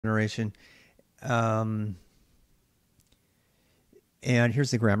generation. Um, and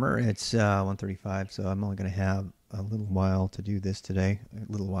here's the grammar. It's 1:35, so I'm only going to have a little while to do this today.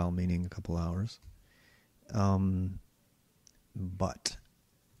 A little while meaning a couple hours. But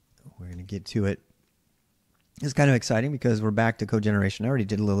we're going to get to it. It's kind of exciting because we're back to code generation. I already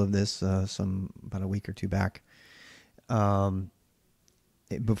did a little of this about a week or two back.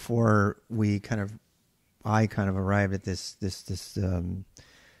 Before I kind of arrived at this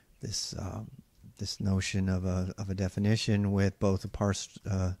notion of a definition with both a parse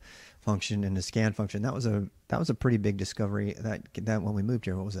function and a scan function. That was a pretty big discovery that when we moved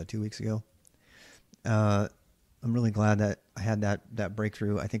here. What was that, 2 weeks ago? I'm really glad that I had that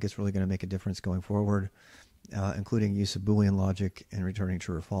breakthrough. I think it's really going to make a difference going forward, including use of Boolean logic and returning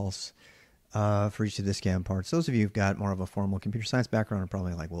true or false for each of the scan parts. Those of you who've got more of a formal computer science background are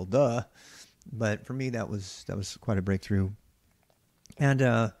probably like, well, duh. But for me, that was quite a breakthrough.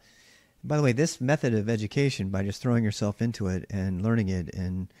 And by the way, this method of education, by just throwing yourself into it and learning it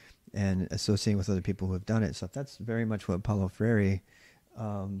and associating with other people who have done it, so that's very much what Paulo Freire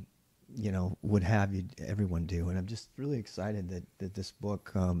would have everyone do. And I'm just really excited that this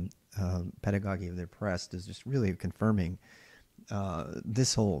book, Pedagogy of the Oppressed, is just really confirming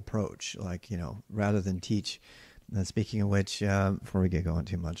this whole approach. Rather than teach. Speaking of which, before we get going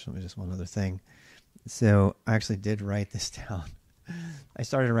too much, let me just one other thing. So I actually did write this down. I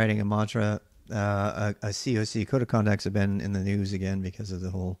started writing a mantra. A COC, code of conducts, have been in the news again because of the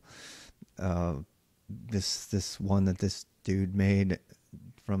whole this one that this dude made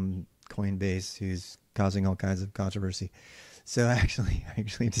from Coinbase, who's causing all kinds of controversy. So I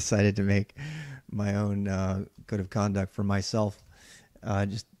actually decided to make my own code of conduct for myself,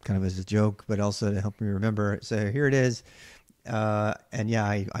 just kind of as a joke, but also to help me remember. So here it is. And yeah,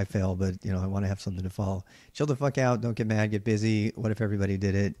 I fail, but I want to have something to follow. Chill the fuck out. Don't get mad. Get busy. What if everybody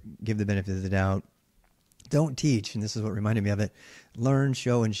did it? Give the benefit of the doubt. Don't teach. And this is what reminded me of it. Learn,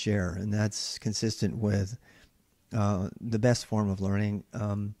 show, and share. And that's consistent with the best form of learning.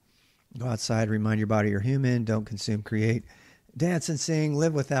 Go outside, remind your body you're human. Don't consume, create, dance and sing,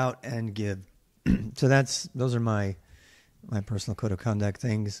 live without, and give. So those are my personal code of conduct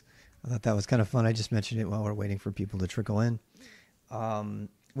things. I thought that was kind of fun. I just mentioned it while we're waiting for people to trickle in.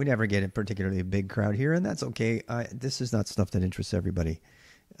 We never get a particularly big crowd here, and that's okay. This is not stuff that interests everybody.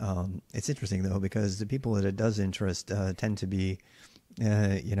 It's interesting, though, because the people that it does interest tend to be,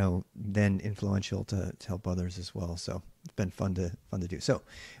 then influential to help others as well. So it's been fun to do. So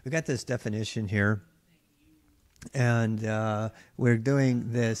we got this definition here, and we're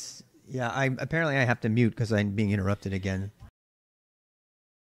doing this. Yeah, apparently I have to mute because I'm being interrupted again.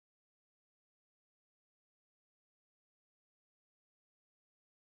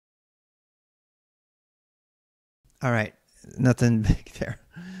 All right, nothing big there.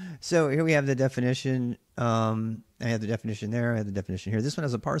 So here we have the definition. I have the definition there. I have the definition here. This one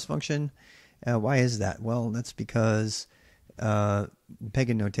has a parse function. Why is that? Well, that's because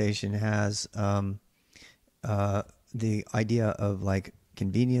pegn notation has the idea of like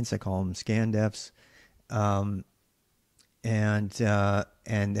convenience. I call them scan defs, and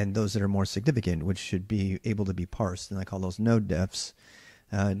then those that are more significant, which should be able to be parsed, and I call those node defs.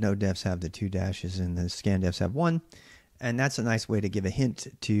 Node defs have the 2 dashes, and the scan defs have 1. And that's a nice way to give a hint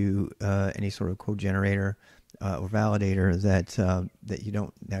to any sort of code generator or validator that you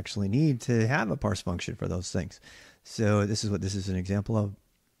don't actually need to have a parse function for those things. So this is what this is an example of.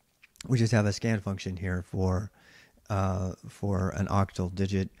 We just have a scan function here for an octal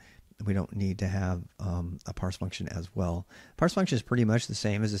digit. We don't need to have a parse function as well. Parse function is pretty much the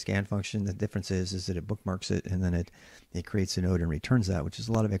same as a scan function. The difference is that it bookmarks it, and then it creates a node and returns that, which is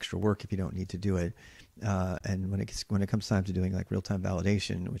a lot of extra work if you don't need to do it. And when it comes time to doing like real-time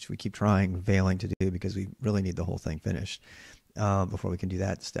validation, which we keep failing to do because we really need the whole thing finished before we can do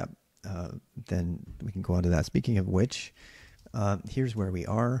that step, then we can go on to that. Speaking of which, here's where we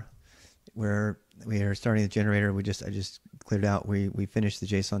are. Where we are starting the generator. I just cleared out. We finished the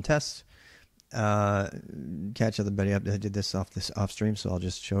JSON test. Catch everybody up. I did this off stream, so I'll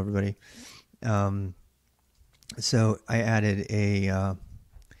just show everybody. So I added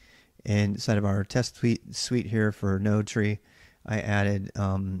inside of our test suite here for node tree, I added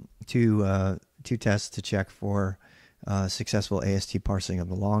two tests to check for successful AST parsing of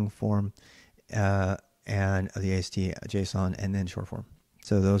the long form and of the AST JSON, and then short form.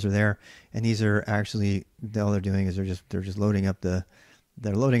 So those are there, and these are actually all they're doing is they're just loading up the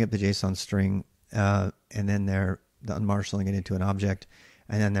JSON string, and then they're unmarshaling it into an object,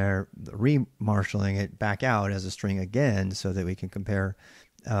 and then they're remarshaling it back out as a string again, so that we can compare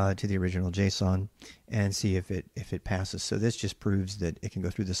to the original JSON and see if it passes. So this just proves that it can go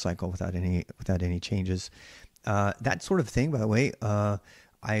through the cycle without any changes. That sort of thing, by the way,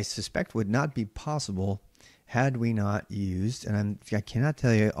 I suspect would not be possible had we not used, and I cannot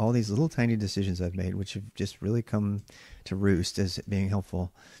tell you all these little tiny decisions I've made, which have just really come to roost as being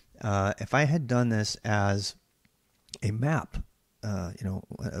helpful. If I had done this as a map,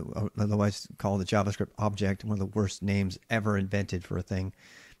 otherwise called a JavaScript object, one of the worst names ever invented for a thing.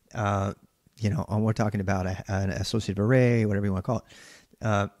 We're talking about an associative array, whatever you want to call it.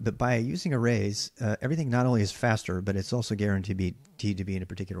 But by using arrays, everything not only is faster, but it's also guaranteed to be in a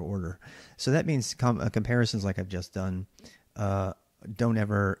particular order. So that means comparisons like I've just done don't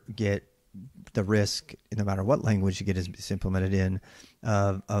ever get the risk, no matter what language you get is implemented in,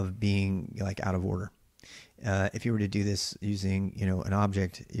 of being like out of order. If you were to do this using an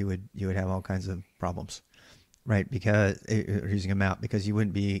object, you would have all kinds of problems, right? Because using a map, because you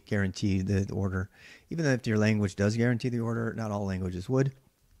wouldn't be guaranteed the order, even though if your language does guarantee the order, not all languages would.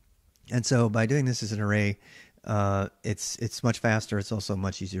 And so by doing this as an array, it's much faster. It's also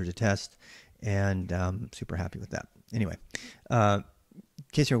much easier to test, and super happy with that. Anyway, in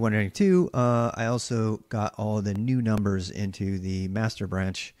case you're wondering too, I also got all the new numbers into the master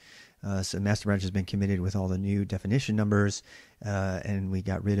branch. So master branch has been committed with all the new definition numbers, and we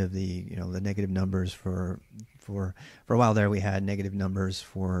got rid of the negative numbers for a while there. We had negative numbers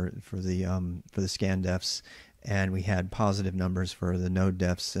for the scan defs, and we had positive numbers for the node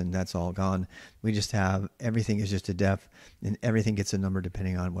defs, and that's all gone. We just have everything is just a def, and everything gets a number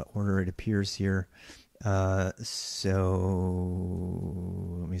depending on what order it appears here. So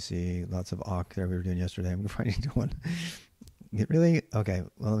let me see, lots of awk there we were doing yesterday. I'm finding one. Really? Okay.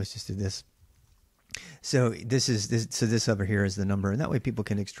 Well, let's just do this. So this over here is the number, and that way people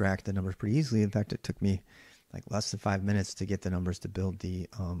can extract the numbers pretty easily. In fact, it took me like less than 5 minutes to get the numbers to build the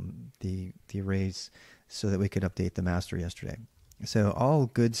arrays so that we could update the master yesterday. So all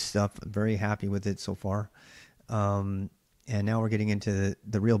good stuff. I'm very happy with it so far. And now we're getting into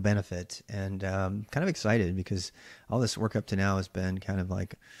the real benefit, and kind of excited because all this work up to now has been kind of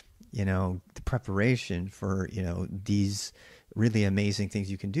like, the preparation for, these really amazing things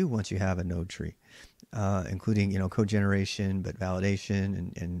you can do once you have a node tree, including, code generation, but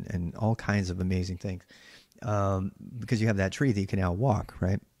validation and all kinds of amazing things, because you have that tree that you can now walk,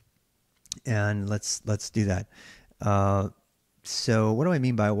 right? And let's do that. So what do I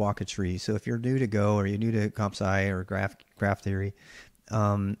mean by walk a tree? So if you're new to Go, or you're new to comp sci or graph theory,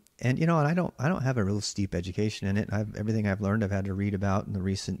 and I don't have a real steep education in it. Everything I've learned, I've had to read about in the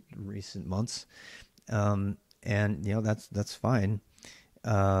recent months, and that's fine.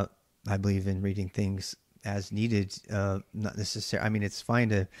 I believe in reading things as needed, not necessarily. I mean, it's fine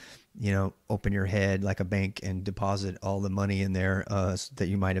to, open your head like a bank and deposit all the money in there that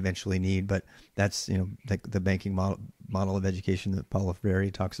you might eventually need. But that's like the banking model of education that Paulo Freire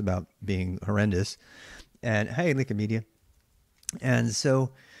talks about being horrendous. And hey, Lincoln Media, and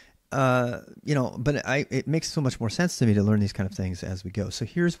so. But it makes so much more sense to me to learn these kind of things as we go. So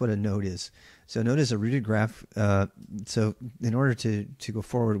here's what a node is. So a node is a rooted graph. So in order to go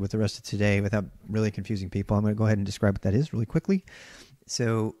forward with the rest of today without really confusing people, I'm going to go ahead and describe what that is really quickly.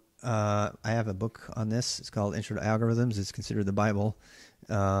 So I have a book on this. It's called Intro to Algorithms. It's considered the Bible,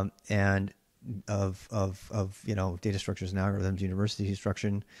 and of data structures and algorithms, university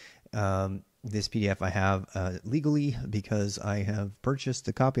instruction. This PDF I have legally because I have purchased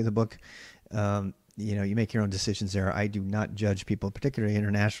a copy of the book. You make your own decisions there. I do not judge people, particularly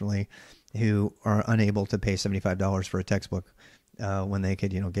internationally, who are unable to pay $75 for a textbook when they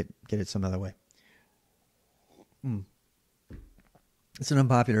could, get it some other way. It's an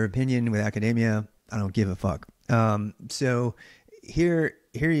unpopular opinion with academia. I don't give a fuck. So here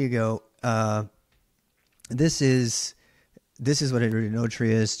you go. This is what a rooted node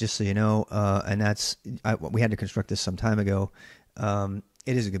tree is, just so you know, and we had to construct this some time ago.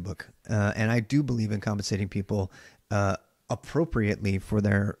 It is a good book, and I do believe in compensating people appropriately for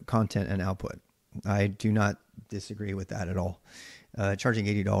their content and output. I do not disagree with that at all. Charging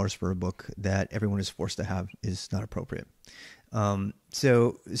 $80 for a book that everyone is forced to have is not appropriate.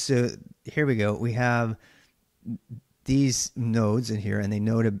 So here we go. We have these nodes in here, and they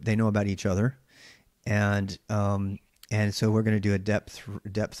know about each other, and so we're going to do a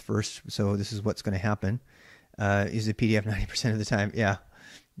depth first. So this is what's going to happen. Use a PDF 90% of the time.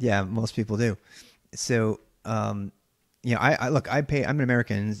 Yeah, most people do. So, I pay, I'm an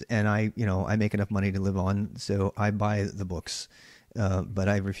American, and I make enough money to live on. So I buy the books, but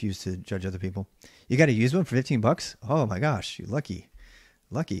I refuse to judge other people. You got to use one for $15. Oh my gosh, you lucky.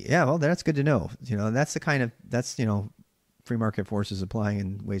 Yeah. Well, that's good to know. That's free market forces applying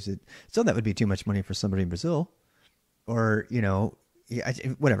in ways that so that would be too much money for somebody in Brazil, or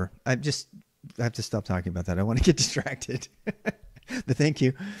whatever. I have to stop talking about that. I want to get distracted. But thank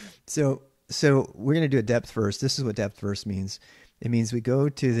you. So we're going to do a depth first. This is what depth first means. It means we go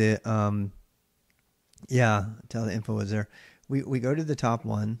to the tell the info was there. We go to the top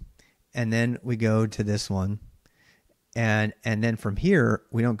one, and then we go to this one, and then from here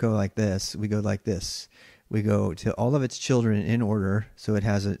we don't go like this. We go like this. We go to all of its children in order, so it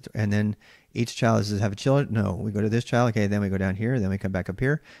has it, and then each child does it have a child? No, we go to this child. Okay, then we go down here. Then we come back up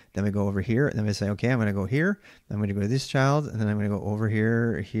here. Then we go over here. And then we say, okay, I'm going to go here. Then I'm going to go to this child, and then I'm going to go over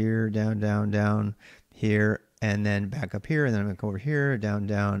here, here, down, down, down, here, and then back up here. And then I'm going to go over here, down,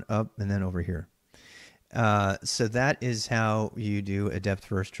 down, up, and then over here. So that is how you do a depth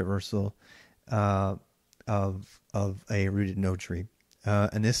first traversal of a rooted node tree.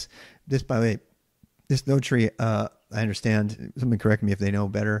 And this by the way, this node tree, I understand, someone correct me if they know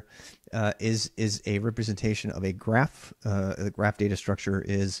better, is a representation of a graph. The graph data structure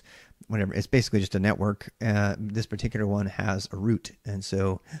is whatever. It's basically just a network. This particular one has a root, and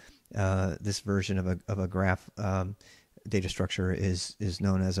so this version of a graph data structure is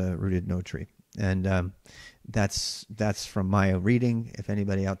known as a rooted node tree. And that's from my reading. If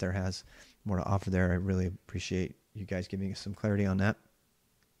anybody out there has more to offer there, I really appreciate you guys giving us some clarity on that.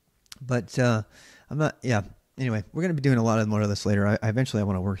 But I'm not, anyway, we're going to be doing a lot more of this later. I eventually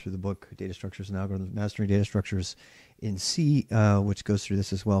want to work through the book, Data Structures and Algorithms, Mastering Data Structures in C, which goes through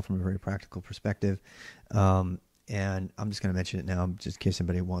this as well from a very practical perspective. And I'm just going to mention it now, just in case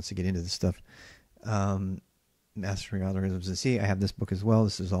anybody wants to get into this stuff. Mastering Algorithms in C, I have this book as well.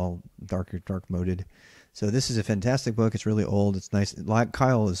 This is all dark moded. So this is a fantastic book. It's really old. It's nice.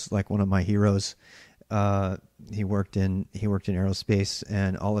 Kyle is like one of my heroes. He worked in aerospace,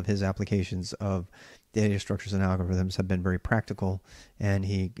 and all of his applications of data structures and algorithms have been very practical. And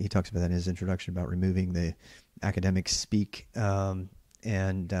he talks about that in his introduction about removing the academic speak, and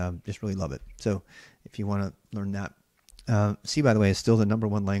just really love it. So if you want to learn that, C, by the way, is still the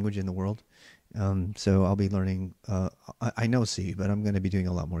 #1 language in the world. So I'll be learning. I know C, but I'm going to be doing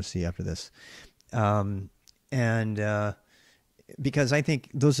a lot more C after this. Because I think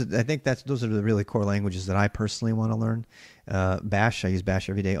those are the really core languages that I personally want to learn. Bash, I use Bash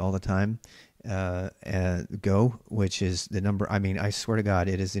every day, all the time. Go, which is I swear to God,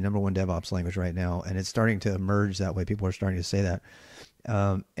 it is the #1 DevOps language right now, and it's starting to emerge that way. People are starting to say that.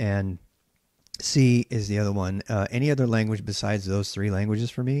 And C is the other one. Any other language besides those three languages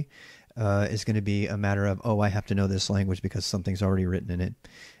for me is going to be a matter of, I have to know this language because something's already written in it.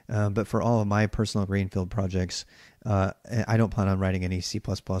 But for all of my personal greenfield projects, I don't plan on writing any C++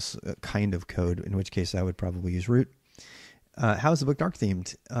 kind of code, in which case I would probably use root. How is the book dark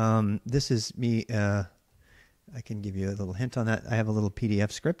themed? This is me. I can give you a little hint on that. I have a little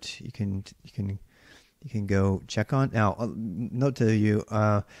PDF script you can go check on. Now, note to you,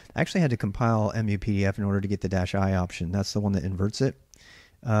 I actually had to compile MUPDF in order to get the -I option. That's the one that inverts it.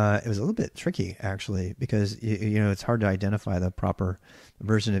 It was a little bit tricky, actually, because it's hard to identify the proper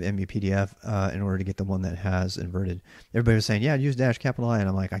version of MUPDF in order to get the one that has inverted. Everybody was saying, use -I, and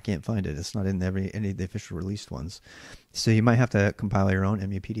I'm like, I can't find it. It's not in any of the official released ones. So you might have to compile your own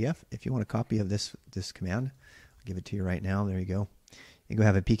MUPDF. If you want a copy of this command, I'll give it to you right now. There you go. You go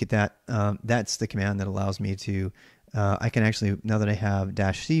have a peek at that. That's the command that allows me to, I can actually, now that I have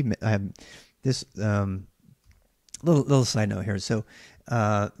 -C, I have this little side note here. So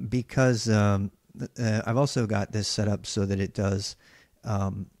because I've also got this set up so that it does,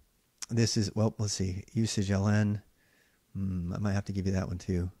 this is, let's see, usage ln. I might have to give you that one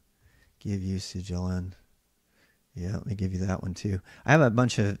too. Give usage ln. Yeah, let me give you that one too. I have a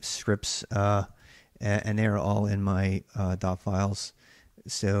bunch of scripts, and they are all in my dot files.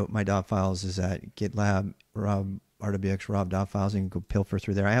 So my dot files is at GitLab, RWX, Rob dot files, and you can go pilfer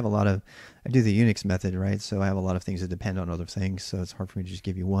through there. I do the Unix method, right? So I have a lot of things that depend on other things, so it's hard for me to just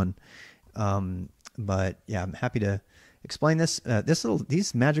give you one. But yeah, I'm happy to explain this.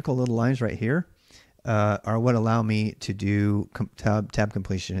 These magical little lines right here are what allow me to do tab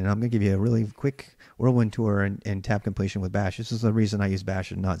completion. And I'm going to give you a really quick whirlwind tour in tab completion with Bash. This is the reason I use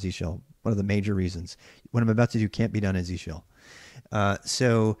Bash and not Z Shell. One of the major reasons. What I'm about to do can't be done in Z Shell.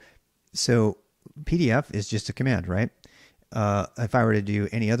 So PDF is just a command, right? If I were to do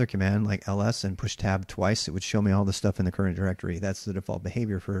any other command like ls and push tab twice, it would show me all the stuff in the current directory. That's the default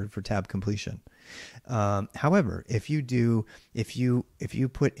behavior for tab completion. However, if you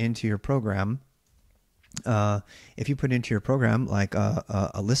put into your program, like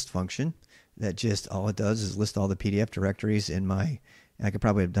a list function that just all it does is list all the PDF directories in my And I could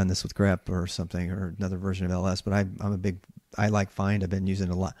probably have done this with grep or something or another version of LS, but I like find. I've been using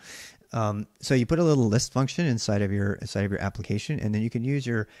it a lot. So you put a little list function inside of your application, and then you can use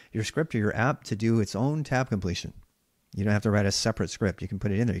your script or your app to do its own tab completion. You don't have to write a separate script. You can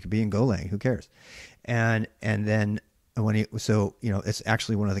put it in there. You could be in Golang. Who cares? And then it's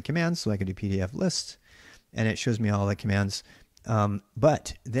actually one of the commands. So I can do PDF list, and it shows me all the commands.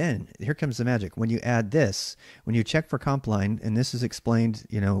 But then here comes the magic. When you add this, when you check for comp line, and this is explained,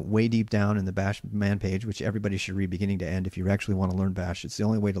 way deep down in the Bash man page, which everybody should read beginning to end if you actually want to learn Bash. It's the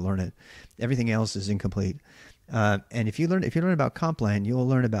only way to learn it. Everything else is incomplete. And if you learn about comp line, you'll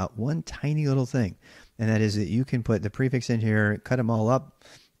learn about one tiny little thing, and that is that you can put the prefix in here, cut them all up,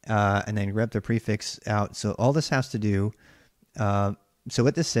 and then grep the prefix out. So all this has to do. So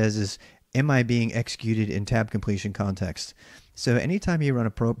what this says is, am I being executed in tab completion context? So anytime you run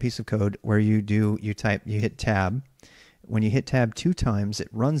a piece of code where you hit tab, when you hit tab 2 times, it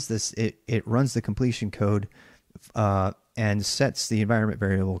runs it runs the completion code and sets the environment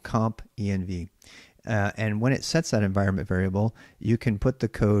variable comp env. And when it sets that environment variable, you can put the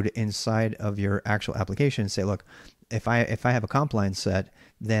code inside of your actual application and say, look, if I have a comp line set,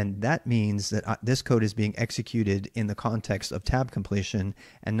 then that means that this code is being executed in the context of tab completion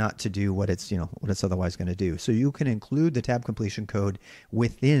and not to do what it's otherwise going to do. So you can include the tab completion code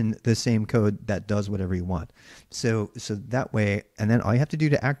within the same code that does whatever you want. So that way, and then all you have to do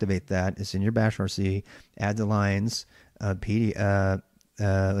to activate that is in your bash RC, add the lines,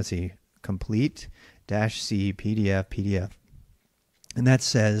 let's see, complete -c PDF. And that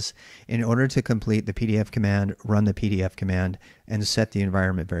says, in order to complete the PDF command, run the PDF command and set the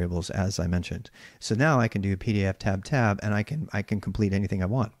environment variables as I mentioned. So now I can do PDF tab, and I can complete anything I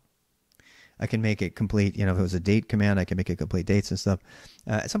want. I can make it complete, if it was a date command, I can make it complete dates and stuff.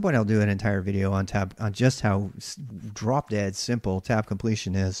 At some point I'll do an entire video on just how drop dead simple tab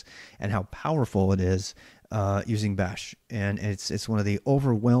completion is and how powerful it is using Bash. And it's one of the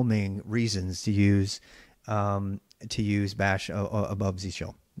overwhelming reasons to use Bash above Z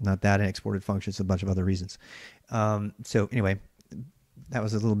shell. Not that and exported functions, a bunch of other reasons. So anyway, that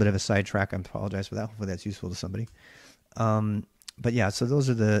was a little bit of a sidetrack. I apologize for that. Hopefully that's useful to somebody. But yeah, so those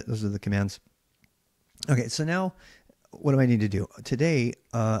are the commands. Okay, so now what do I need to do today?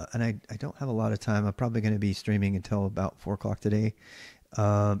 And I don't have a lot of time. I'm probably going to be streaming until about 4 o'clock today.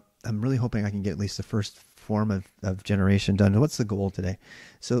 I'm really hoping I can get at least the first form of generation done. What's the goal today?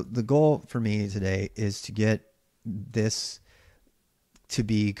 So the goal for me today is to get this to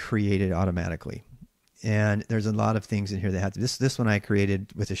be created automatically. And there's a lot of things in here that have to, this one I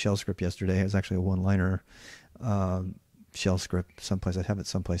created with a shell script yesterday. It was actually a one-liner shell script someplace. I have it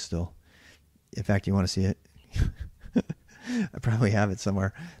someplace still. In fact, you want to see it? I probably have it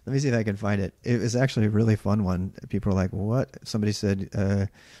somewhere. Let me see if I can find it. It was actually a really fun one. People are like, what? Somebody said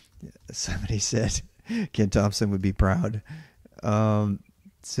Ken Thompson would be proud.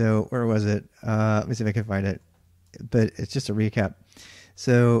 So where was it? Let me see if I can find it. But it's just a recap.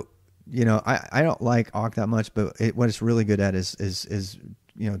 So, I don't like awk that much, but what it's really good at is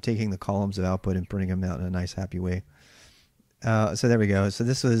taking the columns of output and printing them out in a nice, happy way. So there we go. So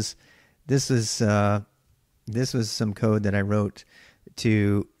this was some code that I wrote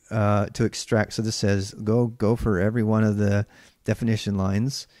to extract. So this says go for every one of the definition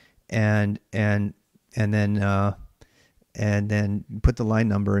lines and then put the line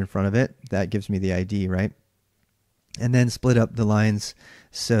number in front of it. That gives me the ID, right? And then split up the lines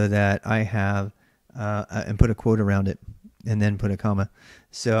so that I have and put a quote around it and then put a comma.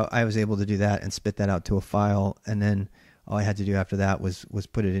 So I was able to do that and spit that out to a file, and then all I had to do after that was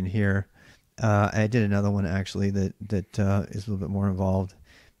put it in here. I did another one actually that is a little bit more involved,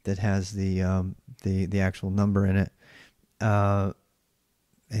 that has the actual number in it, and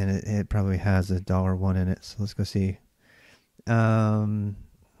it probably has $1 in it. So let's go see. No,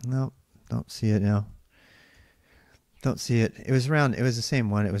 don't see it now. Don't see it. It was the same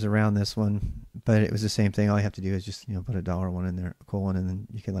one. It was around this one, but it was the same thing. All you have to do is just put $1 in there, colon, and then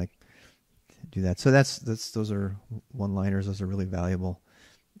you can do that. So those are one-liners. Those are really valuable.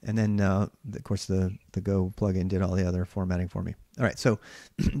 And then of course the Go plugin did all the other formatting for me. All right, so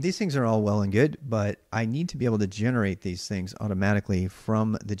these things are all well and good, but I need to be able to generate these things automatically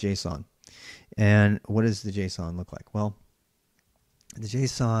from the JSON. And what does the JSON look like? Well, the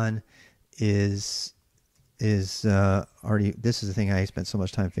JSON is already, this is the thing I spent so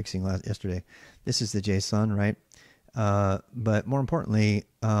much time fixing yesterday. This is the JSON, right? But more importantly,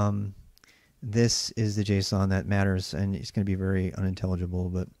 this is the JSON that matters, and it's going to be very unintelligible,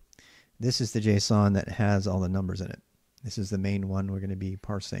 but this is the JSON that has all the numbers in it. This is the main one we're going to be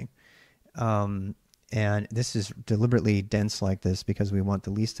parsing. And this is deliberately dense like this because we want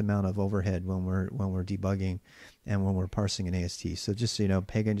the least amount of overhead when we're debugging and when we're parsing an AST. So just so you know,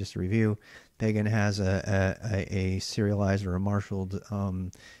 pegn, just to review, pegn has a serialized or a marshaled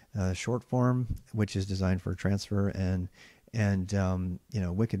short form, which is designed for transfer and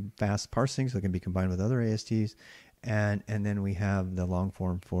wicked fast parsing, so it can be combined with other ASTs. And then we have the long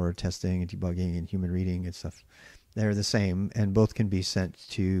form for testing and debugging and human reading and stuff. They're the same, and both can be sent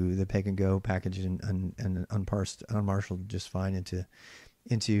to the pegn Go package and unparsed, unmarshaled just fine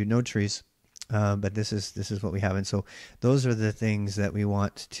into node trees. But this is what we have, and so those are the things that we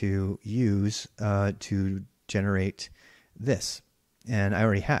want to use to generate this. And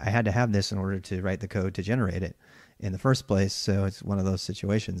I had to have this in order to write the code to generate it in the first place. So it's one of those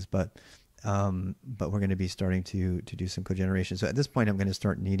situations, but we're going to be starting to do some code generation. So at this point, I'm going to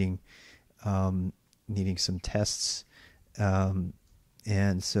start needing some tests, and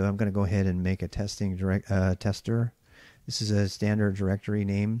so I'm going to go ahead and make a testing tester. This is a standard directory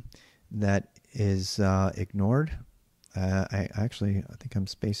name that is ignored. I think I'm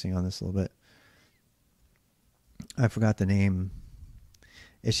spacing on this a little bit. I forgot the name.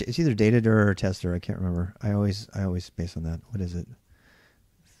 It's either datadir or tester. I can't remember. I always space on that. What is it?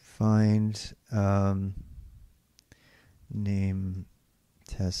 Find name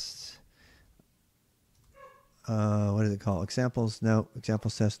test. What is it called? Examples? No.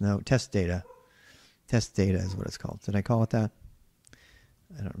 Examples test? No. Test data. Test data is what it's called. Did I call it that?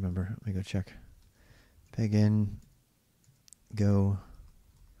 I don't remember. Let me go check. Pegn Go.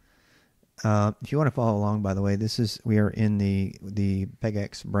 If you want to follow along, by the way, we are in the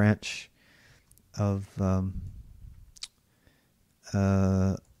pegx branch of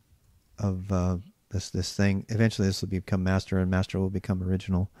this thing. Eventually, this will become master, and master will become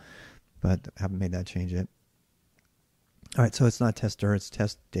original, but I haven't made that change yet. All right, so it's not tester; it's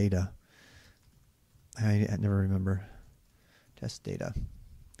test data. I never remember test data.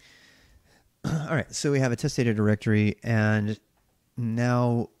 All right, so we have a test data directory, and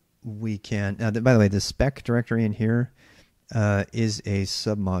now we can. Now, by the way, the spec directory in here is a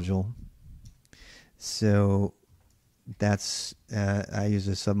submodule. So that's I use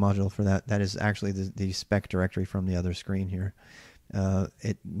a submodule for that. That is actually the spec directory from the other screen here.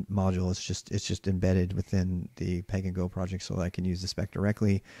 Module is just embedded within the Pegn Go project, so that I can use the spec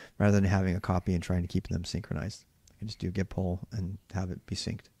directly rather than having a copy and trying to keep them synchronized. I can just do git pull and have it be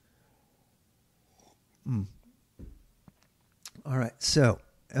synced. All right, so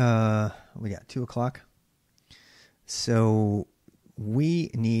we got 2 o'clock. So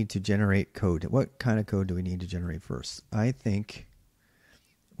we need to generate code. What kind of code do we need to generate first? I think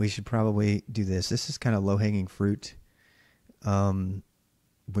we should probably do this. This is kind of low-hanging fruit.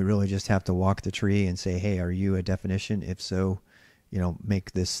 We really just have to walk the tree and say, hey, are you a definition? If so,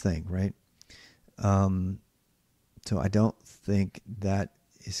 make this thing, right? So I don't think that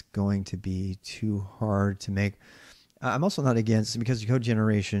is going to be too hard to make. I'm also not against, because code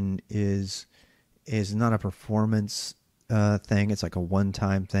generation is not a performance thing. It's like a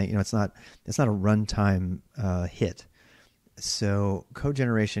one-time thing. It's not a runtime hit. So code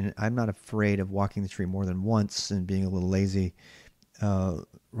generation, I'm not afraid of walking the tree more than once and being a little lazy,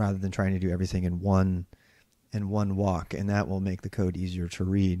 rather than trying to do everything in one walk, and that will make the code easier to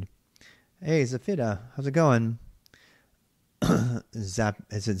read. Hey, Zafida, how's it going? Is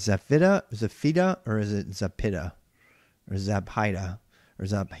it Zafida, or is it Zapida, or Zaphida, or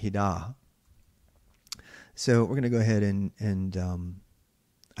Zaphida? So we're going to go ahead and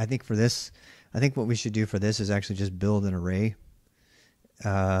I think for this, what we should do for this is actually just build an array. You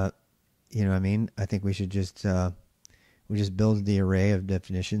know what I mean? I think we should just we just build the array of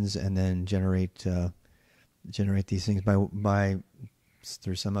definitions and then generate these things by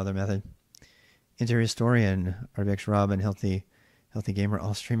through some other method. Interior Historian, RBX Rob, and Healthy Gamer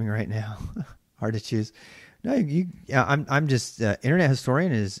all streaming right now. Hard to choose. No, I'm just Internet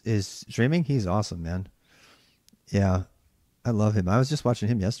Historian is streaming. He's awesome, man. Yeah, I love him. I was just watching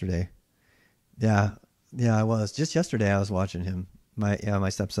him yesterday. Yeah, I was. Just yesterday I was watching him. My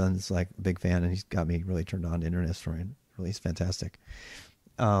stepson's like a big fan, and he's got me really turned on to Internet Historian. Really, he's fantastic.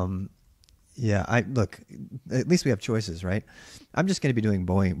 Yeah, look, at least we have choices, right? I'm just going to be doing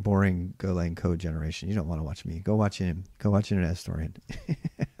boring Golang code generation. You don't want to watch me. Go watch him. Go watch Internet Historian.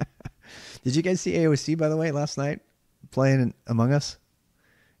 Did you guys see AOC, by the way, last night playing Among Us?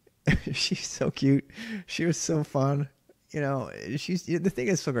 She's so cute. She was so fun. The thing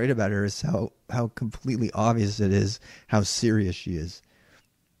that's so great about her is how completely obvious it is how serious she is.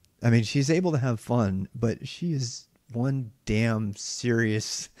 I mean, she's able to have fun, but she is one damn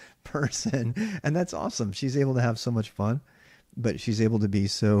serious person, and that's awesome. She's able to have so much fun, but she's able to be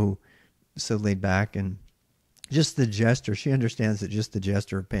so so laid back, and just the gesture. She understands that just the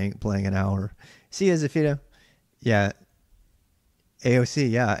gesture of playing an hour. See, as if yeah. AOC,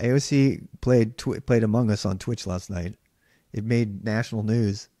 yeah, AOC played Among Us on Twitch last night. It made national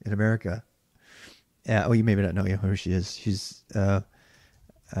news in America. Yeah. Oh, you maybe not know who she is. She's yeah.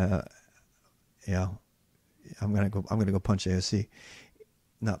 I'm gonna go punch AOC.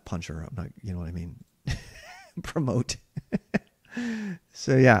 Not punch her. I'm not. You know what I mean. Promote.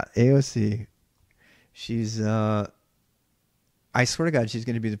 So yeah, AOC. She's. I swear to God, she's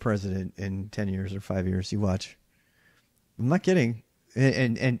going to be the president in 10 years or 5 years. You watch. I'm not kidding.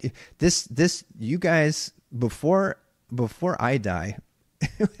 And this you guys before I die,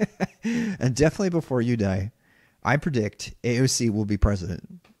 and definitely before you die, I predict AOC will be president.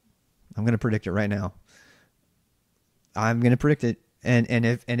 I'm going to predict it right now. I'm going to predict it, and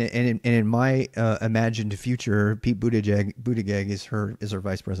in my imagined future, Pete Buttigieg is her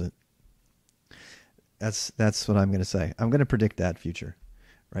vice president. That's what I'm going to say. I'm going to predict that future,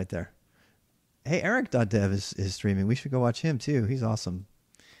 right there. Hey, Eric.dev is streaming. We should go watch him too. He's awesome.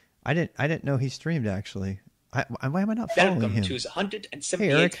 I didn't know he streamed actually. Why am I not following him? Welcome to the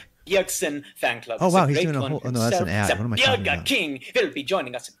 178th Bjergsen fan club. Oh wow, he's doing a whole. Oh no, that's an ad. What am I talking about? King will be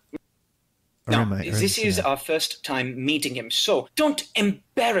joining us. Now, this is our first time meeting him, so don't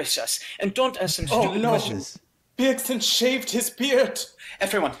embarrass us and don't ask some stupid questions. Bjergsen shaved his beard.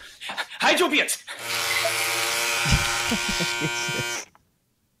 Everyone, hide your beards.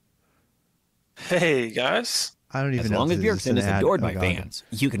 Hey guys. I don't even as know. long as Bjergsen is adored by fans,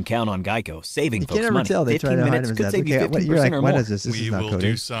 you can count on Geico saving folks money. Tell. They 15 minutes could save you 15% you're like, or what more. is this? This we is not will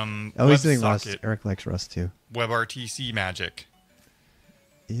coding. do some he's doing WebSocket, Rust. Eric likes Rust too. WebRTC magic.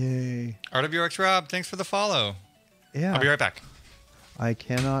 Yay. RWX Rob, thanks for the follow. Yeah. I'll be right back. I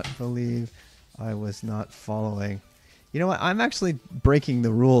cannot believe I was not following. You know what? I'm actually breaking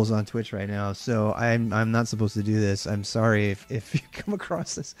the rules on Twitch right now, so I'm not supposed to do this. I'm sorry if you come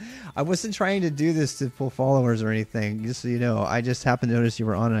across this. I wasn't trying to do this to pull followers or anything, just so you know. I just happened to notice you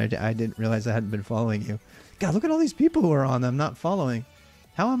were on, and I didn't realize I hadn't been following you. God, look at all these people who are on. I'm not following.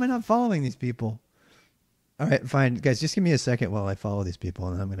 How am I not following these people? All right, fine. Guys, just give me a second while I follow these people,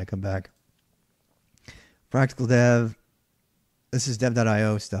 and then I'm going to come back. Practical Dev. This is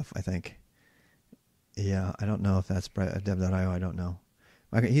dev.io stuff, I think. Yeah, I don't know if that's dev.io. I don't know.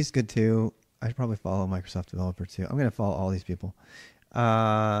 He's good too. I should probably follow Microsoft Developer too. I'm going to follow all these people.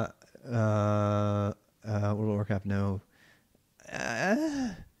 World of Warcraft, no.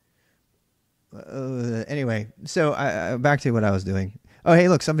 Anyway, so back to what I was doing. Oh, hey,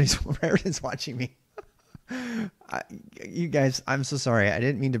 look, Raritan's watching me. You guys, I'm so sorry. I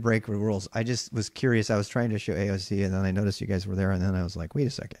didn't mean to break the rules. I just was curious. I was trying to show AOC, and then I noticed you guys were there, and then I was like, wait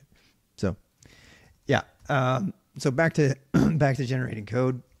a second. So, yeah. So back to generating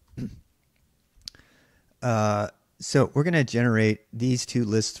code. So we're going to generate these two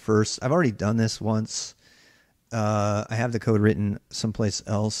lists first. I've already done this once. I have the code written someplace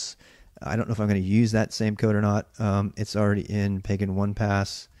else. I don't know if I'm going to use that same code or not. It's already in pegn one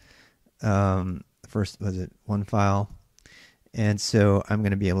pass. First, was it one file? And so I'm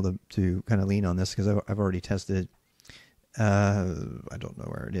going to be able to kind of lean on this because I've already tested it. I don't know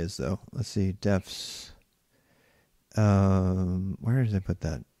where it is though. Let's see, defs. Where did I put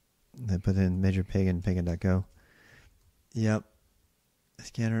that? I put in major pegn.go. Yep.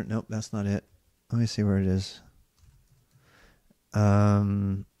 Scanner. Nope, that's not it. Let me see where it is. Is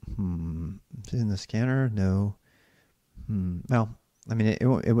it in the scanner? No. Well, I mean,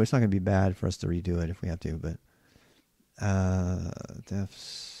 it's not going to be bad for us to redo it if we have to, but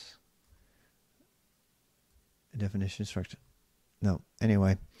defs definition structure. No.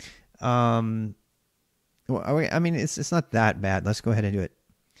 Anyway, well, I mean, it's not that bad. Let's go ahead and do it.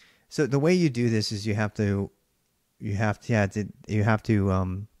 So the way you do this is you actually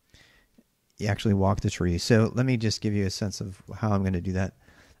walk the tree. So let me just give you a sense of how I'm going to do that.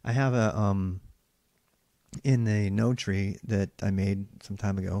 I have a in the node tree that I made some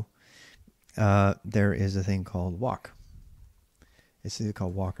time ago, there is a thing called walk. It's either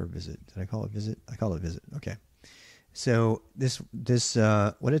called walk or visit. Did I call it visit? I call it visit. Okay. So this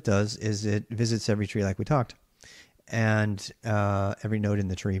what it does is it visits every tree like we talked, and every node in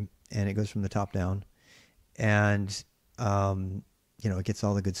the tree, and it goes from the top down, and it gets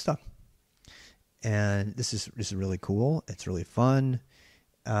all the good stuff. And this is really cool. It's really fun.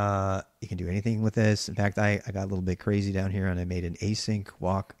 You can do anything with this. In fact, I got a little bit crazy down here, and I made an async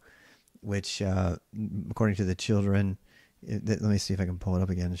walk, which according to the children, let me see if I can pull it up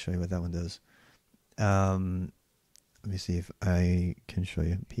again and show you what that one does. Let me see if I can show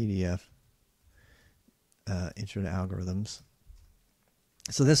you PDF. Intro to algorithms.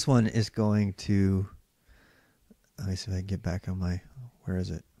 So this one is going to, let me see if I can get back on my, where is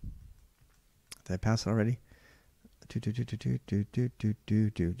it? Did I pass it already?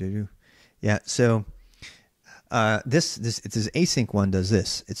 Yeah, so this it says async one does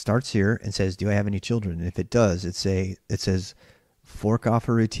this. It starts here and says, do I have any children? And if it does, it says fork off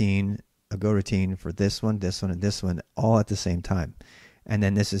a routine, a go routine for this one, and this one, all at the same time. And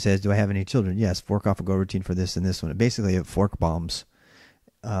then this says, do I have any children? Yes, fork off a go routine for this and this one. Basically, it fork bombs.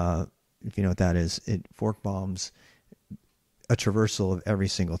 If you know what that is, it fork bombs a traversal of every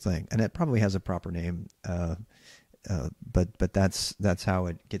single thing, and it probably has a proper name. But that's how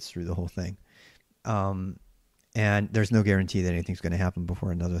it gets through the whole thing. And there's no guarantee that anything's going to happen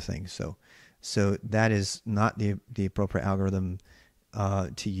before another thing. So that is not the appropriate algorithm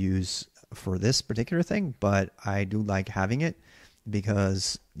to use for this particular thing, but I do like having it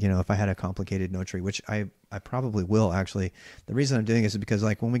because, if I had a complicated node tree, which I probably will actually, the reason I'm doing this is because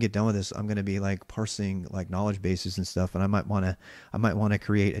like when we get done with this, I'm going to be like parsing like knowledge bases and stuff. And I might want to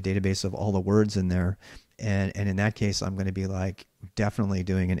create a database of all the words in there. And in that case, I'm going to be like definitely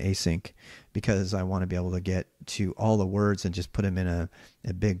doing an async because I want to be able to get to all the words and just put them in a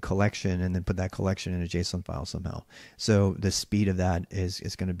big collection and then put that collection in a JSON file somehow. So the speed of that is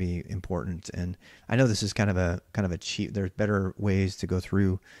going to be important. And I know this is kind of a cheap, there's better ways to go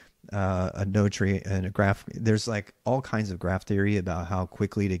through a node tree and a graph. There's like all kinds of graph theory about how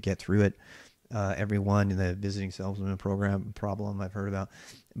quickly to get through it. Everyone in the visiting salesman problem I've heard about,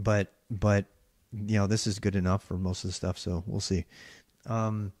 but this is good enough for most of the stuff, so we'll see.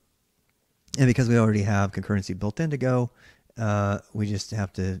 And because we already have concurrency built in to go, we just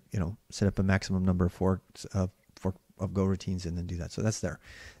have to, set up a maximum number of forks of go routines and then do that. So that's there.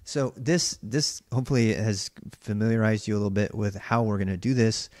 So this hopefully has familiarized you a little bit with how we're going to do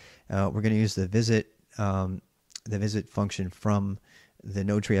this. We're going to use the visit function from the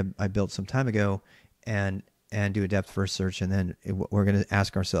node tree I built some time ago, and do a depth first search. And then we're going to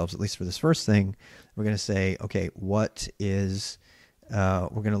ask ourselves, at least for this first thing, we're going to say, okay, what is, we're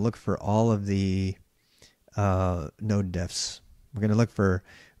going to look for all of the node defs. We're going to look for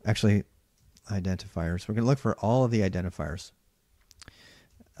actually identifiers. We're going to look for all of the identifiers.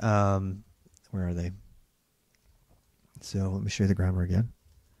 Where are they? So let me show you the grammar again.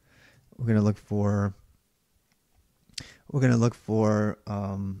 We're going to look for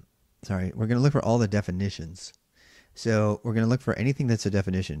all the definitions. So we're going to look for anything that's a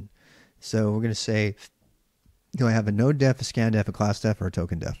definition. So we're going to say, do I have a node def, a scan def, a class def, or a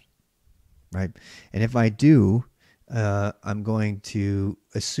token def? Right? And if I do, I'm going to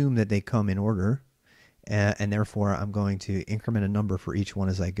assume that they come in order, and therefore I'm going to increment a number for each one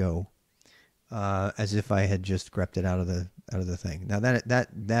as I go, as if I had just grepped it out of the thing. Now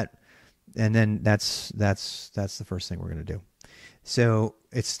and then that's the first thing we're going to do. So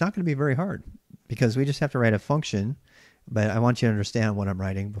it's not going to be very hard because we just have to write a function, but I want you to understand what I'm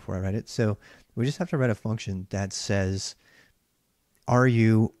writing before I write it. So we just have to write a function that says, are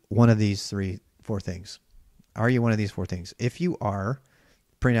you one of these four things? Are you one of these four things? If you are,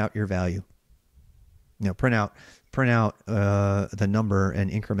 print out your value. Print out the number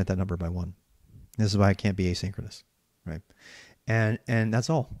and increment that number by 1. This is why it can't be asynchronous, right? And that's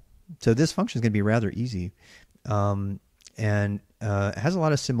all. So this function is going to be rather easy. And it has a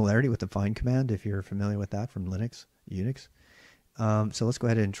lot of similarity with the find command if you're familiar with that from Linux, Unix. So let's go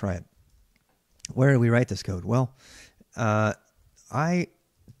ahead and try it. Where do we write this code? Well, I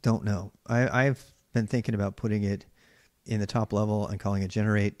don't know. I've been thinking about putting it in the top level and calling it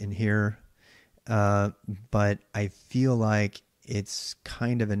generate in here, but I feel like it's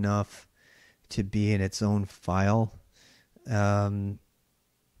kind of enough to be in its own file.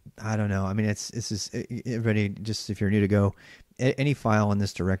 I don't know. I mean, it's just everybody. Just if you're new to Go, any file in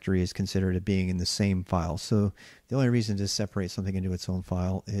this directory is considered being in the same file. So the only reason to separate something into its own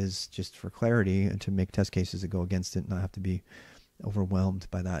file is just for clarity and to make test cases that go against it, and not have to be overwhelmed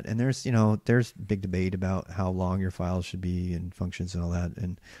by that. And there's big debate about how long your files should be and functions and all that,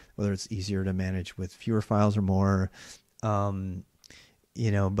 and whether it's easier to manage with fewer files or more. But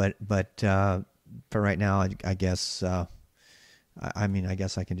for right now, I guess. I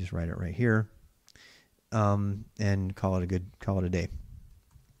guess I can just write it right here, and call it a day.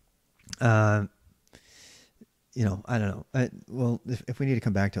 I don't know. Well, if we need to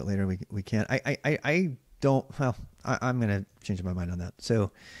come back to it later, we can. I don't. Well, I'm going to change my mind on that.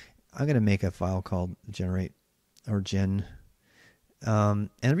 So I'm going to make a file called generate or gen. And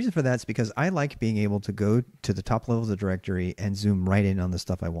the reason for that is because I like being able to go to the top level of the directory and zoom right in on the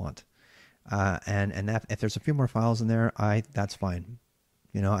stuff I want. And that if there's a few more files in there, that's fine.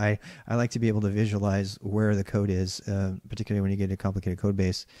 I like to be able to visualize where the code is, particularly when you get a complicated code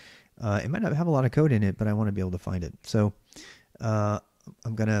base. It might not have a lot of code in it, but I want to be able to find it. So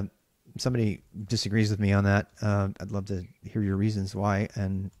somebody disagrees with me on that. I'd love to hear your reasons why,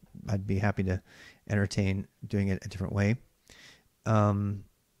 and I'd be happy to entertain doing it a different way. And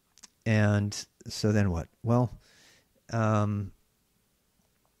so then what? Well,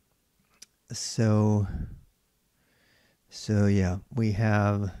 so yeah, we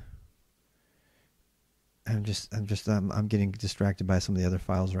have. I'm getting distracted by some of the other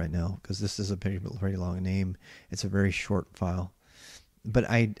files right now because this is a pretty long name. It's a very short file, but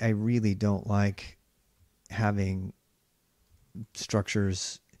I really don't like having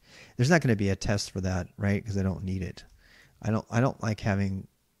structures. There's not going to be a test for that, right? Because I don't need it. I don't like having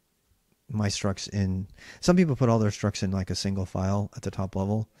my structs in. Some people put all their structs in like a single file at the top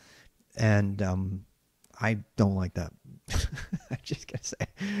level, and I don't like that. I just gotta say,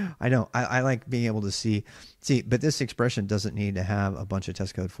 I don't. I like being able to see. But this expression doesn't need to have a bunch of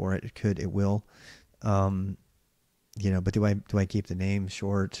test code for it. It will. But do I keep the name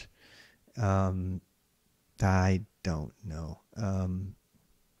short? I don't know.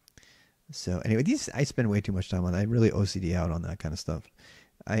 So anyway, I spend way too much time on that. I really OCD out on that kind of stuff.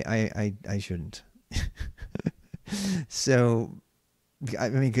 I shouldn't. So, I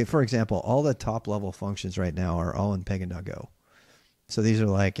mean, for example, all the top level functions right now are all in pegn.go. So these are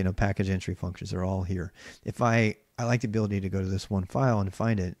like, package entry functions. They're all here. If I like the ability to go to this one file and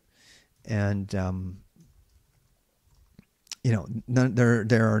find it, and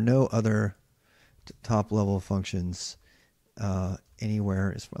there are no other top level functions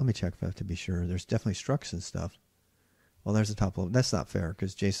anywhere. Let me check that to be sure. There's definitely structs and stuff. Well, there's a top level. That's not fair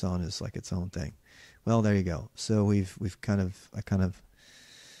because JSON is like its own thing. Well, there you go. So I kind of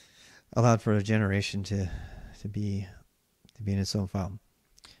allowed for a generation to be in its own file.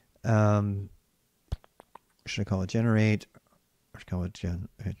 Should I call it generate? Or should I call it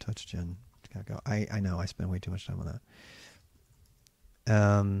touch gen? I know I spend way too much time on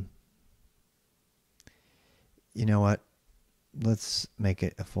that. You know what? Let's make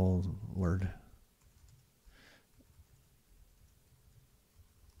it a full word.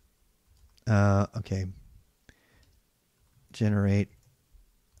 Okay. Generate.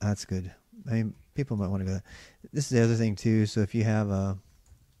 That's good. I mean, people might want to go. This is the other thing too. So if you have a,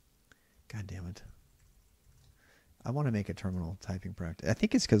 God damn it, I want to make a terminal typing practice. I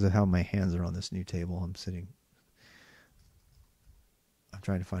think it's because of how my hands are on this new table. I'm sitting. I'm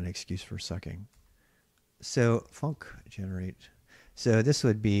trying to find an excuse for sucking. So func generate. So this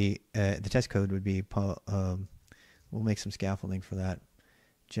would be the test code would be. We'll make some scaffolding for that.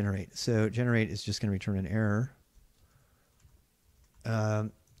 Generate. So generate is just going to return an error.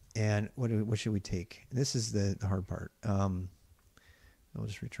 And what should we take? This is the hard part. We'll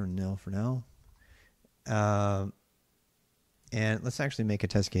just return nil for now. And let's actually make a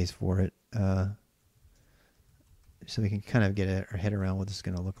test case for it, so we can kind of get our head around what this is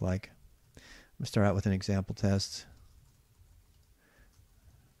going to look like. I'm going to start out with an example test.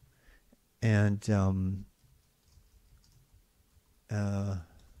 And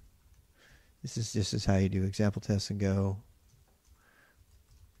this is how you do example tests and Go.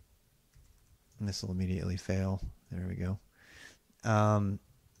 And this will immediately fail. There we go.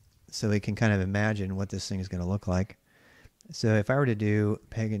 So we can kind of imagine what this thing is going to look like. So if I were to do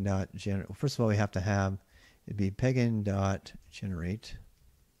pegn.generate, first of all, we have to have, it'd be pegn.generate.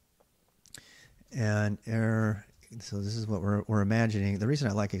 And error. So this is what we're imagining. The reason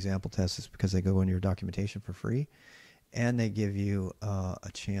I like example tests is because they go into your documentation for free, and they give you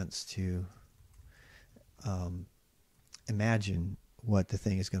a chance to imagine what the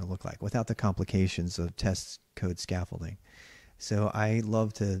thing is going to look like without the complications of test code scaffolding. So I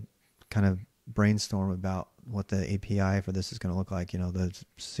love to kind of brainstorm about what the API for this is going to look like, the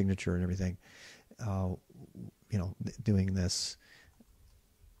signature and everything, doing this.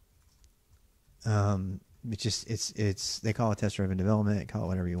 It's they call it test-driven development, call it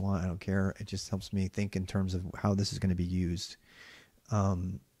whatever you want, I don't care. It just helps me think in terms of how this is going to be used,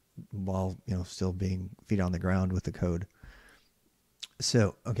 while, still being feet on the ground with the code.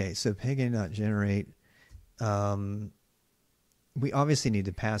 So, okay, so pegn.generate, we obviously need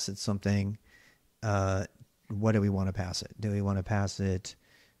to pass it something. What do we want to pass it? Do we want to pass it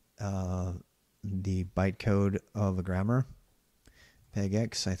the bytecode of a grammar?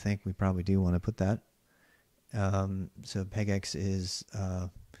 Pegx, I think we probably do want to put that. So pegx is,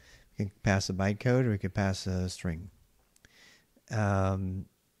 we can pass a bytecode, or we could pass a string. I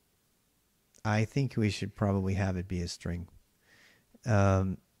think we should probably have it be a string.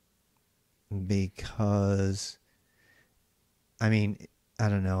 Because, I mean, I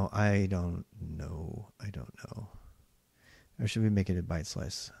don't know. I don't know. Or should we make it a byte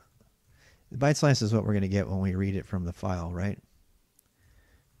slice? The byte slice is what we're going to get when we read it from the file, right?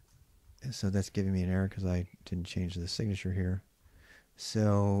 So that's giving me an error because I didn't change the signature here.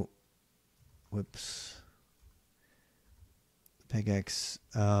 So, whoops. Pegx.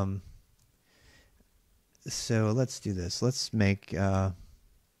 So let's do this. Let's make, I'll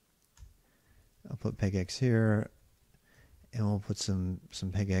put pegx here, and we'll put some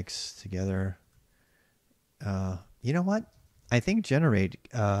pegx together. You know what? I think generate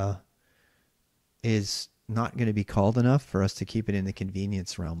is not going to be called enough for us to keep it in the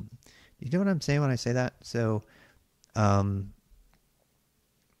convenience realm. You know what I'm saying when I say that? So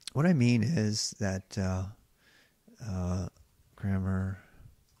what I mean is that grammar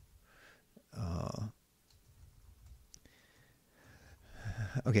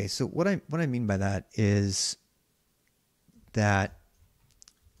okay, so what I mean by that is that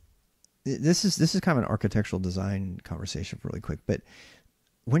this is kind of an architectural design conversation really quick, but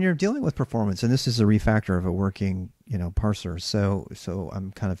when you're dealing with performance, and this is a refactor of a working, parser, so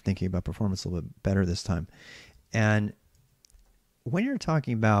I'm kind of thinking about performance a little bit better this time. And when you're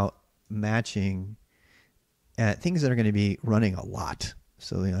talking about matching things that are going to be running a lot,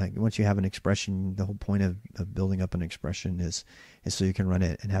 so like once you have an expression, the whole point of building up an expression is so you can run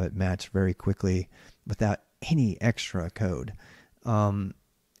it and have it match very quickly without any extra code.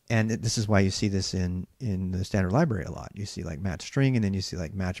 And this is why you see this in the standard library a lot. You see like match string, and then you see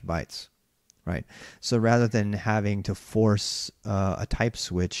like match bytes, right? So rather than having to force a type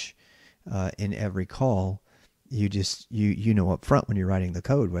switch in every call, you just you know up front when you're writing the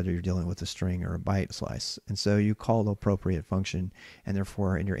code whether you're dealing with a string or a byte slice, and so you call the appropriate function, and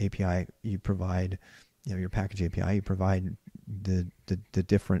therefore in your API you provide, your package API, you provide the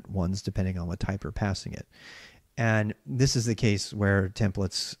different ones depending on what type you're passing it. And this is the case where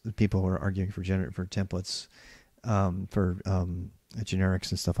templates, people are arguing for templates, for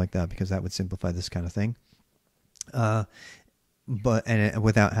generics and stuff like that, because that would simplify this kind of thing. But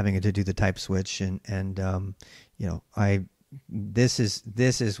without having to do the type switch, and this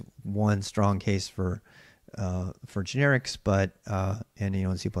is one strong case for generics, but and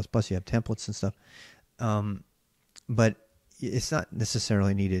in C++ you have templates and stuff, but it's not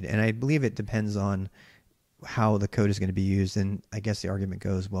necessarily needed. And I believe it depends on how the code is going to be used. And I guess the argument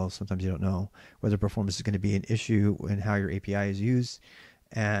goes, well, sometimes you don't know whether performance is going to be an issue in how your API is used.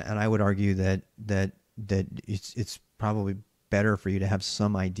 And I would argue that it's probably better for you to have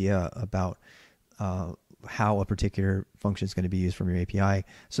some idea about how a particular function is going to be used from your API,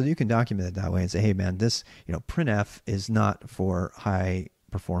 so that you can document it that way and say, hey man, this, printf is not for high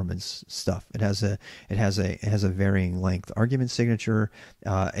performance stuff. It has a varying length argument signature.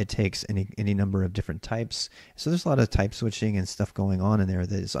 It takes any number of different types. So there's a lot of type switching and stuff going on in there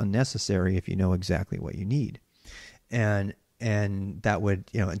that is unnecessary if you know exactly what you need. And that would,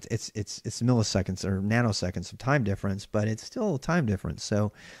 it's milliseconds or nanoseconds of time difference, but it's still time difference.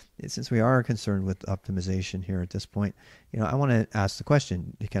 So since we are concerned with optimization here at this point, I want to ask the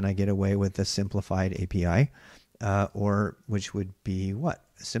question, can I get away with a simplified API? Or which would be what?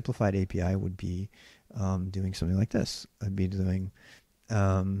 A simplified API would be doing something like this. I'd be doing,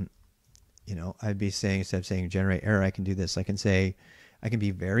 I'd be saying, instead of saying generate error, I can do this. I can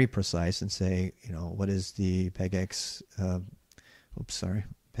be very precise and say, what is the pegx,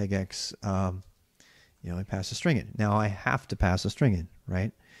 pegx, I pass a string in. Now I have to pass a string in,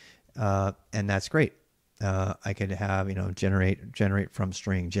 right? And that's great. I could have, generate from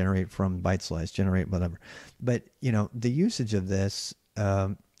string, generate from byte slice, generate whatever. But, the usage of this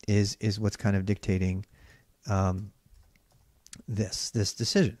is what's kind of dictating this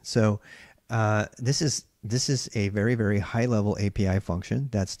decision. So this is a very, very high level API function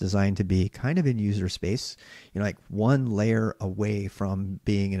that's designed to be kind of in user space, like one layer away from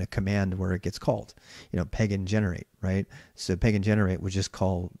being in a command where it gets called, pegn generate, right? So pegn generate would just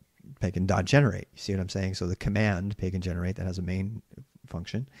call pegn.generate. You see what I'm saying? So the command pegn generate that has a main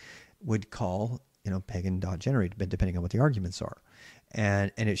function would call, pegn.generate, depending on what the arguments are.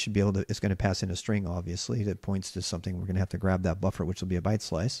 And it should be able to, it's going to pass in a string, obviously, that points to something. We're going to have to grab that buffer, which will be a byte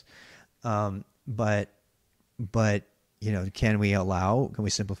slice. But can we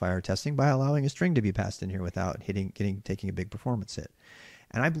simplify our testing by allowing a string to be passed in here without taking a big performance hit?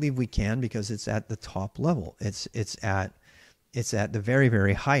 And I believe we can, because it's at the top level. It's at the very,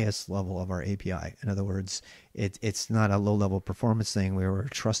 very highest level of our API. In other words, it's not a low-level performance thing where we're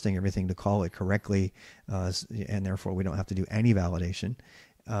trusting everything to call it correctly, and therefore we don't have to do any validation.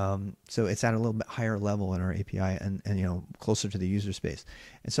 So it's at a little bit higher level in our API and closer to the user space.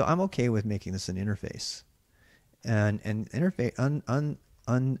 And so I'm okay with making this an interface. And interface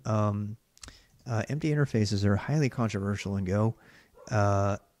empty interfaces are highly controversial in Go,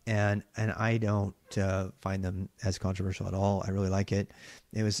 and I don't find them as controversial at all. I really like it.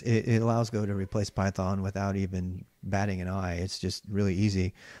 It allows Go to replace Python without even batting an eye. It's just really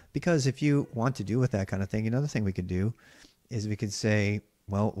easy, because if you want to do with that kind of thing, another thing we could do is we could say,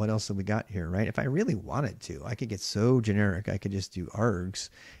 well, what else have we got here, right? If I really wanted to, I could get so generic. I could just do args,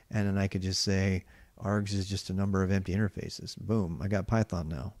 and then I could just say args is just a number of empty interfaces. Boom, I got Python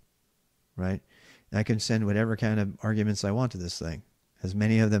now, right? And I can send whatever kind of arguments I want to this thing, as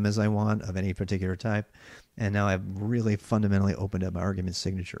many of them as I want of any particular type. And now I've really fundamentally opened up my argument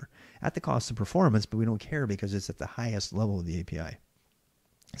signature at the cost of performance, but we don't care because it's at the highest level of the API.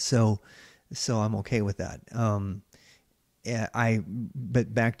 So I'm okay with that.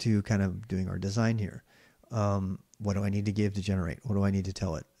 But back to kind of doing our design here. What do I need to give to generate? What do I need to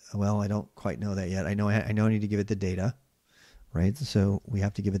tell it? Well, I don't quite know that yet. I know I need to give it the data, right? So we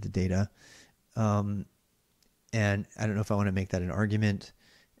have to give it the data. And I don't know if I want to make that an argument.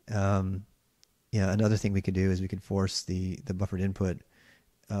 Another thing we could do is we could force the buffered input,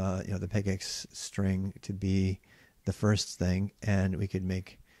 the pegx string to be the first thing, and we could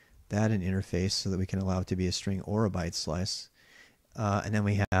make that an interface so that we can allow it to be a string or a byte slice. And then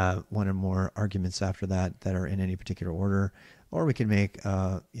we have one or more arguments after that are in any particular order, or we can make,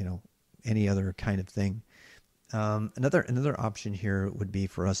 any other kind of thing. Another option here would be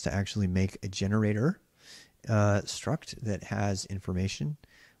for us to actually make a generator struct that has information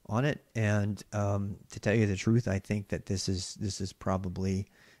on it. And to tell you the truth, I think that this is probably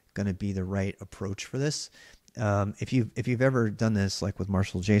going to be the right approach for this. If you've ever done this, like with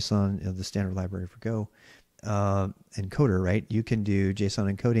marshaled JSON, the standard library for Go, encoder, right? You can do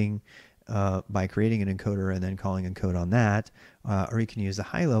JSON encoding by creating an encoder and then calling encode on that, or you can use the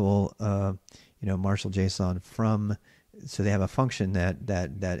high level, marshaled JSON from. So they have a function that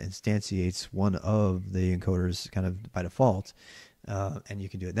instantiates one of the encoders kind of by default, and you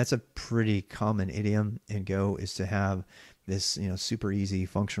can do it. That's a pretty common idiom in Go, is to have this super easy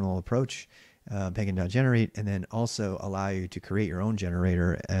functional approach. Pegn.generate, and then also allow you to create your own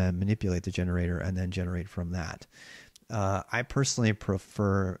generator and manipulate the generator and then generate from that. I personally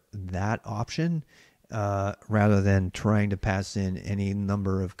prefer that option rather than trying to pass in any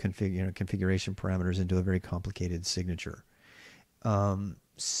number of configuration parameters into a very complicated signature.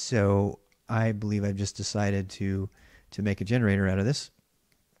 So I believe I've just decided to make a generator out of this,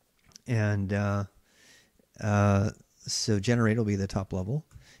 and so generate will be the top level.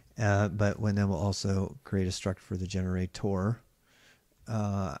 But then we'll also create a struct for the generator.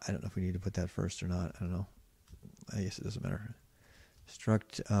 I don't know if we need to put that first or not. I don't know. I guess it doesn't matter.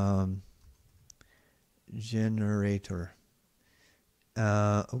 Struct generator.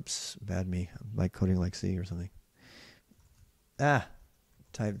 Oops, bad me. I'm like coding like C or something.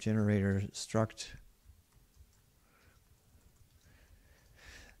 Type generator struct.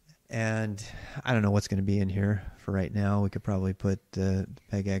 And I don't know what's going to be in here for right now. We could probably put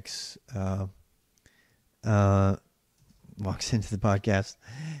pegx walks into the podcast.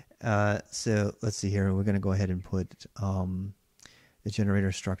 So let's see here. We're going to go ahead and put the generator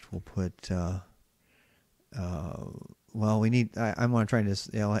struct. We'll put we need. I want to try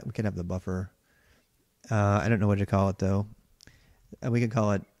to. We can have the buffer. I don't know what to call it though. We could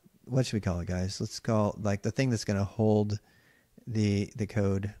call it. What should we call it, guys? Let's call like the thing that's going to hold the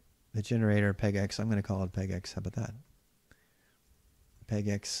code. The generator pegx, I'm going to call it pegx. How about that?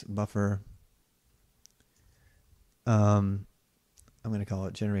 Pegx buffer. I'm going to call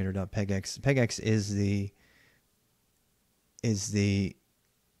it generator.pegx. Pegx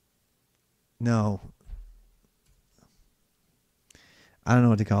no. I don't know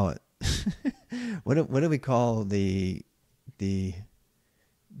what to call it. What do we call the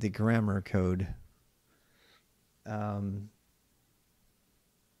grammar code?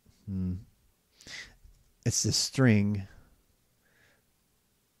 It's the string,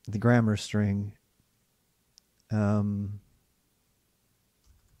 the grammar string. I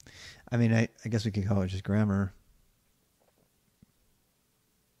guess we could call it just grammar.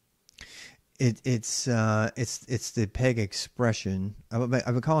 It's the peg expression. I've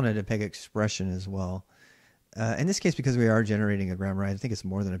been calling it a peg expression as well. In this case, because we are generating a grammar, I think it's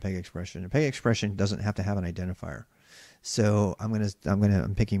more than a peg expression. A peg expression doesn't have to have an identifier. So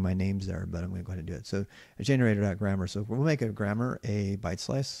I'm picking my names there, but I'm gonna go ahead and do it. So a generator.grammar. So we'll make a grammar a byte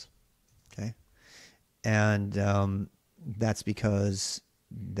slice, okay, and that's because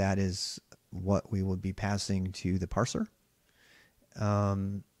that is what we would be passing to the parser.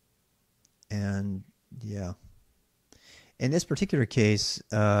 And yeah, in this particular case,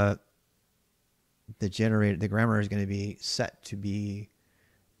 the grammar is going to be set to be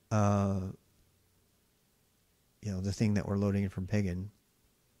the thing that we're loading in from pegn.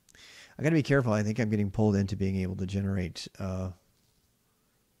 I got to be careful. I think I'm getting pulled into being able to generate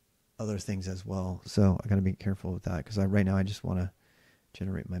other things as well. So I got to be careful with that because right now I just want to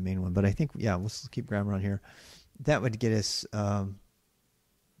generate my main one. But I think, yeah, let's keep grammar on here. That would get us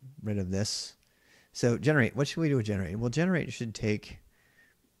rid of this. So generate. What should we do with generate? Well, generate should take,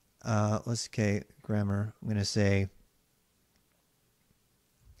 grammar. I'm going to say,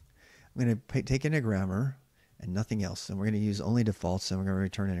 I'm going to take in a grammar and nothing else. And we're going to use only defaults and we're going to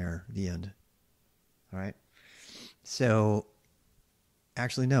return an error, the end. All right. So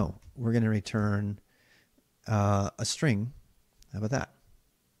actually, no, we're going to return a string. How about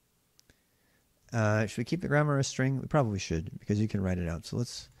that? Should we keep the grammar a string? We probably should because you can write it out. So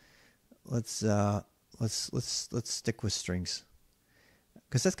let's stick with strings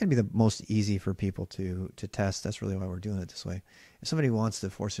because that's going to be the most easy for people to test. That's really why we're doing it this way. If somebody wants to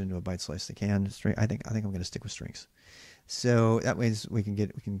force it into a byte slice, they can. String. I think I'm going to stick with strings. So that way we can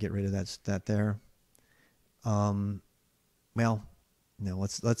get rid of that there. Well, no.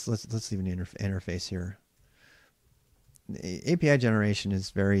 Let's leave an interface here. The API generation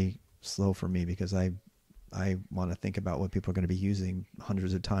is very slow for me because I want to think about what people are going to be using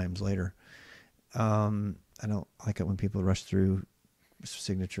hundreds of times later. I don't like it when people rush through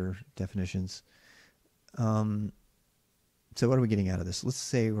signature definitions. So what are we getting out of this? Let's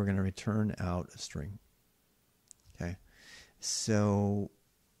say we're going to return out a string. Okay. So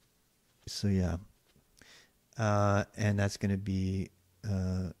yeah. And that's going to be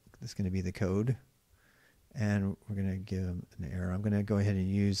the code. And we're going to give an error. I'm going to go ahead and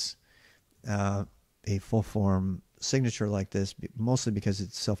use a full form signature like this, mostly because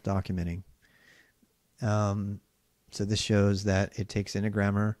it's self-documenting. So this shows that it takes in a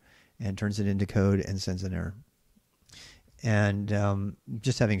grammar and turns it into code and sends an error. And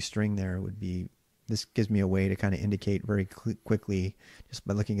just having string there this gives me a way to kind of indicate very quickly, just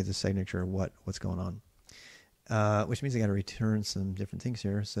by looking at the signature, what's going on. Which means I got to return some different things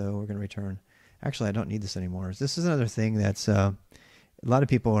here. So we're going to return. Actually, I don't need this anymore. This is another thing that's a lot of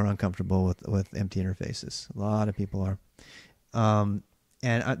people are uncomfortable with empty interfaces. A lot of people are.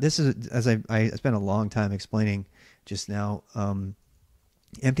 And this is, as I spent a long time explaining just now,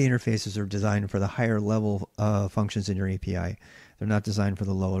 empty interfaces are designed for the higher level functions in your API. They're not designed for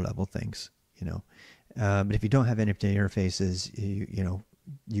the lower level things, But if you don't have empty interfaces,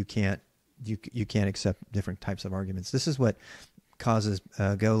 you can't accept different types of arguments. This is what causes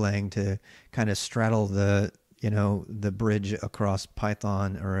Golang to kind of straddle the bridge across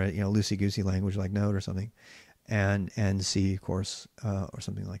Python or a loosey-goosey language like Node or something, and C, of course, or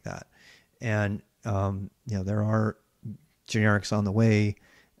something like that. And there are generics on the way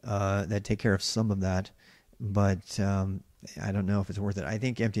that take care of some of that, but I don't know if it's worth it. I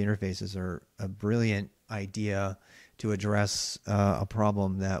think empty interfaces are a brilliant idea to address a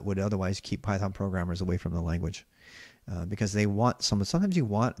problem that would otherwise keep Python programmers away from the language. Because they want sometimes you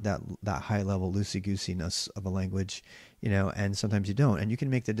want that high level loosey-goosiness of a language, and sometimes you don't. And you can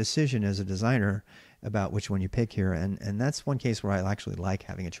make the decision as a designer about which one you pick here. And that's one case where I actually like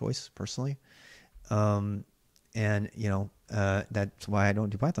having a choice personally. That's why I don't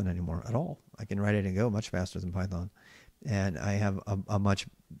do Python anymore at all. I can write it and go much faster than Python. And I have a much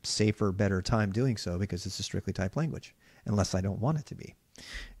safer, better time doing so because it's a strictly typed language, unless I don't want it to be.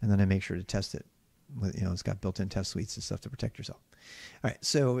 And then I make sure to test it. It's got built-in test suites and stuff to protect yourself. All right,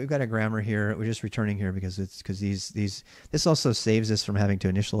 so we've got a grammar here. We're just returning here because this also saves us from having to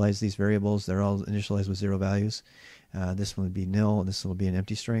initialize these variables. They're all initialized with 0 values. This one would be nil, and this will be an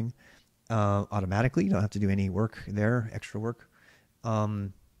empty string. Automatically, you don't have to do any work there, extra work.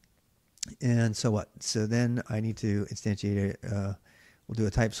 And so what? So then I need to instantiate we'll do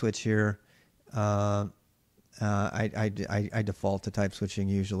a type switch here. I default to type switching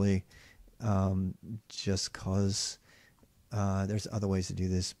usually. Just cause there's other ways to do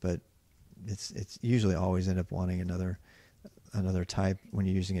this, but it's usually always end up wanting another type when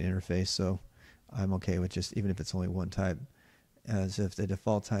you're using an interface. So I'm okay with just, even if it's only one type. So if the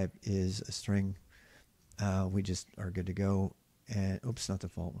default type is a string, we just are good to go. And oops, not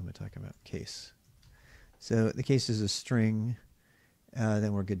default. What am I talking about? Case. So the case is a string,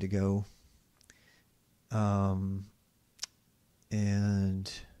 then we're good to go. And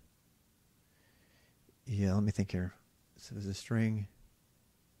yeah, let me think here. So there's a string.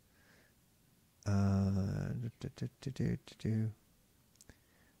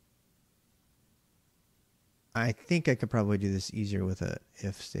 I think I could probably do this easier with a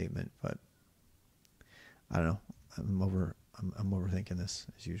if statement, but I don't know. I'm overthinking this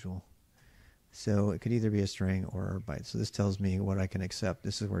as usual. So it could either be a string or a byte. So this tells me what I can accept.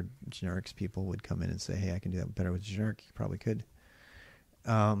 This is where generics people would come in and say, hey, I can do that better with generic. You probably could.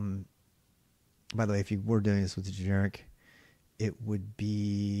 By the way, if you were doing this with the generic, it would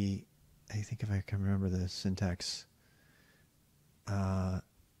be, I think if I can remember the syntax,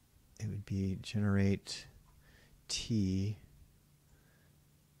 it would be generate T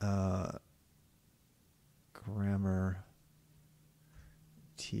grammar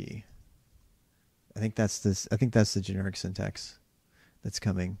T. I think that's the generic syntax that's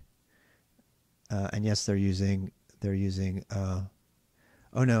coming. And yes, they're using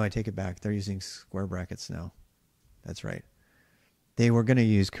oh no, I take it back. They're using square brackets now. That's right. They were going to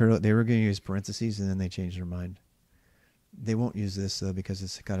use parentheses, and then they changed their mind. They won't use this though because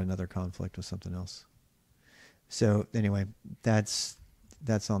it's got another conflict with something else. So anyway, that's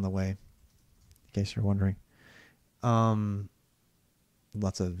on the way. In case you're wondering,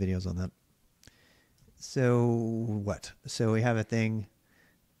 lots of videos on that. So what? So we have a thing.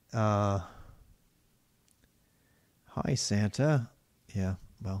 Hi Santa. Yeah,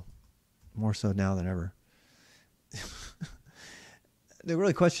 well, more so now than ever. The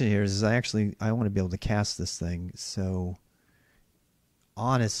really question here is I want to be able to cast this thing. So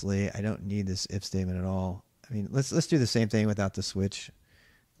honestly, I don't need this if statement at all. I mean, let's do the same thing without the switch.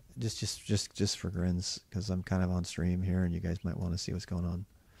 Just for grins, because I'm kind of on stream here and you guys might want to see what's going on.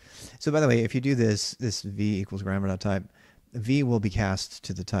 So by the way, if you do this v equals grammar.type, v will be cast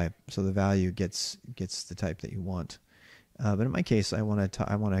to the type. So the value gets the type that you want. But in my case, I want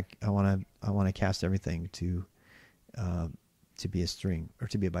to cast everything to be a string or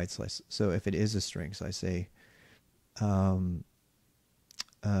to be a byte slice. So if it is a string, so I say, and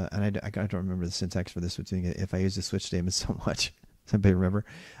I don't remember the syntax for this. But doing it, if I use the switch statement so much, somebody remember?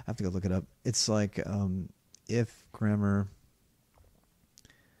 I have to go look it up. It's like if grammar.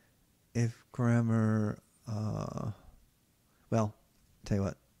 Well, tell you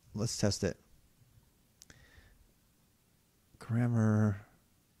what, let's test it. Grammar.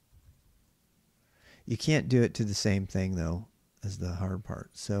 You can't do it to the same thing though as the hard part.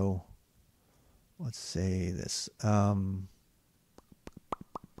 So let's say this.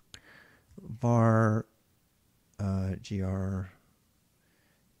 Var gr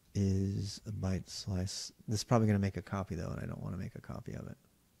is a byte slice. This is probably going to make a copy though, and I don't want to make a copy of it.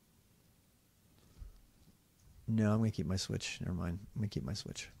 No, I'm going to keep my switch. Never mind. I'm going to keep my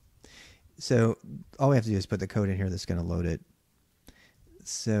switch. So all we have to do is put the code in here that's going to load it.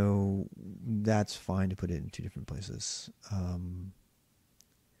 So that's fine to put it in two different places.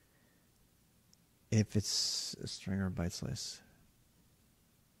 If it's a string or a byte slice.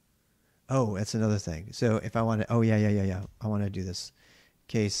 Oh, that's another thing. So if I want to, oh yeah. I want to do this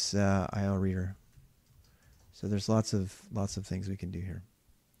case IO reader. So there's lots of things we can do here.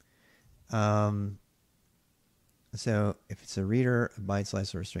 So if it's a reader, a byte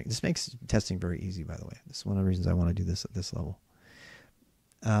slice, or a string, this makes testing very easy, by the way. This is one of the reasons I want to do this at this level.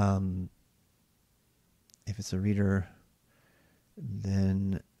 If it's a reader,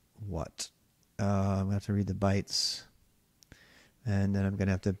 then what? I'm going to have to read the bytes, and then I'm going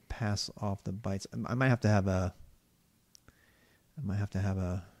to have to pass off the bytes. I might have to have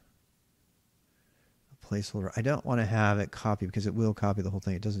a placeholder. I don't want to have it copy because it will copy the whole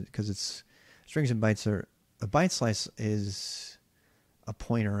thing. It doesn't, because it's strings and bytes are. A byte slice is a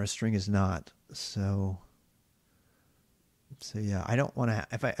pointer, a string is not. So yeah, I don't want to.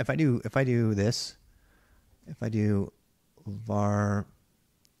 If I do this, if I do var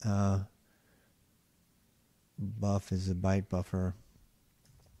buff is a byte buffer,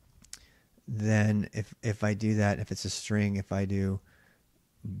 then if I do that, if it's a string, if I do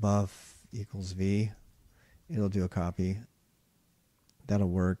buff equals v, it'll do a copy. That'll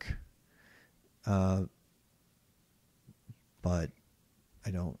work. But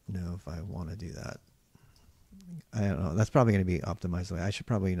I don't know if I want to do that. I don't know. That's probably going to be optimized the way. I should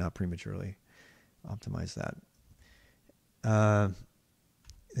probably not prematurely optimize that.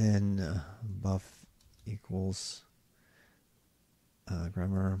 Then buff equals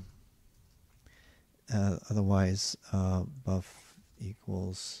grammar. Otherwise, buff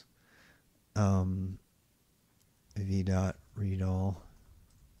equals v dot read all.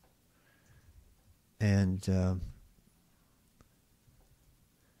 And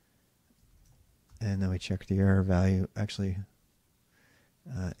then we check the error value. Actually,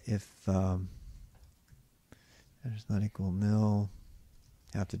 if that is not equal nil,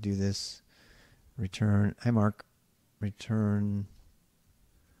 have to do this. Return. Hi, Mark. Return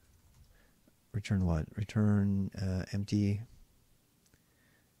what? Return empty.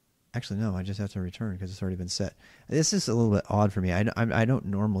 Actually, no, I just have to return because it's already been set. This is a little bit odd for me. I don't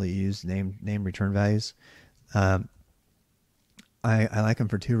normally use name return values. I like them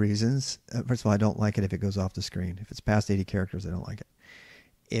for two reasons. First of all, I don't like it if it goes off the screen. If it's past 80 characters, I don't like it.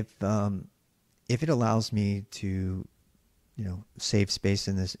 If it allows me to, save space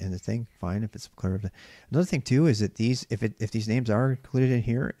in the thing, fine. If it's clear. Another thing too is that if these names are included in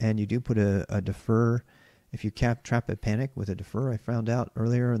here, and you do put a defer. If you trap a panic with a defer, I found out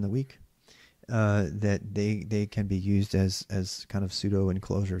earlier in the week that they can be used as kind of pseudo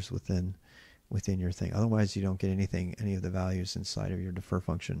enclosures within your thing. Otherwise, you don't get anything. Any of the values inside of your defer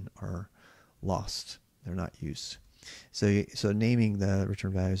function are lost. They're not used. So naming the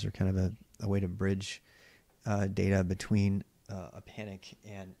return values are kind of a way to bridge data between a panic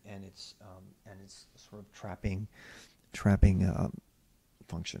and its sort of trapping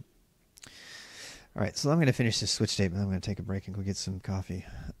function. All right, so I'm going to finish this switch statement. I'm going to take a break and go get some coffee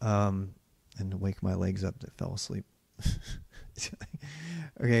and wake my legs up that fell asleep.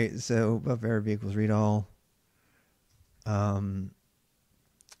 Okay, so buff error v equals read all. Cannot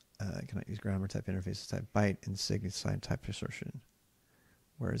use grammar type interfaces type byte and sig sign type assertion.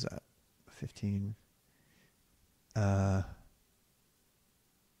 Where is that? 15. Type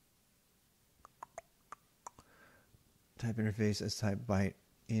interface as type byte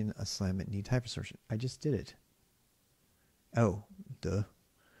in assignment need type assertion. I just did it. Oh, duh.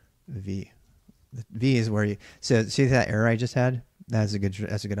 V. The V is where you. So see that error I just had? That's a good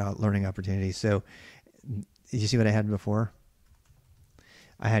learning opportunity. So, did you see what I had before?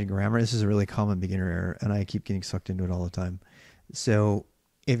 I had grammar. This is a really common beginner error, and I keep getting sucked into it all the time. So,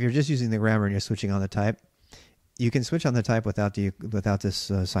 if you're just using the grammar and you're switching on the type, you can switch on the type without this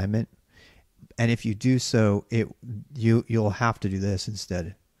assignment. And if you do so, you'll have to do this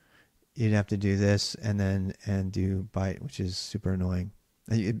instead. You'd have to do this and do byte, which is super annoying.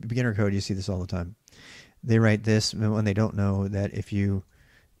 Beginner code, you see this all the time. They write this when they don't know that if you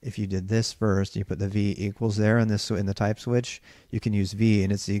did this first, you put the v equals there in the type switch, you can use v,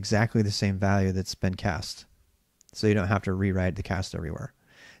 and it's exactly the same value that's been cast. So you don't have to rewrite the cast everywhere.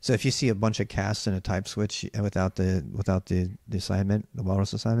 So if you see a bunch of casts in a type switch without the assignment, the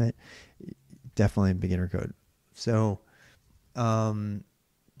walrus assignment, definitely beginner code. So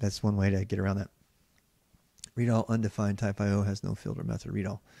that's one way to get around that. Read all undefined type IO has no filter method. Read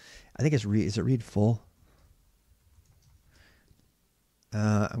all. I think it's read. Is it read full?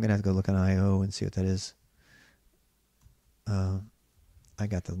 I'm gonna have to go look on IO and see what that is. I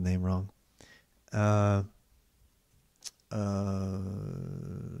got the name wrong. IO.reader.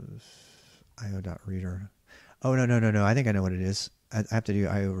 Oh no. I think I know what it is. I have to do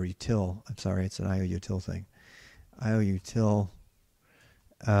IO util. I'm sorry, it's an IO util thing. IO util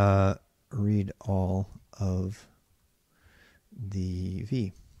read all of the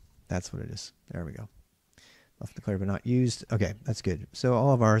V. That's what it is. There we go. Left declared but not used. Okay, that's good. So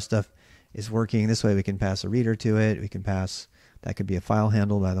all of our stuff is working. This way we can pass a reader to it. We can pass, that could be a file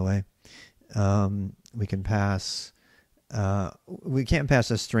handle, by the way. We can pass, we can't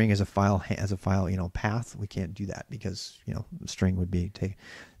pass a string as a file, path. We can't do that because, string would be take.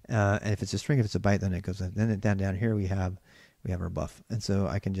 And if it's a string, if it's a byte, then it goes, then down here we have our buff. And so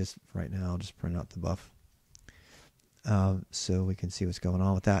I can just, right now, just print out the buff. So we can see what's going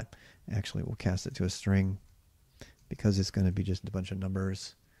on with that. Actually, we'll cast it to a string because it's going to be just a bunch of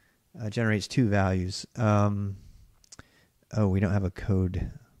numbers. Generates two values. Oh, we don't have a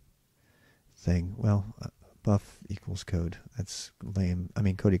code thing. Well, buff equals code. That's lame. I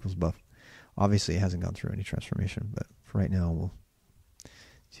mean, code equals buff. Obviously, it hasn't gone through any transformation, but for right now, we'll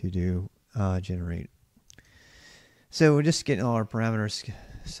do generate. So we're just getting all our parameters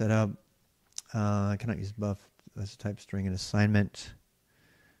set up. I cannot use buff as a type string in assignment.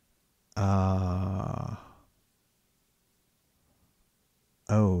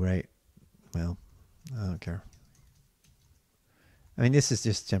 Oh, right. Well, I don't care. I mean, this is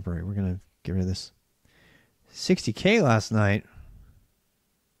just temporary. We're going to get rid of this. 60K last night.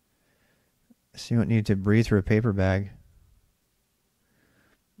 So you don't need to breathe through a paper bag.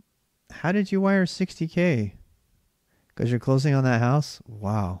 How did you wire 60K? Because you're closing on that house?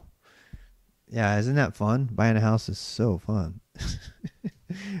 Wow. Yeah, isn't that fun? Buying a house is so fun.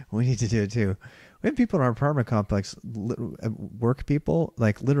 We need to do it too. We have people in our apartment complex, work people,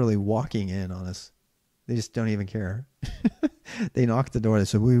 like literally walking in on us. They just don't even care. They knock the door. They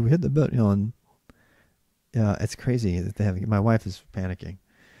said, "We hit the button." And yeah, it's crazy that they have. My wife is panicking.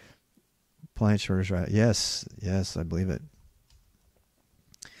 Appliance shortage, right? Yes, I believe it.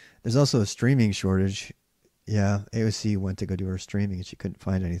 There's also a streaming shortage. Yeah, AOC went to go do her streaming and she couldn't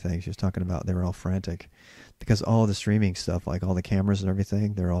find anything. She was talking about they were all frantic. because all the streaming stuff, like all the cameras and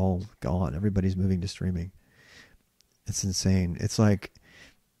everything, they're all gone. Everybody's moving to streaming. It's insane. It's like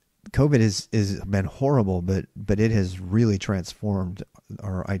COVID is been horrible, but it has really transformed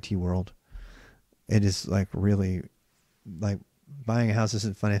our IT world. It is like really, like, buying a house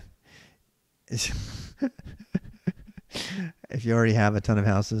isn't funny. If you already have a ton of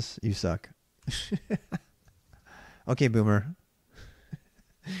houses, you suck. Okay, boomer.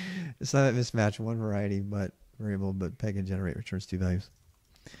 It's not a mismatch, one variable, but peg and generate returns 2 values.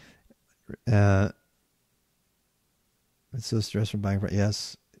 It's so stressful buying.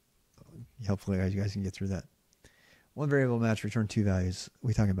 Yes. Hopefully, you guys can get through that. One variable match, return 2 values. What are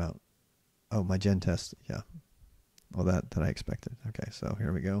we talking about? Oh, my gen test. Yeah. Well, that I expected. Okay, so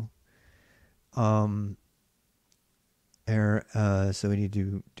here we go. Error. So we need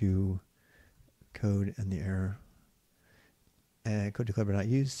to do code and the error. Code declare but not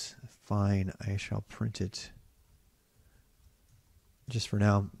used. Fine. I shall print it. Just for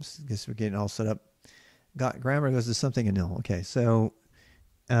now. Guess we're getting all set up. Grammar goes to something and nil. Okay, so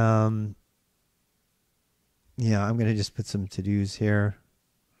yeah, I'm gonna just put some to-dos here.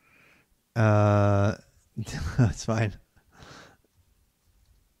 That's fine.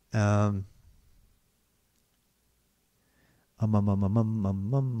 I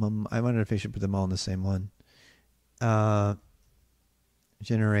wondered if I should put them all in the same one.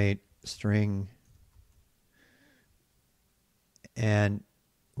 Generate string, and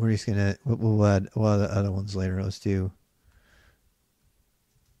we're just gonna we'll add the other ones later. Let's do.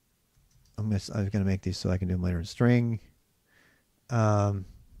 I was gonna make these so I can do them later in string. Can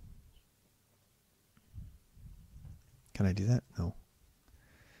I do that? No.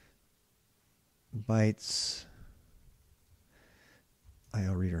 Bytes.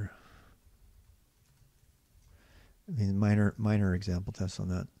 IO reader. I mean, minor example tests on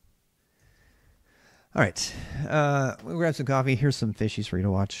that. All right. We'll grab some coffee. Here's some fishies for you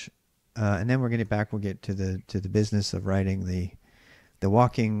to watch. And then we're going to get back. We'll get to the business of writing the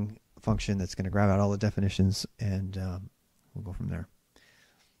walking function that's going to grab out all the definitions, and we'll go from there.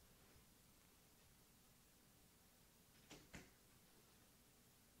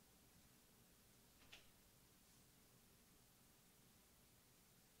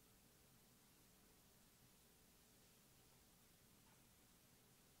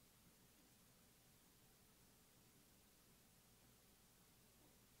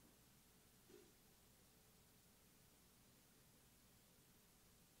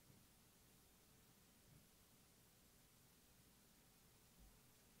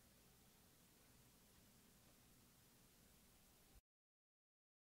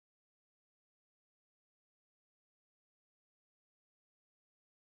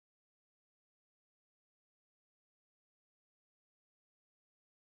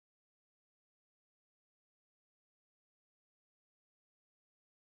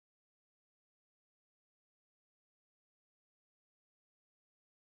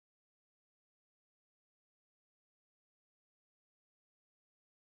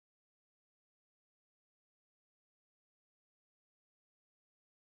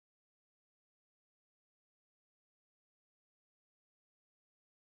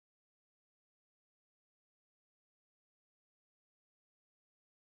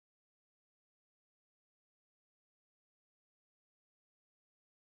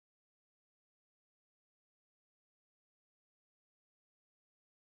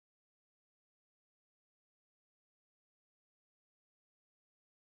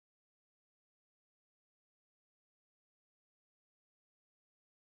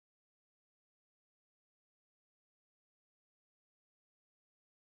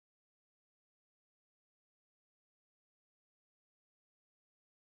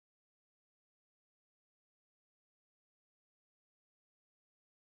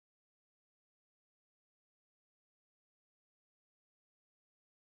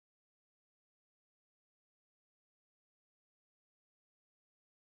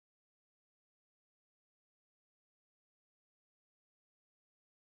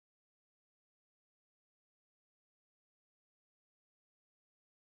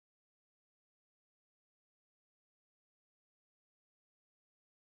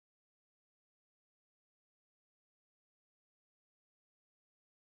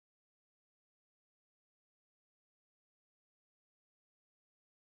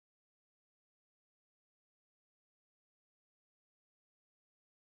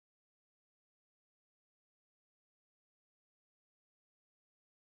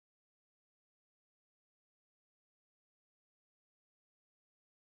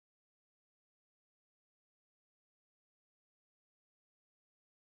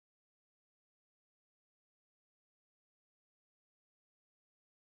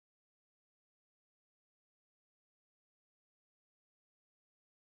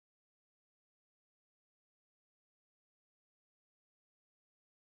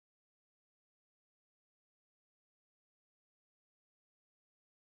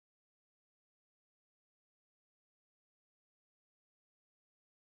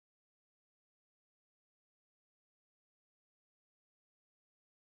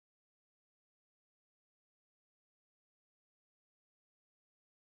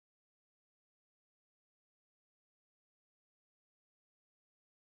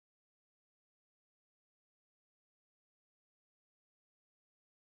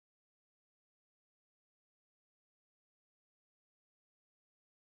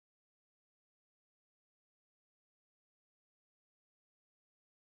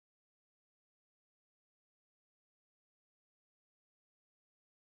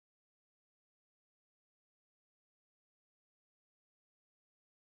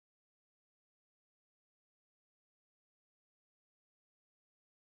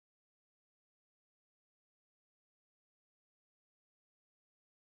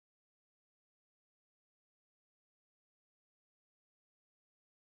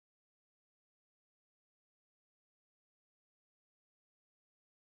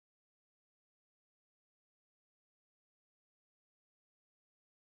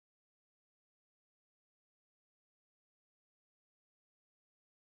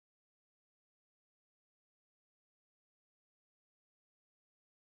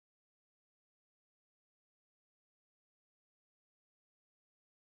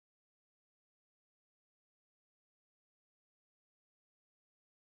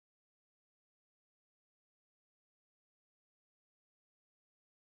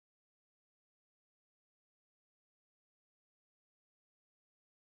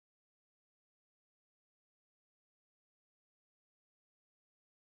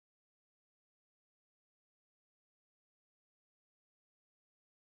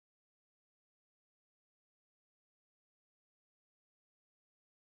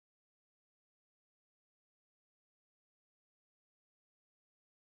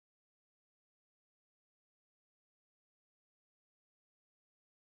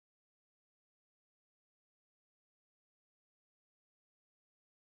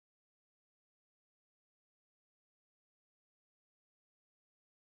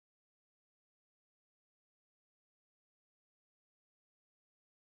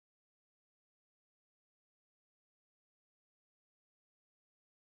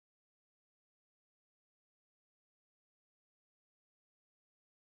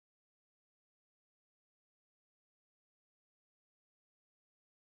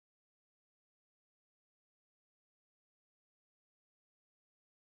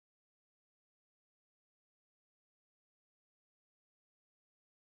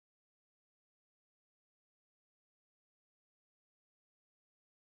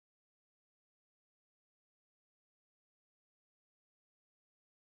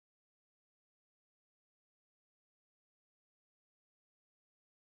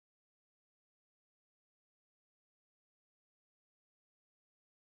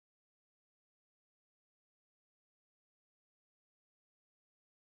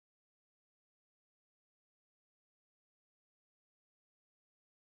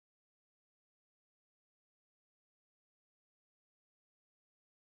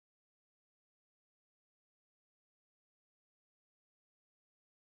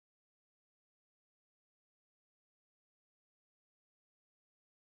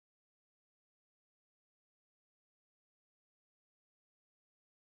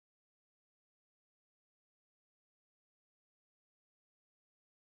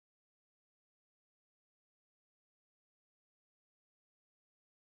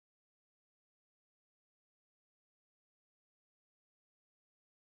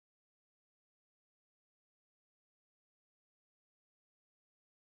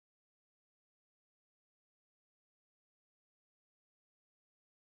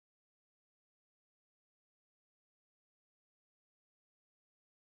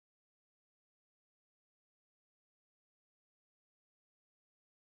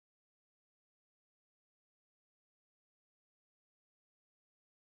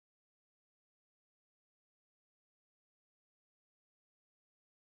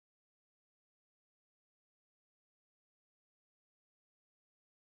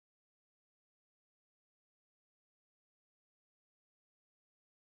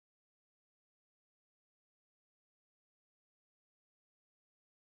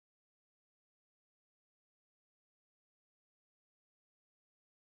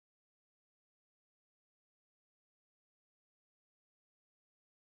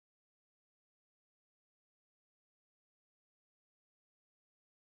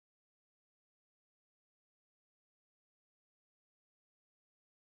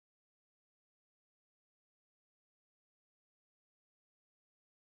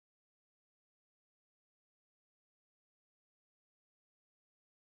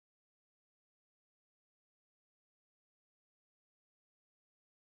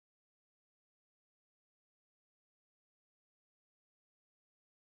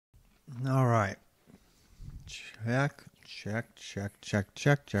 All right. Check. I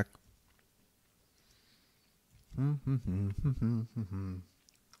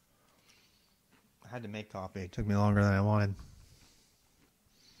had to make coffee. It took me longer than I wanted.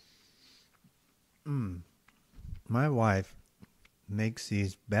 My wife makes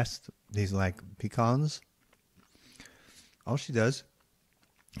these like pecans. All she does,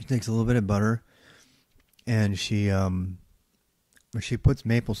 she takes a little bit of butter and she puts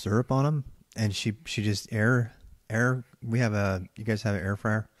maple syrup on them, and she just air. You guys have an air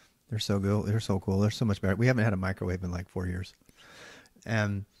fryer? They're so good. They're so cool. They're so much better. We haven't had a microwave in like 4 years.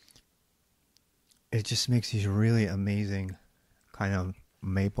 And it just makes these really amazing kind of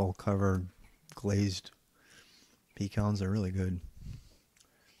maple covered glazed pecans. They're really good.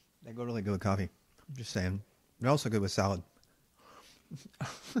 They go really good with coffee. I'm just saying. They're also good with salad.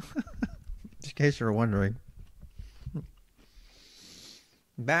 In case you're wondering.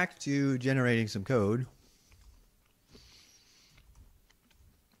 Back to generating some code.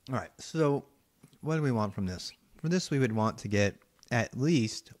 All right, so what do we want from this? For this, we would want to get at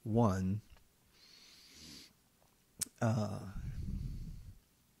least one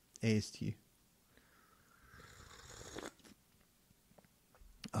AST.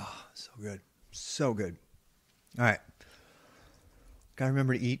 Oh, so good. So good. All right. Gotta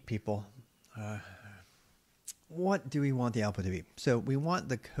remember to eat, people. What do we want the output to be? So we want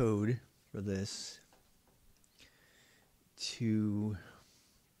the code for this to...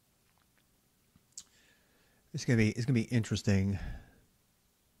 It's gonna be interesting.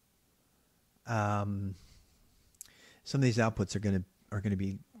 Some of these outputs are gonna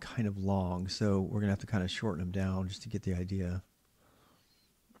be kind of long, so we're gonna have to kind of shorten them down just to get the idea.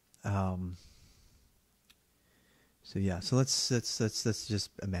 So yeah, so let's just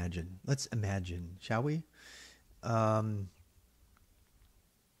imagine. Let's imagine, shall we? We'll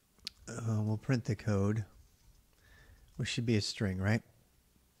print the code, which should be a string, right?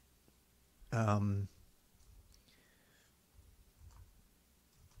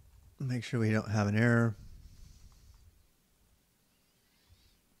 Make sure we don't have an error.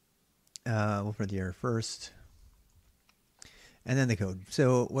 We'll print the error first, and then the code.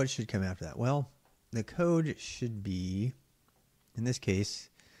 So what should come after that? Well, the code should be, in this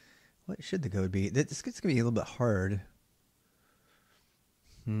case, what should the code be? It's going to be a little bit hard.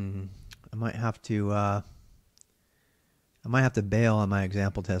 I might have to bail on my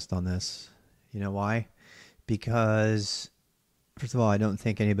example test on this. You know why? Because first of all, I don't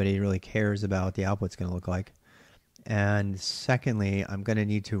think anybody really cares about what the output's going to look like. And secondly, I'm going to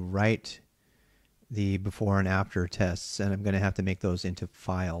need to write the before and after tests, and I'm going to have to make those into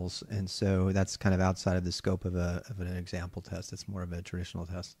files. And so that's kind of outside of the scope of an example test. It's more of a traditional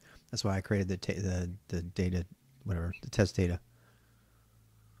test. That's why I created the data, whatever, the test data.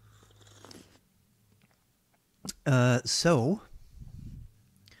 So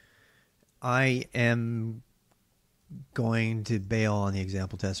I am going to bail on the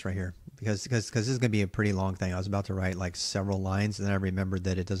example test right here because this is going to be a pretty long thing. I was about to write like several lines, and then I remembered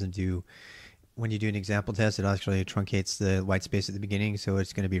that it doesn't do, when you do an example test, it actually truncates the white space at the beginning, so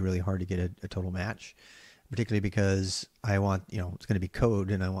it's going to be really hard to get a total match, particularly because I want, it's going to be code,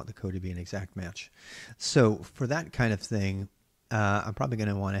 and I want the code to be an exact match. So for that kind of thing, I'm probably going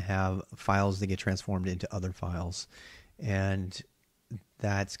to want to have files that get transformed into other files, and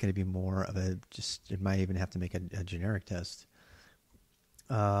that's going to be more of it might even have to make a generic test.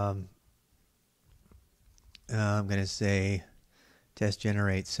 I'm going to say test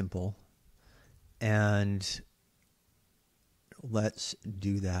generate simple, and let's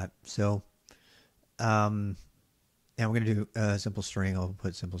do that. So, and we're going to do a simple string. I'll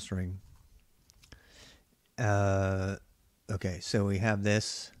put simple string. Okay, so we have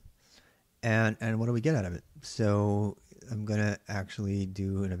this, and what do we get out of it? So I'm going to actually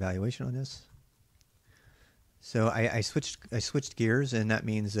do an evaluation on this. So I switched gears, and that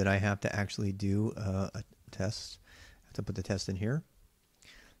means that I have to actually do a test. I have to put the test in here.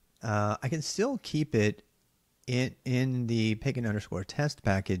 I can still keep it in the pegn_test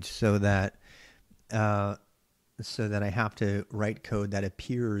package so that I have to write code that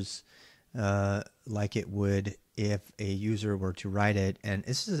appears like it would if a user were to write it. And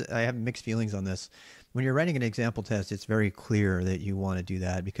I have mixed feelings on this. When you're writing an example test, it's very clear that you want to do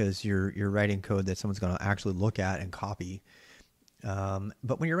that because you're writing code that someone's going to actually look at and copy.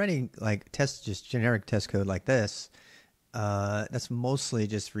 But when you're writing like just generic test code like this, that's mostly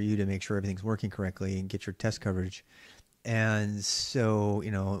just for you to make sure everything's working correctly and get your test coverage. And so,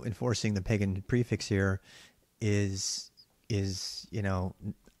 enforcing the pegn prefix here is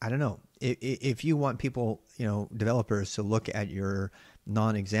I don't know. If you want people, developers to look at your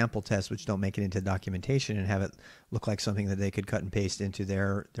non-example tests which don't make it into documentation and have it look like something that they could cut and paste into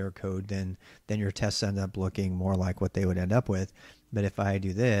their code, then your tests end up looking more like what they would end up with. But if I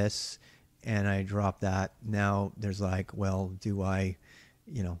do this and I drop that, now there's like, well, do I,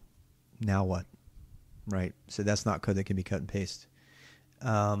 now what? Right? So that's not code that can be cut and paste.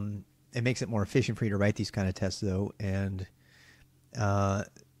 It makes it more efficient for you to write these kind of tests, though, and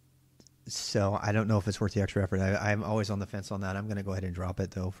so I don't know if it's worth the extra effort. I'm always on the fence on that. I'm going to go ahead and drop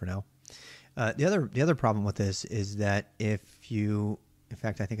it, though, for now. The other problem with this is that in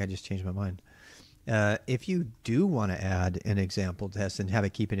fact, I think I just changed my mind. If you do want to add an example test and have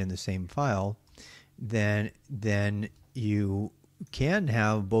it keep it in the same file, then you can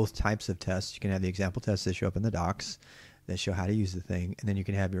have both types of tests. You can have the example tests that show up in the docs that show how to use the thing, and then you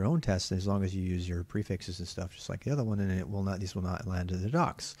can have your own tests as long as you use your prefixes and stuff, just like the other one, and these will not land in the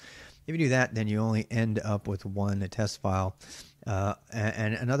docs. If you do that, then you only end up with one test file.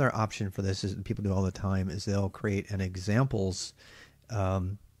 And another option for this is people do all the time is they'll create an examples.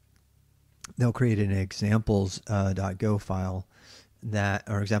 They'll create an examples.go file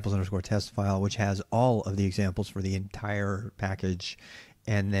or examples_test file, which has all of the examples for the entire package.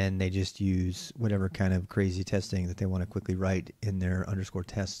 And then they just use whatever kind of crazy testing that they want to quickly write in their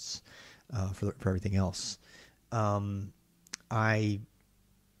 _tests for everything else. I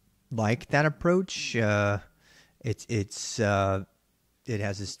like that approach. It has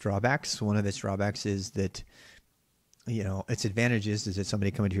its drawbacks. One of its drawbacks is that, its advantages is that somebody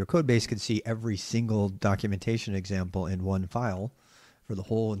coming to your code base could see every single documentation example in one file for the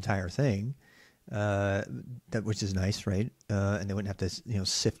whole entire thing. Which is nice, right? And they wouldn't have to,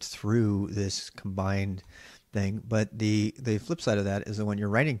 sift through this combined thing. But the flip side of that is that when you're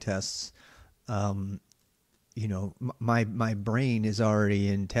writing tests, my brain is already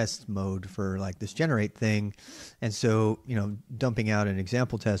in test mode for like this generate thing, and so dumping out an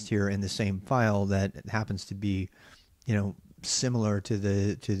example test here in the same file that happens to be, similar to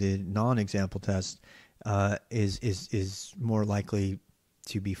the non-example test, is more likely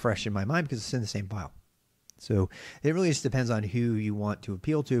to be fresh in my mind because it's in the same file. So it really just depends on who you want to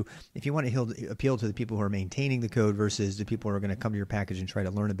appeal to. If you want to appeal to the people who are maintaining the code versus the people who are going to come to your package and try to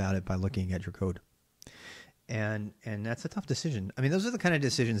learn about it by looking at your code. And that's a tough decision. I mean, those are the kind of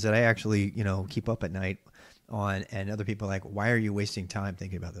decisions that I actually, keep up at night on, and other people are like, why are you wasting time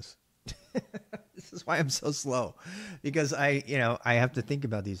thinking about this? This is why I'm so slow, because I have to think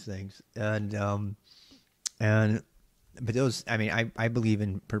about these things. But those, I believe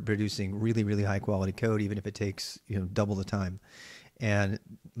in producing really, really high quality code, even if it takes, double the time. And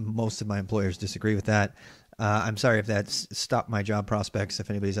most of my employers disagree with that. I'm sorry if that's stopped my job prospects. If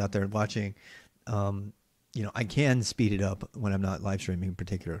anybody's out there watching, I can speed it up when I'm not live streaming in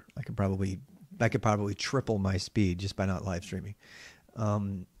particular. I could probably triple my speed just by not live streaming,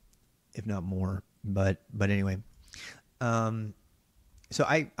 if not more. But anyway, so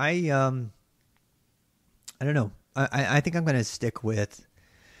I don't know. I think I'm going to stick with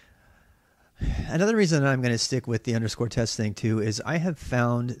another reason I'm going to stick with the _test thing too is I have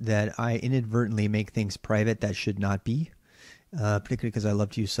found that I inadvertently make things private that should not be, particularly because I love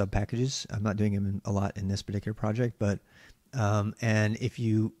to use sub packages. I'm not doing them a lot in this particular project, but and if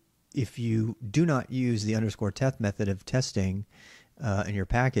you do not use the _test method of testing in your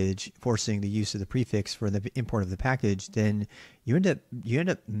package, forcing the use of the prefix for the import of the package, then you end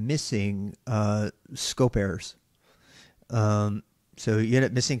up missing scope errors. So you end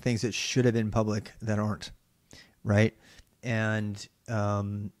up missing things that should have been public that aren't, right? And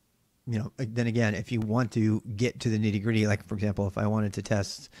then again, if you want to get to the nitty gritty, like for example, if I wanted to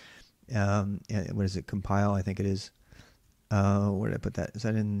test, what is it? Compile, I think it is. Where did I put that? Is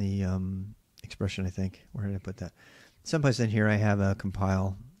that in the expression? I think. Where did I put that? Someplace in here, I have a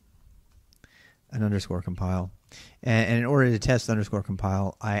compile, an _compile, and in order to test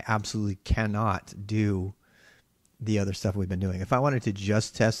 _compile, I absolutely cannot do the other stuff we've been doing. If I wanted to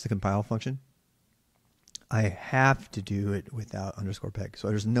just test the compile function, I have to do it without _peg. So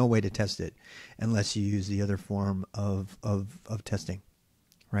there's no way to test it unless you use the other form of testing,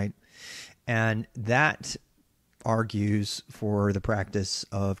 right? And that argues for the practice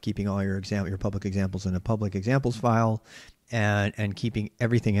of keeping all your public examples in a public examples file and keeping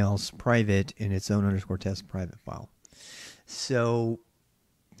everything else private in its own _test private file. So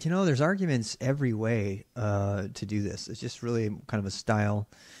there's arguments every way to do this. It's just really kind of a style.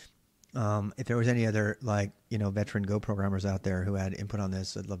 If there was any other veteran Go programmers out there who had input on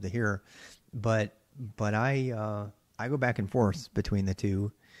this, I'd love to hear. But I go back and forth between the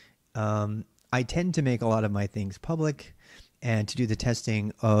two. I tend to make a lot of my things public, and to do the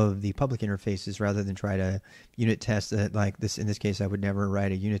testing of the public interfaces rather than try to unit test it like this. In this case, I would never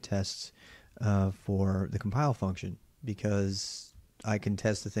write a unit test for the compile function because I can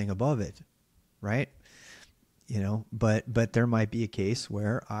test the thing above it, right? But there might be a case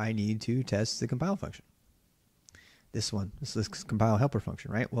where I need to test the compile function. This is compile helper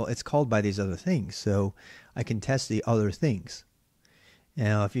function, right? Well, it's called by these other things, so I can test the other things.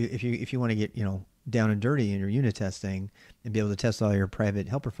 Now, if you want to get down and dirty in your unit testing and be able to test all your private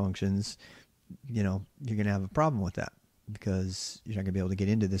helper functions, you're going to have a problem with that because you're not going to be able to get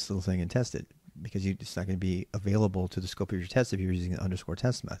into this little thing and test it because it's not going to be available to the scope of your test if you're using the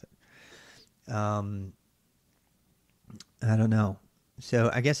 _test method. I don't know.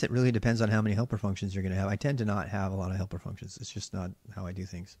 So I guess it really depends on how many helper functions you're going to have. I tend to not have a lot of helper functions. It's just not how I do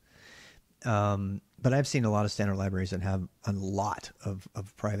things. But I've seen a lot of standard libraries that have a lot of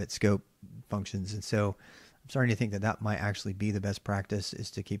private scope functions. And so I'm starting to think that might actually be the best practice, is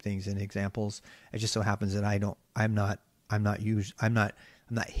to keep things in examples. It just so happens that I'm not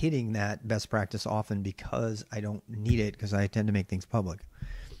hitting that best practice often because I don't need it, because I tend to make things public.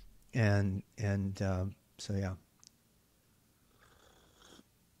 So yeah.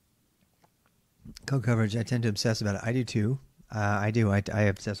 Code coverage, I tend to obsess about it. I do too. I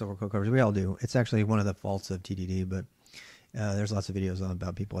obsess over code coverage. We all do. It's actually one of the faults of TDD, but there's lots of videos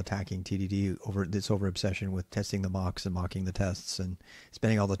about people attacking TDD over this obsession with testing the mocks and mocking the tests and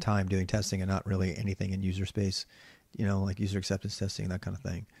spending all the time doing testing and not really anything in user space, like user acceptance testing, that kind of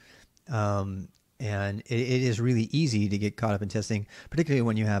thing. And it is really easy to get caught up in testing, particularly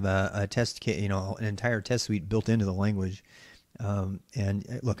when you have a test kit, an entire test suite built into the language.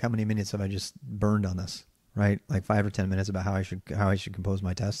 And look, how many minutes have I just burned on this, right? Like 5 or 10 minutes about how I should compose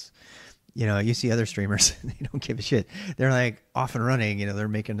my tests. You see other streamers, they don't give a shit. They're like off and running, they're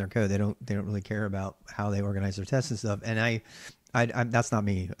making their code. They don't really care about how they organize their tests and stuff. And I that's not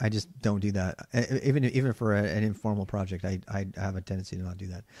me. I just don't do that. Even for an informal project, I have a tendency to not do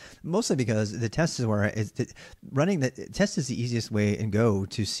that. Mostly because the test is where running the test is the easiest way in Go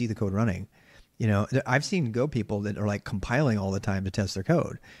to see the code running. I've seen Go people that are like compiling all the time to test their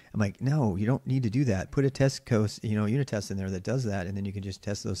code. I'm like, no, you don't need to do that. Put a test code, unit test in there that does that, and then you can just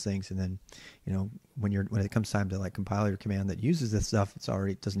test those things. And then, when it comes time to like compile your command that uses this stuff,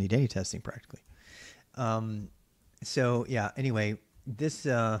 it doesn't need any testing practically. So yeah. Anyway, this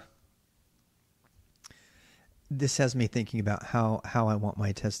has me thinking about how I want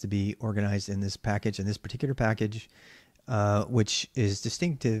my tests to be organized in this package, in this particular package, which is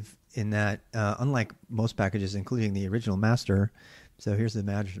distinctive in that, unlike most packages, including the original master. So here's the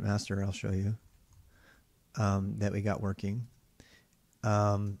master I'll show you, that we got working.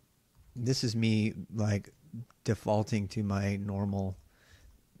 This is me like defaulting to my normal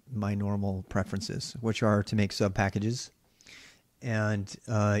preferences, which are to make sub packages. And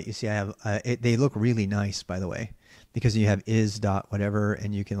you see I have they look really nice, by the way, because you have is dot whatever,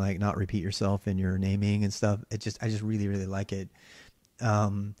 and you can like not repeat yourself in your naming and stuff. I just really, really like it.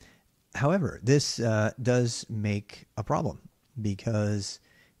 However, this does make a problem because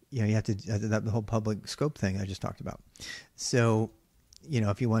you have to the whole public scope thing I just talked about. So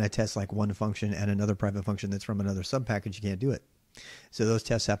if you want to test like one function and another private function that's from another sub package, you can't do it. So those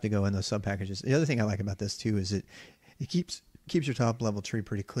tests have to go in those sub packages. The other thing I like about this too is it keeps your top level tree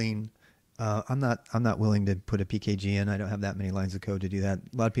pretty clean. I'm not willing to put a PKG in. I don't have that many lines of code to do that.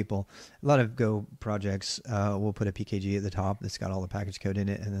 A lot of Go projects will put a PKG at the top that's got all the package code in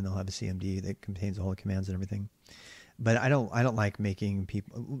it, and then they'll have a CMD that contains all the commands and everything. But I don't like making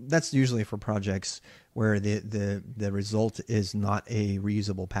people. That's usually for projects where the result is not a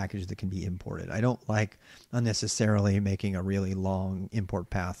reusable package that can be imported. I don't like unnecessarily making a really long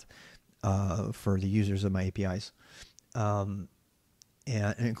import path for the users of my APIs.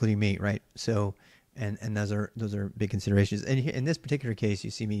 And including me, right? So, and those are big considerations. And in this particular case, you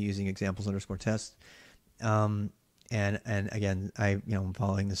see me using examples _test, and again, I'm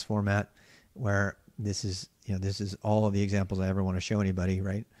following this format where this is all of the examples I ever want to show anybody,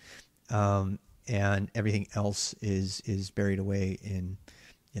 right? And everything else is buried away in,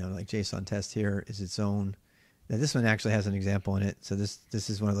 like JSON test here is its own. Now this one actually has an example in it, so this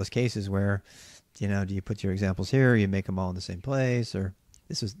is one of those cases where, do you put your examples here? You make them all in the same place, or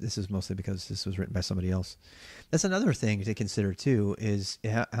this is mostly because this was written by somebody else. That's another thing to consider too, is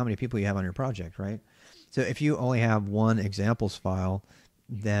how many people you have on your project, right? So if you only have one examples file,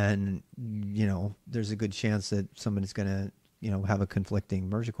 then there's a good chance that somebody's going to have a conflicting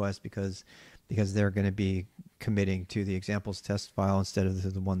merge request because because they're going to be committing to the examples test file instead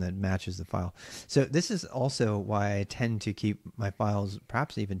of the one that matches the file. So this is also why I tend to keep my files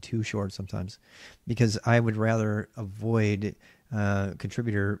perhaps even too short sometimes, because I would rather avoid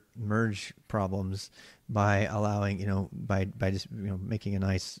contributor merge problems by allowing, by just, making a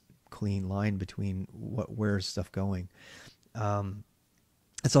nice clean line between where's stuff going.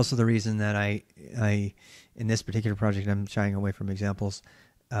 It's also the reason that I in this particular project, I'm shying away from examples,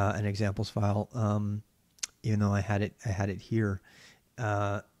 an examples file, even though I had it here.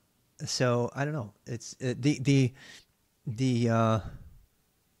 So I don't know. It's I'm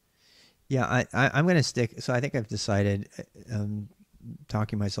going to stick. So I think I've decided,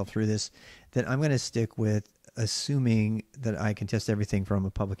 talking myself through this, that I'm going to stick with assuming that I can test everything from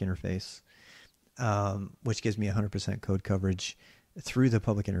a public interface, which gives me 100% code coverage through the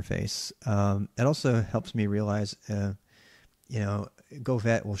public interface. It also helps me realize,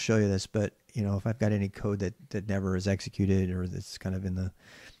 GoVet will show you this, but if I've got any code that never is executed, or that's kind of in the,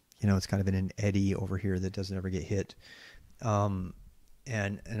 it's kind of in an eddy over here that doesn't ever get hit. And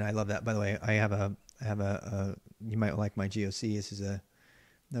I love that. By the way, I have a you might like my GOC. This is a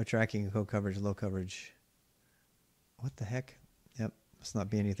no tracking, code coverage, low coverage. What the heck? Yep. Must not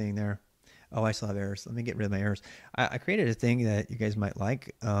be anything there. Oh, I still have errors. Let me get rid of my errors. I created a thing that you guys might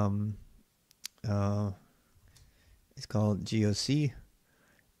like. It's called GOC,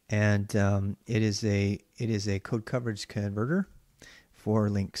 and it is a code coverage converter for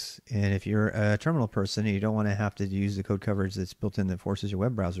links. And if you're a terminal person and you don't want to have to use the code coverage that's built in that forces your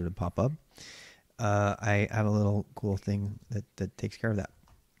web browser to pop up, I have a little cool thing that takes care of that.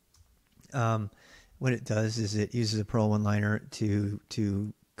 What it does is it uses a Perl one-liner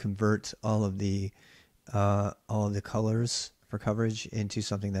to convert all of the colors for coverage into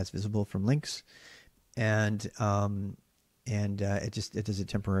something that's visible from links, and it does it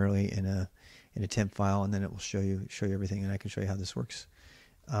temporarily in a temp file, and then it will show you everything, and I can show you how this works.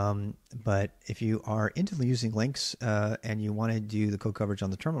 But if you are into using links and you want to do the code coverage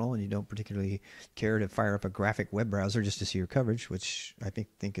on the terminal, and you don't particularly care to fire up a graphic web browser just to see your coverage, which I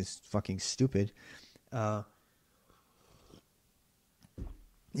think is fucking stupid,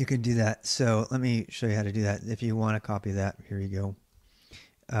 you can do that. So let me show you how to do that. If you want a copy of that, here you go.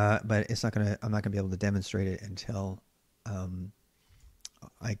 But I'm not gonna be able to demonstrate it until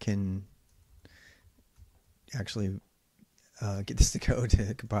I can actually get this to go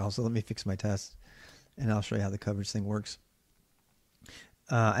to compile. So let me fix my test, and I'll show you how the coverage thing works.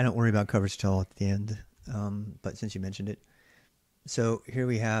 I don't worry about coverage till at the end, but since you mentioned it. So here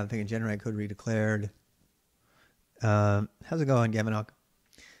we have, I can generate code redeclared. How's it going, Gavinok?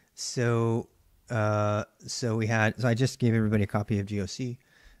 So I just gave everybody a copy of GOC,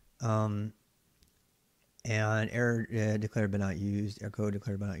 and error declared but not used, error code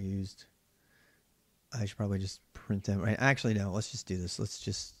declared but not used. I should probably just print them. Right? Actually, no. Let's just do this. Let's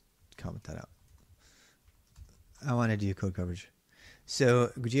just comment that out. I want to do code coverage.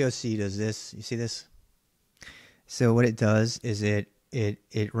 So GOC does this. You see this? So what it does is it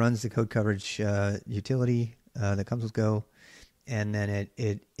runs the code coverage utility that comes with Go, and then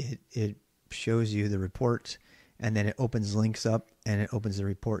it shows you the report, and then it opens links up, and it opens the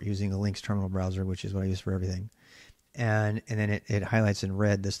report using a links terminal browser, which is what I use for everything. And then it highlights in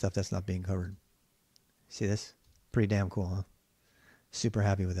red the stuff that's not being covered. See this? Pretty damn cool, huh? Super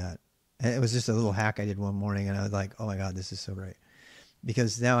happy with that. And it was just a little hack I did one morning, and I was like, oh my God, this is so great.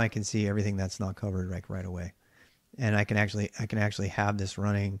 Because now I can see everything that's not covered right away. And I can actually have this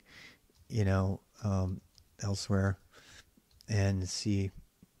running, elsewhere, and see.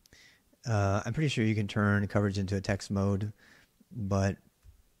 I'm pretty sure you can turn coverage into a text mode, but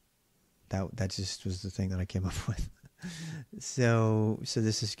that just was the thing that I came up with. So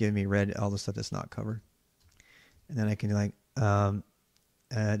this is giving me red, all the stuff that's not covered. And then I can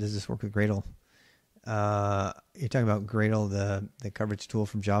does this work with Gradle? You're talking about Gradle, the coverage tool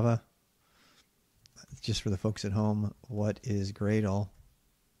from Java? Just for the folks at home, what is Gradle?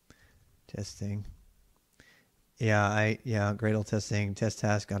 Testing. Yeah, Gradle testing. Test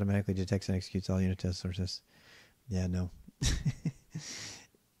task automatically detects and executes all unit test sources. Yeah, no.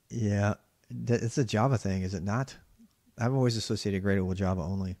 Yeah, it's a Java thing, is it not? I've always associated Gradle with Java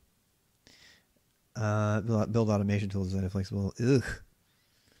only. Build automation tool is flexible. Ugh.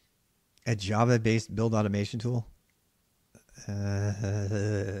 A Java-based build automation tool?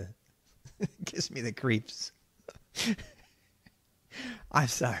 Gives me the creeps. I'm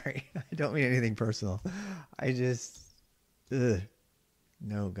sorry. I don't mean anything personal. I just... Ugh.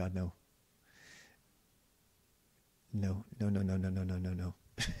 No, God, no. No.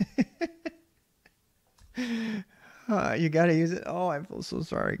 You got to use it. Oh, I feel so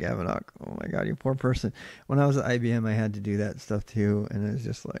sorry, Gavinock. Oh my God, you poor person. When I was at IBM, I had to do that stuff too, and it's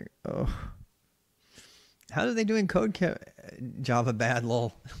just like, oh, how are they doing code Java bad?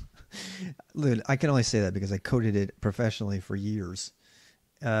 Lol. Dude, I can only say that because I coded it professionally for years.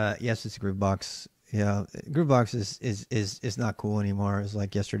 Yes, it's Groovebox. Yeah, Groovebox is not cool anymore. It's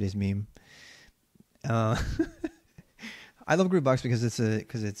like yesterday's meme. I love Groovebox because it's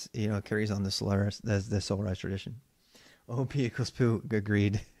it carries on the Solaris tradition. OP equals poo.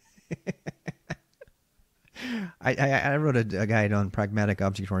 Agreed. I wrote a guide on pragmatic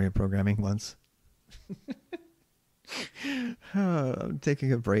object-oriented programming once. I'm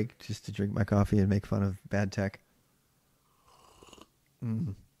taking a break just to drink my coffee and make fun of bad tech.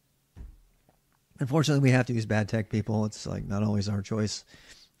 Unfortunately, we have to use bad tech, people. It's like not always our choice.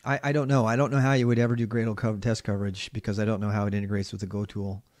 I don't know. I don't know how you would ever do Gradle test coverage because I don't know how it integrates with the Go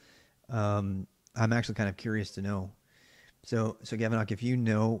tool. I'm actually kind of curious to know. So Gavinock, if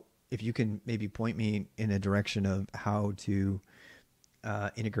you can maybe point me in a direction of how to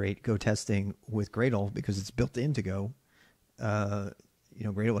integrate Go testing with Gradle because it's built into Go.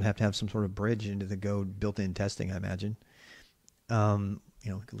 Gradle would have to have some sort of bridge into the Go built-in testing, I imagine. We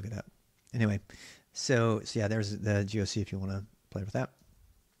could look at that. Anyway, so yeah, there's the GOC if you want to play with that.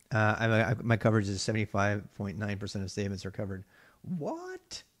 My coverage is 75.9% of statements are covered.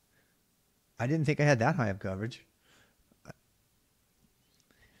 What? I didn't think I had that high of coverage.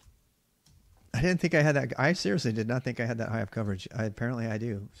 I didn't think I had that. I seriously did not think I had that high of coverage. Apparently I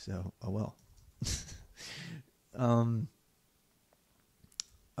do. So, oh well. All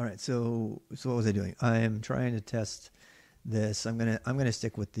right. So what was I doing? I am trying to test this. I'm gonna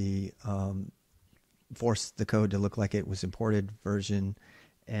stick with the force the code to look like it was imported version,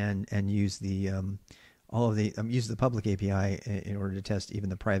 and use the use the public API in order to test even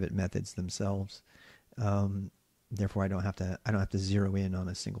the private methods themselves. Therefore, I don't have to zero in on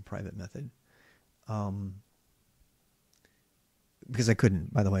a single private method. Because I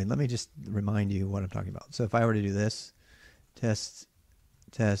couldn't, by the way. Let me just remind you what I'm talking about. So if I were to do this, test,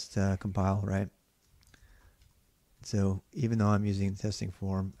 compile, right? So even though I'm using the testing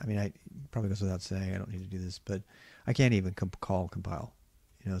form, I mean, it probably goes without saying, I don't need to do this, but I can't even call compile.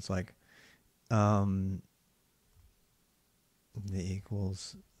 It's like, the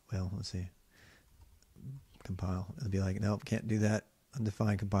equals, well, let's see, compile. It'll be like, nope, can't do that.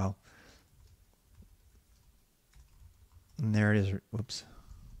 Undefined compile. And there it is. Whoops.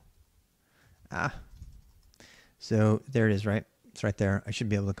 So there it is, right? It's right there. I should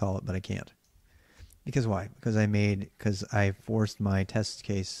be able to call it, but I can't. Because why? Because I forced my test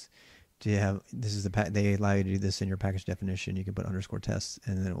case to have, they allow you to do this in your package definition. You can put _tests,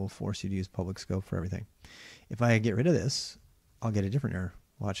 and then it will force you to use public scope for everything. If I get rid of this, I'll get a different error.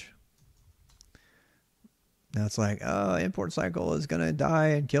 Watch. Now it's like, oh, import cycle is going to die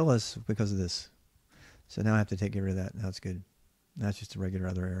and kill us because of this. So now I have to get rid of that. Now it's good. Now it's just a regular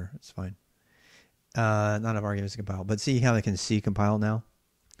other error. It's fine. Not enough arguments to compile. But see how I can see compile now?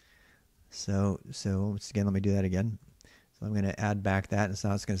 So once again, let me do that again. So I'm going to add back that. And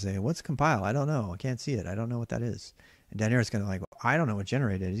now it's going to say, what's compile? I don't know. I can't see it. I don't know what that is. And down here it's going to like, well, I don't know what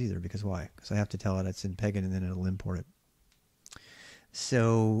generated is either. Because why? Because I have to tell it it's in pegn and then it'll import it.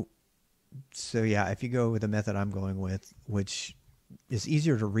 So yeah, if you go with the method I'm going with, which is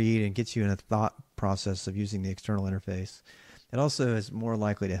easier to read and gets you in a thought process of using the external interface, it also is more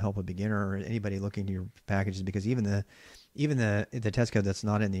likely to help a beginner or anybody looking to your packages, because even the test code that's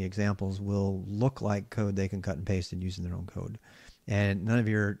not in the examples will look like code they can cut and paste and use in their own code, and none of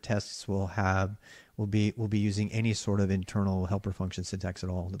your tests will be using any sort of internal helper function syntax at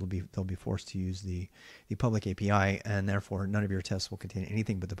all. They'll be forced to use the public API, and therefore none of your tests will contain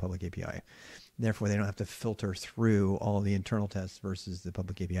anything but the public API. Therefore, they don't have to filter through all of the internal tests versus the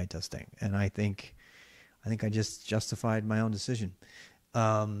public API testing. And I think I just justified my own decision.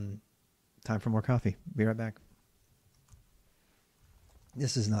 Time for more coffee. Be right back.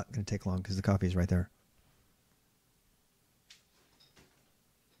 This is not going to take long because the coffee is right there.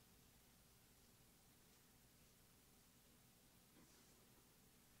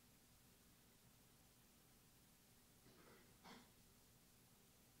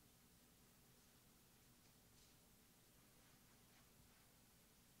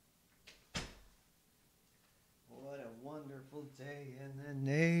 Wonderful day in the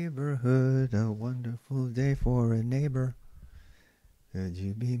neighborhood, a wonderful day for a neighbor. Could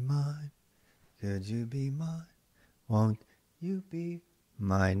you be mine? Could you be mine? Won't you be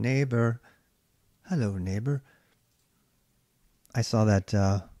my neighbor? Hello, neighbor. I saw that.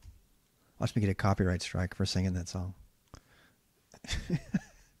 Watch me get a copyright strike for singing that song.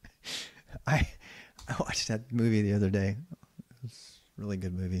 I I watched that movie the other day. It was a really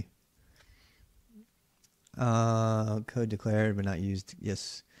good movie. Code declared but not used.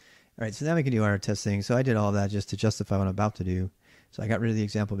 Yes. All right, so now we can do our testing. So I did all of that just to justify what I'm about to do. So I got rid of the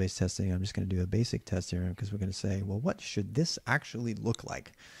example-based testing. I'm just going to do a basic test here because we're going to say, well, what should this actually look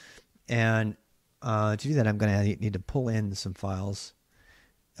like? And to do that, I'm going to need to pull in some files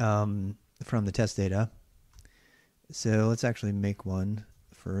from the test data. So let's actually make one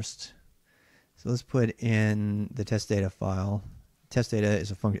first. So let's put in the test data file. Test data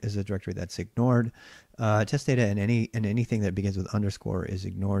is a directory that's ignored. Test data and anything that begins with underscore is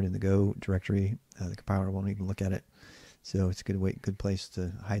ignored in the Go directory. The compiler won't even look at it, so it's a good place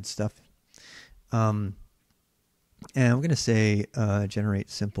to hide stuff. And I'm going to say generate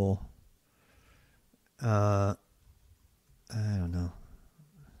simple. I don't know.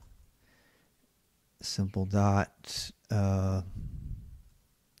 Simple dot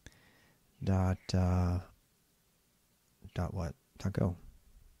what? Go.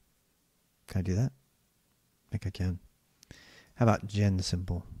 Can I do that? I think I can. How about gen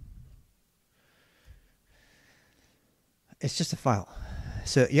simple? It's just a file.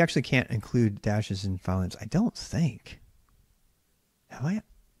 So you actually can't include dashes in file names. I don't think. Have I?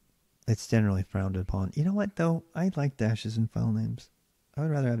 It's generally frowned upon. You know what, though? I like dashes in file names. I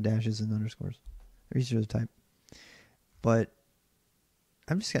would rather have dashes than underscores. They're easier to type. But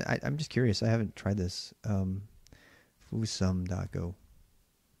I'm just curious. I haven't tried this. Fusum.go.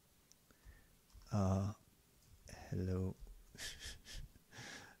 Hello.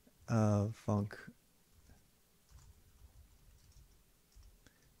 Funk.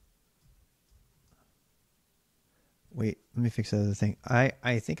 Wait, let me fix the other thing.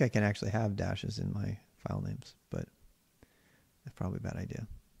 I think I can actually have dashes in my file names, but that's probably a bad idea.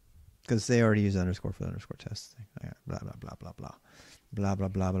 Because they already use underscore for the underscore test thing. Blah, blah, blah, blah, blah. Blah, blah,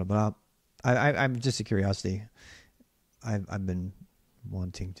 blah, blah, blah. I'm just a curiosity. I've been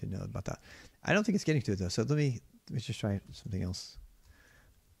wanting to know about that. I don't think it's getting to it, though. So let me just try something else.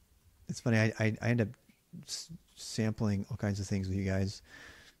 It's funny. I end up sampling all kinds of things with you guys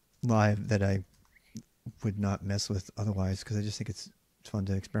live that I would not mess with otherwise because I just think it's fun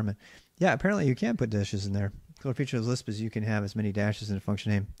to experiment. Yeah, apparently you can put dashes in there. Core feature of Lisp is you can have as many dashes in a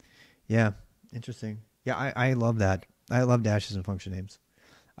function name. Yeah, interesting. Yeah, I love that. I love dashes in function names.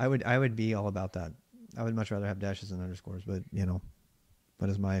 I would be all about that. I would much rather have dashes than underscores, but what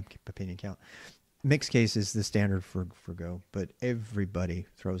does my opinion count? Mixed case is the standard for Go, but everybody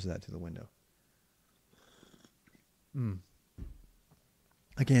throws that to the window.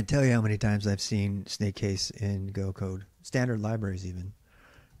 I can't tell you how many times I've seen snake case in Go code. Standard libraries even.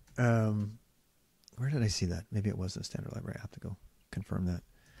 Where did I see that? Maybe it wasn't a standard library. I have to go confirm that.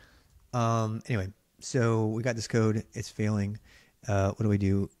 Anyway, so we got this code. It's failing. What do we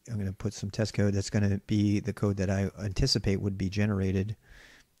do? I'm going to put some test code. That's going to be the code that I anticipate would be generated.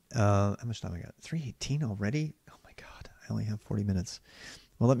 How much time I got? 3:18 already? Oh my God. I only have 40 minutes.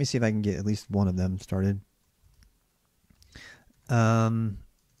 Well, let me see if I can get at least one of them started.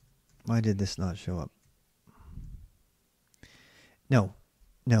 Why did this not show up? No.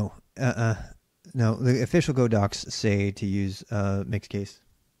 The official Go docs say to use mixed case,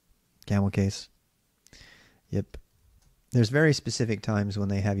 camel case. Yep. There's very specific times when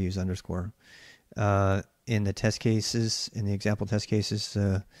they have used underscore. In the test cases, in the example test cases,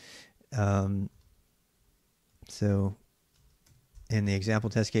 so in the example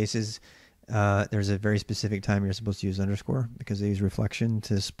test cases, there's a very specific time you're supposed to use underscore because they use reflection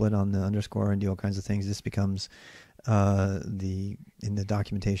to split on the underscore and do all kinds of things. This becomes in the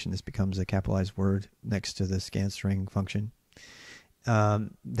documentation, this becomes a capitalized word next to the scan string function.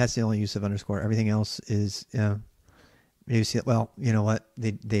 That's the only use of underscore. Everything else is you see. Well, you know what?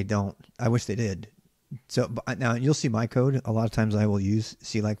 They don't. I wish they did. So now you'll see my code. A lot of times I will use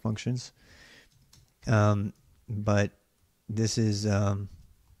C-like functions, but this is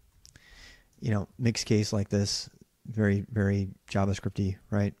mixed case like this, very very JavaScripty,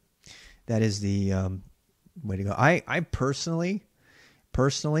 right? That is the way to go. I personally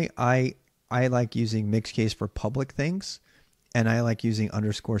I like using mixed case for public things, and I like using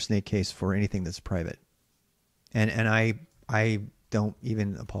underscore snake case for anything that's private, and I don't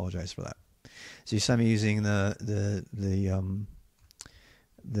even apologize for that. So you saw me using the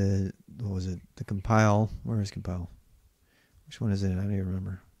what was it? The compile. Where is compile? Which one is it? I don't even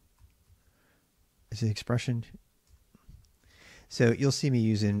remember. Is it expression? So you'll see me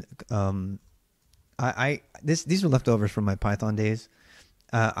using these are leftovers from my Python days.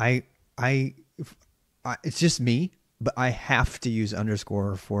 It's just me, but I have to use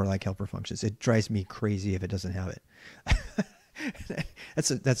underscore for like helper functions. It drives me crazy if it doesn't have it.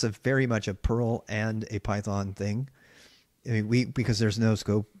 That's a very much a Perl and a Python thing. I mean, because there's no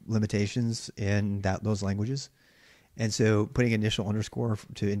scope limitations in those languages. And so putting initial underscore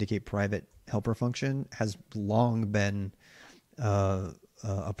to indicate private helper function has long been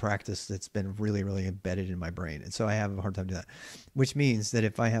a practice that's been really, really embedded in my brain. And so I have a hard time doing that, which means that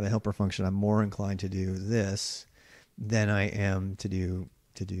if I have a helper function, I'm more inclined to do this than I am to do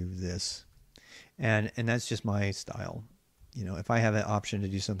this. And that's just my style. You know, if I have an option to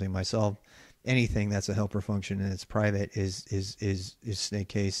do something myself, anything that's a helper function and it's private is snake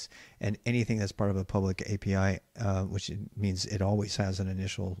case, and anything that's part of a public API, which means it always has an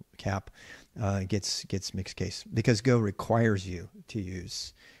initial cap, gets mixed case, because Go requires you to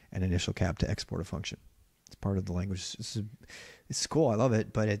use an initial cap to export a function. It's part of the language. It's cool. I love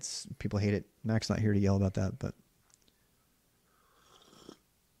it, but people hate it. Mac's not here to yell about that, but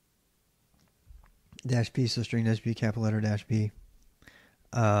 -p, so string -p, capital letter -p.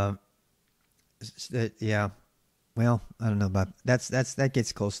 Yeah, well, I don't know about that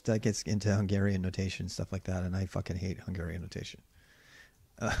gets close. That gets into Hungarian notation, stuff like that, and I fucking hate Hungarian notation.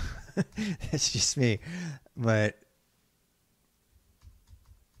 That's just me. But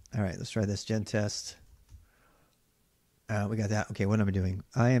all right, let's try this gen test. We got that. Okay, what am I doing?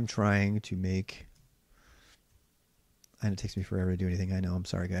 I am trying to make. And it takes me forever to do anything. I know. I'm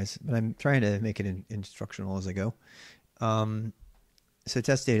sorry, guys, but I'm trying to make it instructional as I go. So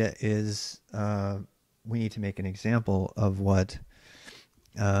test data is we need to make an example of what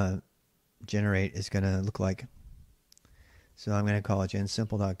generate is going to look like. So I'm going to call it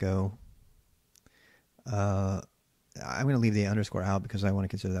gensimple.go. I'm going to leave the underscore out because I want to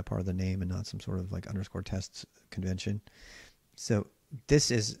consider that part of the name and not some sort of like underscore tests convention. So this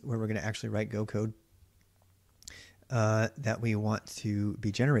is where we're going to actually write Go code that we want to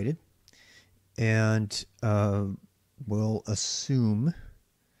be generated. And we'll assume,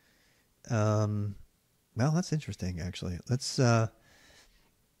 well, that's interesting, actually. Let's,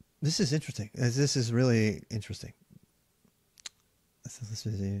 this is interesting. This is really interesting. This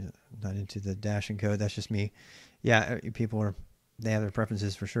is not into the dash and code. That's just me. Yeah, they have their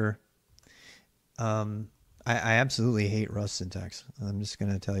preferences for sure. I absolutely hate Rust syntax. I'm just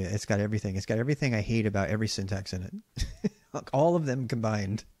going to tell you, it's got everything. It's got everything I hate about every syntax in it. All of them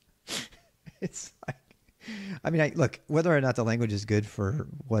combined. It's like, I mean, look, whether or not the language is good for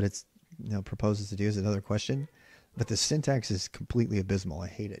what it's proposes to do is another question, but the syntax is completely abysmal. I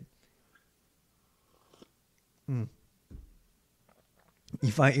hate it.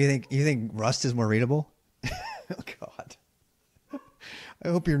 You think Rust is more readable? Oh God! I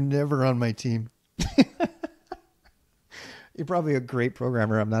hope you're never on my team. You're probably a great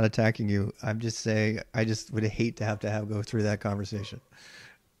programmer. I'm not attacking you. I'm just saying I just would hate to have go through that conversation.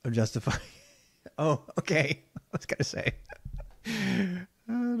 I'm justifying. Oh, okay. I was gonna say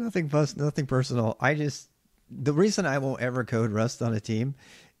nothing personal. The reason I won't ever code Rust on a team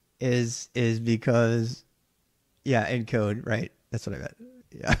is because, yeah, in code, right? That's what I meant.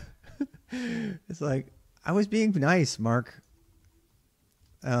 Yeah, it's like I was being nice, Mark.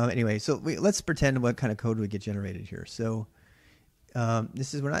 Anyway, so let's pretend what kind of code would get generated here. So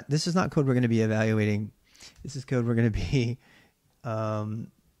this is not code we're going to be evaluating. This is code we're going to be.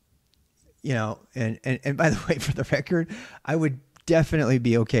 And by the way, for the record, I would definitely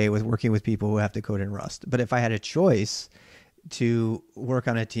be okay with working with people who have to code in Rust. But if I had a choice to work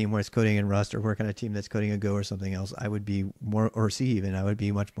on a team where it's coding in Rust or work on a team that's coding in Go or something else, I would be or C even, I would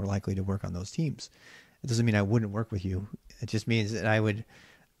be much more likely to work on those teams. It doesn't mean I wouldn't work with you. It just means that I would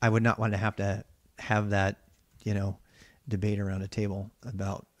not want to have that, debate around a table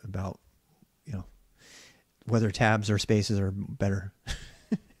about whether tabs or spaces are better.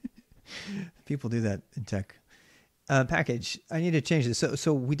 People do that in tech. Package. I need to change this.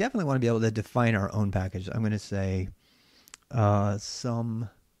 So we definitely want to be able to define our own package. I'm going to say some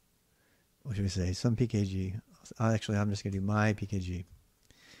PKG. Actually, I'm just going to do my PKG.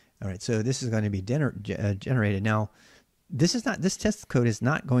 All right. So this is going to be generated. Now, this test code is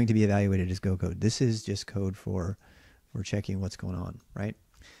not going to be evaluated as Go code. This is just code for checking what's going on, right?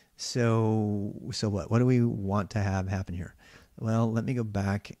 So what do we want to have happen here? Well, let me go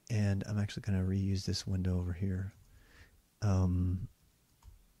back, and I'm actually going to reuse this window over here.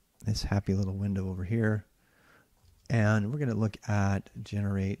 This happy little window over here. And we're going to look at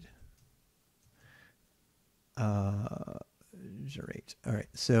generate. Generate. All right,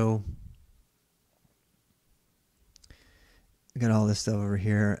 so we got all this stuff over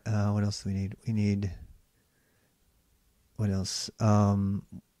here. What else do we need? We need, what else?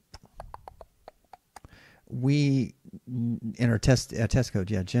 We in our test code,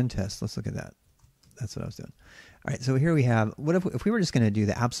 yeah, gen test. Let's look at that. That's what I was doing. All right, so here we have, what if we were just going to do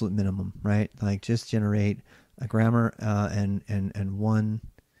the absolute minimum, right? Like just generate a grammar and one,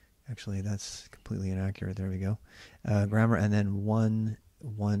 actually that's completely inaccurate. There we go. Grammar and then one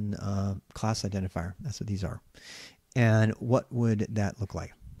class identifier. That's what these are. And what would that look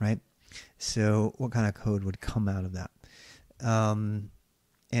like, right? So what kind of code would come out of that?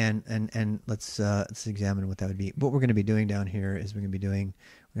 And let's examine what that would be. What we're going to be doing down here is we're going to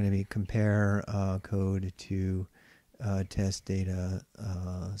be compare code to test data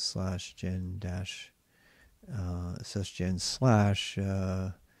slash gen dash sysgen slash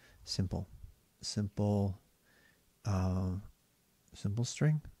simple string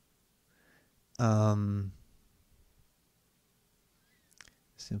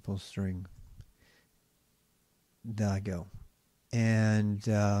simple string go. And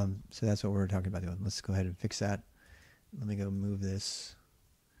so that's what we're talking about doing. Let's go ahead and fix that. Let me go move this.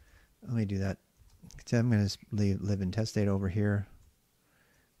 Let me do that. So I'm going to live in test data over here,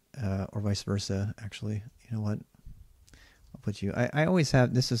 or vice versa, actually. You know what? I'll put you. I always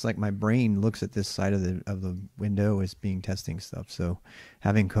have, this is like my brain looks at this side of the window as being testing stuff. So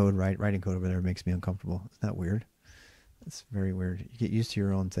having code, writing code over there makes me uncomfortable. Isn't that weird? It's very weird. You get used to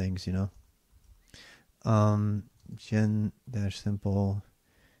your own things, you know. Gen dash simple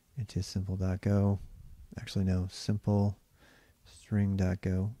into simple.go. Actually, no, simple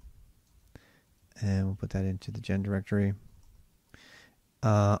string.go. And we'll put that into the gen directory.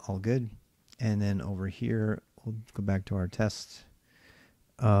 All good. And then over here, we'll go back to our test.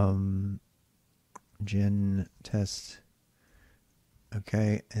 Gen test.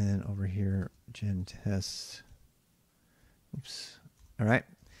 Okay. And then over here, gen test. Oops. All right.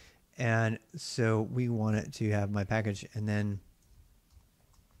 And so we want it to have my package, and then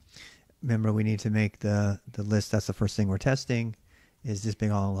remember we need to make the list. That's the first thing we're testing, is this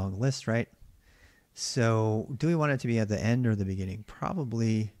being all along the list, right? So do we want it to be at the end or the beginning?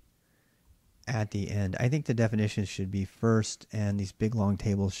 Probably at the end. I think the definitions should be first, and these big long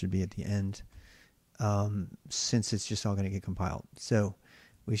tables should be at the end, since it's just all going to get compiled. So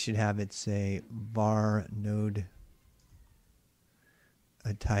we should have it say var node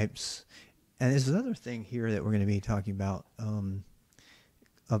types. And there's another thing here that we're going to be talking about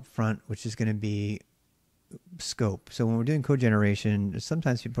up front, which is going to be scope. So when we're doing code generation,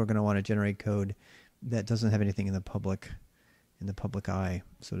 sometimes people are going to want to generate code that doesn't have anything in the public eye,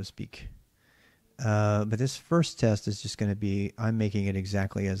 so to speak. But this first test is just going to be, I'm making it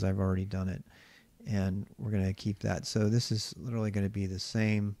exactly as I've already done it, and we're going to keep that. So this is literally going to be the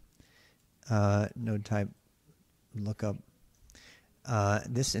same node type lookup.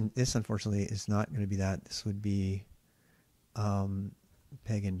 This unfortunately is not going to be that. This would be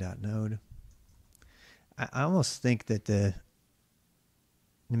pegn.node. I almost think that the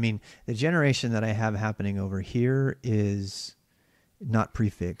generation that I have happening over here is not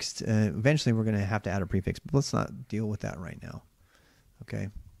prefixed. Eventually we're going to have to add a prefix, but let's not deal with that right now. Okay.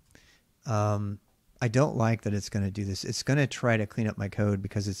 I don't like that it's going to do this. It's going to try to clean up my code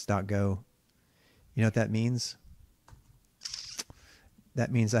because it's .go. You know what that means? That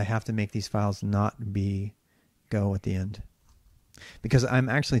means I have to make these files not be Go at the end, because I'm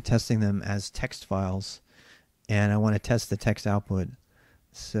actually testing them as text files, and I want to test the text output.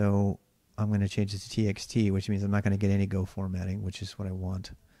 So I'm going to change it to txt, which means I'm not going to get any Go formatting, which is what I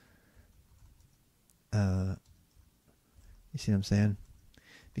want. You see what I'm saying?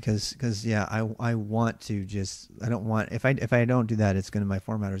 Because yeah, I want to just, I don't want, if I don't do that, it's going to, my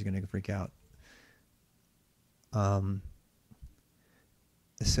formatter is going to freak out.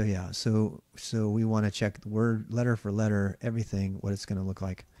 So yeah, so we want to check the word, letter for letter, everything, what it's going to look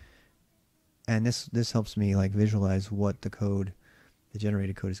like. And this helps me like visualize what the code, the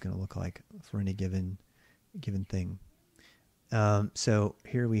generated code is going to look like for any given thing. So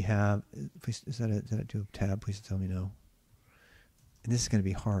here we have, please, is that a do a tab? Please tell me no. And this is going to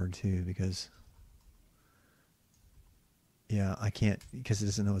be hard too, because yeah, I can't, because it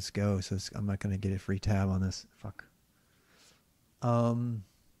doesn't know it's Go, so I'm not going to get a free tab on this. Fuck.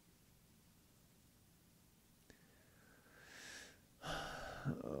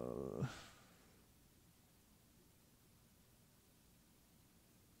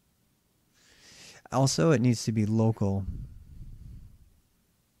 Also, it needs to be local.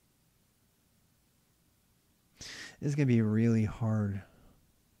 This is going to be really hard,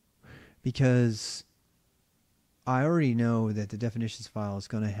 because I already know that the definitions file is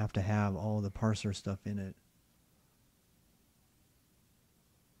going to have all the parser stuff in it.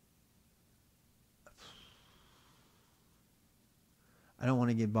 I don't want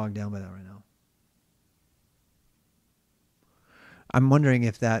to get bogged down by that right now. I'm wondering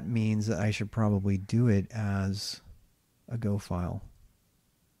if that means that I should probably do it as a Go file.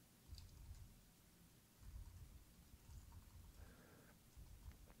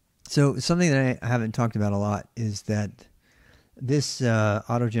 So something that I haven't talked about a lot is that this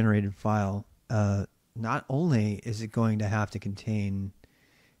auto-generated file, not only is it going to have to contain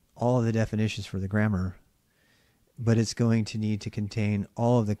all of the definitions for the grammar, but it's going to need to contain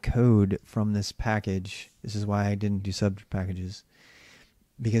all of the code from this package. This is why I didn't do sub packages,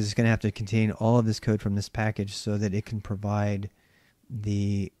 because it's going to have to contain all of this code from this package so that it can provide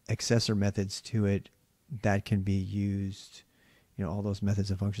the accessor methods to it that can be used. You know, all those methods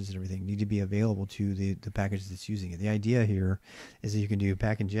and functions and everything need to be available to the package that's using it. The idea here is that you can do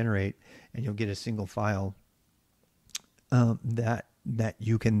pack and generate, and you'll get a single file that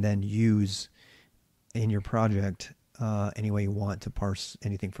you can then use in your project any way you want to parse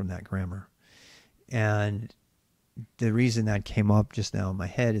anything from that grammar. And the reason that came up just now in my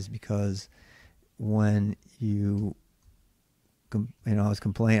head is because when I was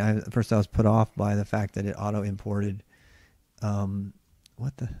complaining. First, I was put off by the fact that it auto imported. At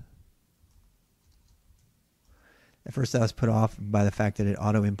first, I was put off by the fact that it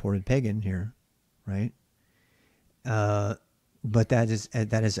auto imported pegn here, right? But that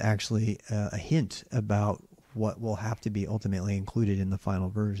is actually a hint about what will have to be ultimately included in the final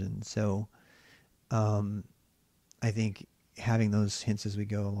version. So, I think having those hints as we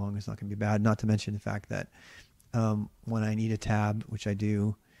go along is not going to be bad. Not to mention the fact that when I need a tab, which I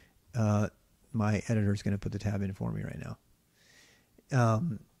do, my editor is going to put the tab in for me right now.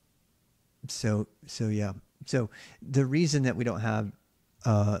 So yeah. So the reason that we don't have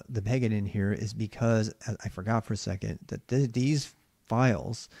the pegn in here is because I forgot for a second that these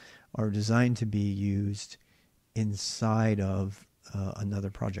files are designed to be used inside of another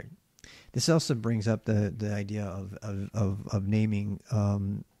project. This also brings up the idea of naming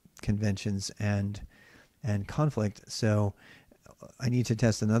conventions and conflict. So I need to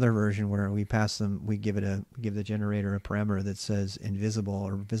test another version where we pass them. We give the generator a parameter that says invisible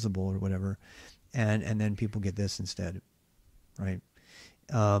or visible or whatever, and then people get this instead, right?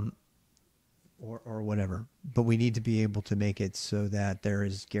 Or whatever. But we need to be able to make it so that there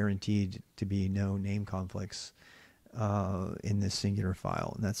is guaranteed to be no name conflicts in this singular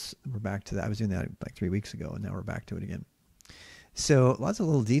file. And we're back to that. I was doing that like 3 weeks ago, and now we're back to it again. So lots of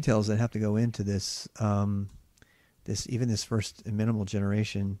little details that have to go into this. This first minimal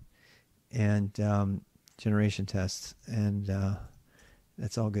generation and generation tests, and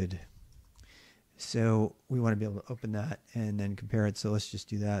that's all good. So we want to be able to open that and then compare it. So let's just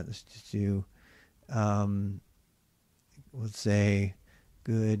do that. Let's just do, let's say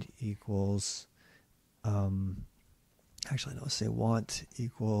good equals, actually, no, let's say want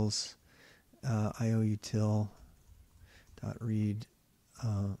equals ioutil dot read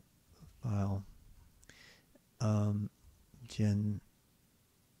file gen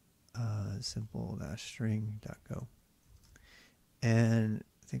simple dash string dot go. And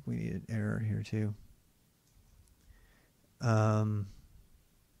I think we need an error here too. All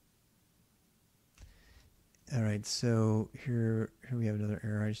right, so here we have another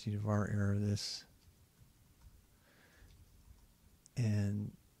error. I just need to var error this.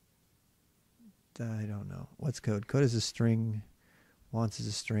 And I don't know. What's code? Code is a string. Wants is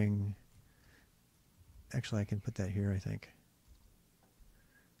a string. Actually, I can put that here, I think.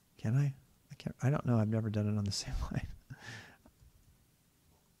 Can I? I can't. I don't know. I've never done it on the same line.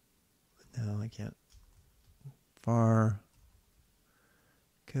 No, I can't. Var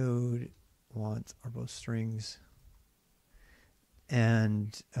code want are both strings,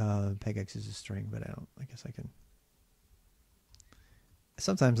 and pegx is a string, but I guess I can.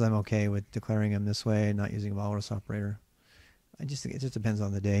 Sometimes I'm okay with declaring them this way and not using a walrus operator. It just depends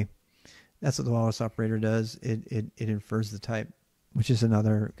on the day. That's what the walrus operator does. It infers the type, which is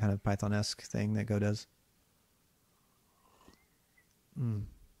another kind of Python-esque thing that Go does.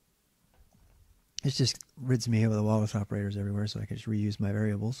 It just rids me of the walrus operators everywhere, so I can just reuse my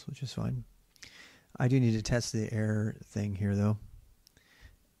variables, which is fine. I do need to test the error thing here, though.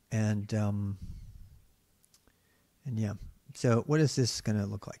 And yeah. So what is this going to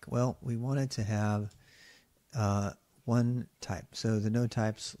look like? Well, we wanted to have one type. So the node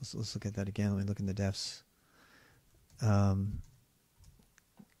types, let's look at that again. Let me look in the defs. All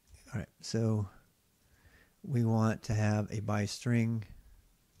right, so we want to have a by string.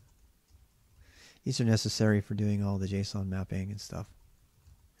 These are necessary for doing all the JSON mapping and stuff.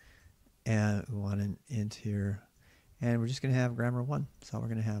 And we want an int here. And we're just going to have grammar 1. That's all we're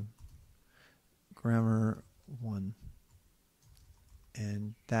going to have. Grammar 1.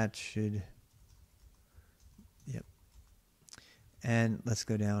 And that should, yep. And let's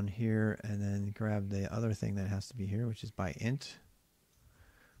go down here and then grab the other thing that has to be here, which is by int.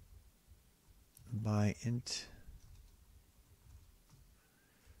 By int.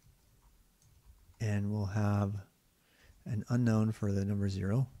 And we'll have an unknown for the number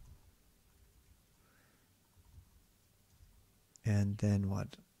 0. And then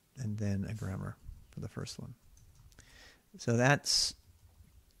what? And then a grammar for the first one. So that's,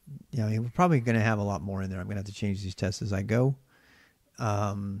 you know, we're probably going to have a lot more in there. I'm going to have to change these tests as I go.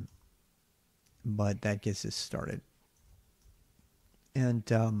 But that gets us started. And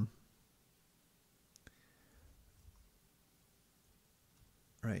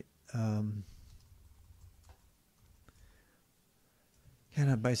right.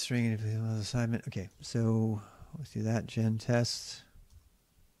 Cannot byte string if it was assignment. Okay, so let's do that. Gen test.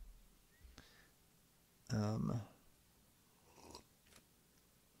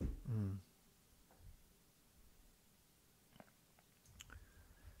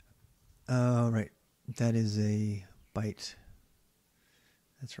 Right. That is a byte.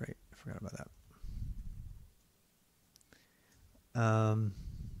 That's right. I forgot about that.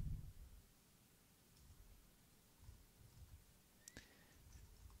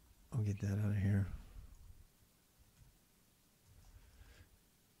 I'll get that out of here.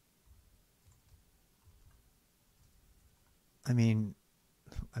 I mean,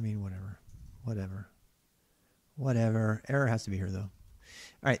 whatever. Error has to be here, though.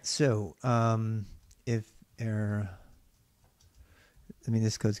 All right, so if error, I mean,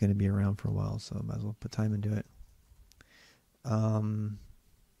 this code's going to be around for a while, so I might as well put time into it.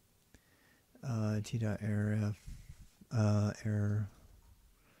 T.error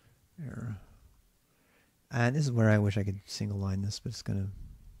error. And this is where I wish I could single line this, but it's going to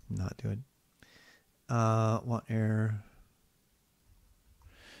not do it. Want error.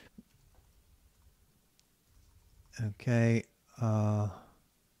 Okay.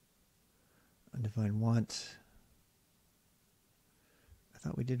 Undefined want. I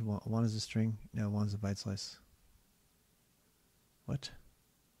thought we did want. Want is a string. No, want is a byte slice. What?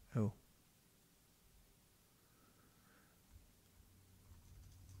 Oh.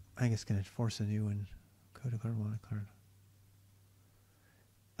 I guess going to force a new one. Code declare want declared.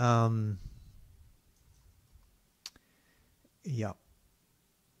 Yeah.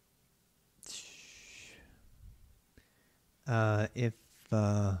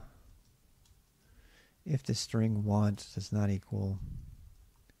 If the string want does not equal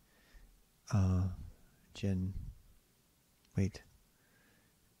gen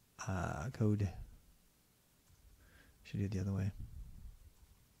code, should do it the other way.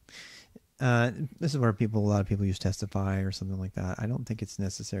 This is where a lot of people use testify or something like that. I don't think it's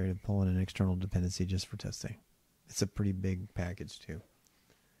necessary to pull in an external dependency just for testing. It's a pretty big package too.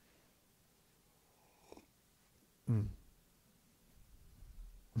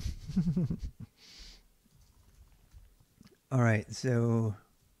 All right, so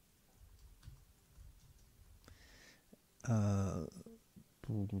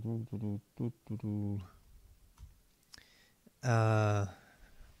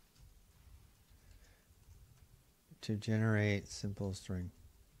to generate simple string.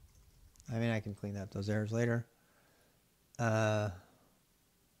 I mean, I can clean up those errors later. No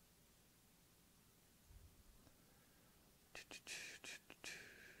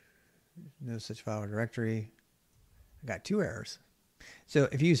such file or directory. I got 2 errors. So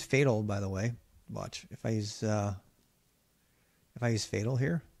if you use fatal, by the way, watch. If I use fatal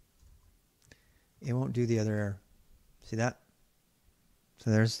here, it won't do the other error. See that? So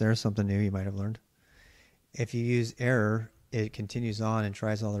there's something new you might have learned. If you use error, it continues on and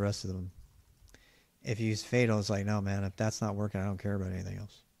tries all the rest of them. If you use fatal, it's like, no, man, if that's not working, I don't care about anything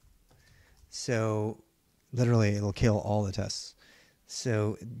else. So literally, it'll kill all the tests.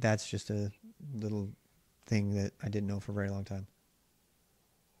 So that's just a little thing that I didn't know for a very long time.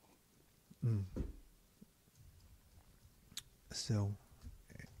 So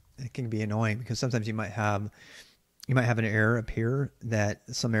it can be annoying because sometimes you might have an error appear that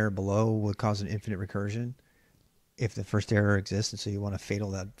some error below would cause an infinite recursion if the first error exists, and so you want to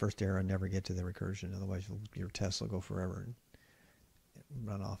fatal that first error and never get to the recursion. Otherwise, your tests will go forever and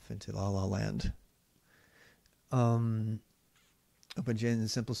run off into la la land. Open gen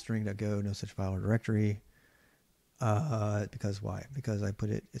simple string.go, no such file or directory. Because why? Because I put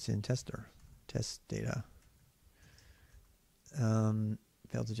it's in test data.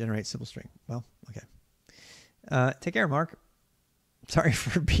 Failed to generate simple string. Well, okay. Take care, Mark. Sorry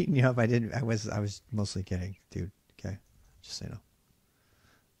for beating you up. I was mostly kidding, dude. Okay, just so you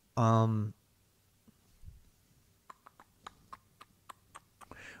know.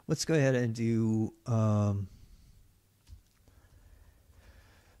 Let's go ahead and do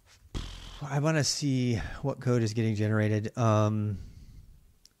I want to see what code is getting generated.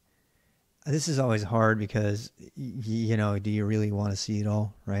 This is always hard because, you know, do you really want to see it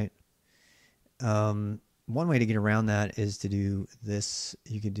all, right? One way to get around that is to do this.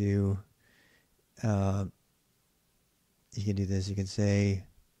 You could do this. You could say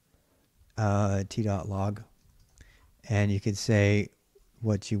t.log, and you could say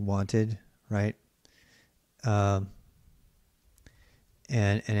what you wanted, right? And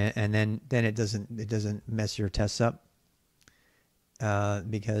then it doesn't mess your tests up.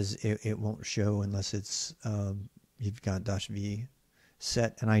 Because it won't show unless it's you've got -v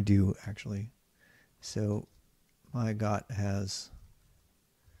set, and I do actually. So my got has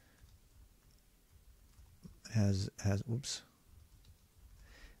oops.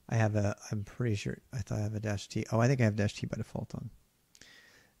 I'm pretty sure I thought I have a -t. Oh, I think I have -t by default on.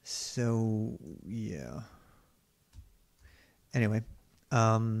 So yeah. Anyway,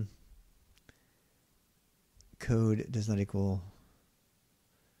 code does not equal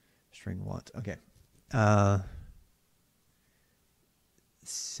string want. Okay.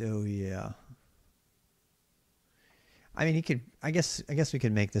 So yeah. I mean, I guess we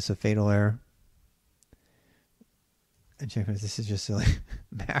could make this a fatal error. And check this is just silly.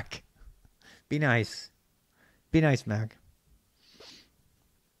 Mac. Be nice. Be nice, Mac.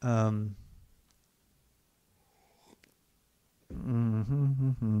 All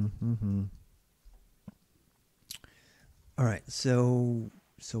right. So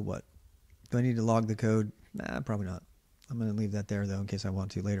what? Do I need to log the code? Nah, probably not. I'm going to leave that there, though, in case I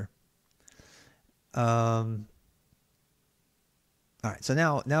want to later. All right, so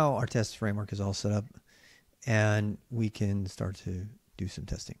now our test framework is all set up, and we can start to do some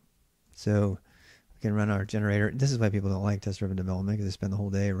testing. So we can run our generator. This is why people don't like test-driven development, because they spend the whole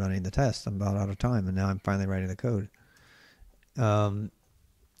day running the test. I'm about out of time, and now I'm finally writing the code.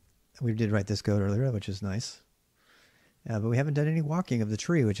 We did write this code earlier, which is nice. But we haven't done any walking of the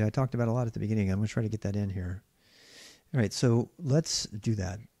tree, which I talked about a lot at the beginning. I'm going to try to get that in here. All right, so let's do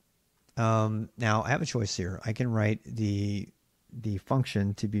that. Now, I have a choice here. I can write the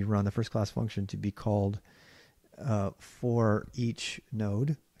function to be run, the first class function to be called for each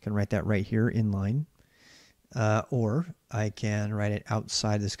node. I can write that right here in line. Or I can write it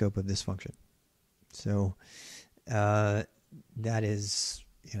outside the scope of this function. So that is,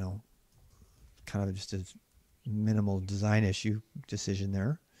 you know, kind of just a minimal design issue decision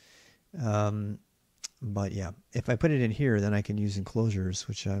there. But yeah, if I put it in here, then I can use enclosures,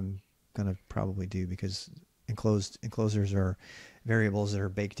 which I'm going to probably do, because enclosures are variables that are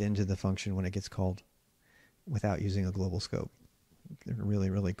baked into the function when it gets called without using a global scope. They're really,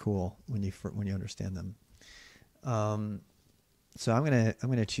 really cool when you understand them. So I'm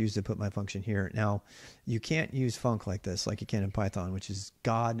gonna choose to put my function here. Now, you can't use func like this, like you can in Python, which is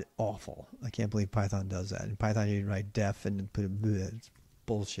god awful. I can't believe Python does that. In Python, you write def and put it's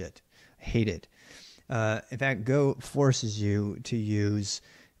bullshit. I hate it. In fact, Go forces you to use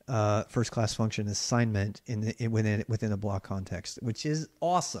first class function assignment within a block context, which is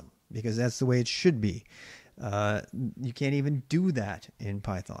awesome because that's the way it should be. You can't even do that in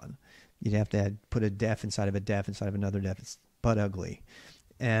Python. You'd have to put a def inside of a def inside of another def. It's butt ugly.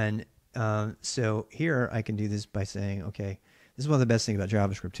 And so here I can do this by saying, okay, this is one of the best things about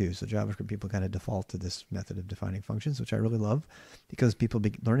JavaScript too. So JavaScript people kind of default to this method of defining functions, which I really love because people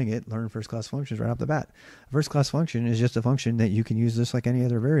learn first class functions right off the bat. A first class function is just a function that you can use just like any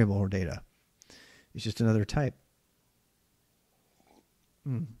other variable or data. It's just another type.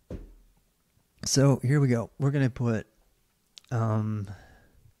 So here we go. We're going to put,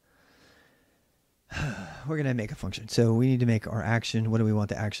 we're going to make a function. So we need to make our action. What do we want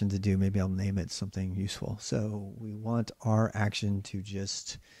the action to do? Maybe I'll name it something useful. So we want our action to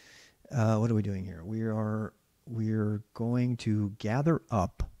just, what are we doing here? We're going to gather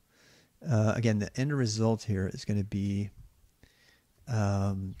up, again, the end result here is going to be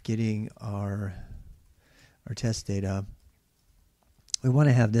getting our test data. We want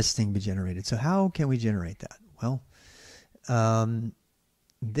to have this thing be generated. So how can we generate that? Well,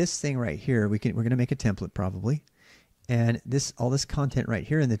 this thing right here, we're going to make a template probably, and all this content right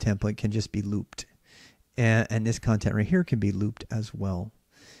here in the template can just be looped, and this content right here can be looped as well.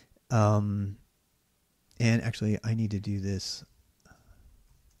 And actually, I need to do this.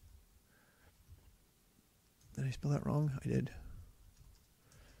 Did I spell that wrong? I did.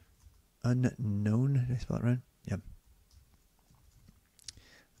 Unknown. Did I spell it right? Yep.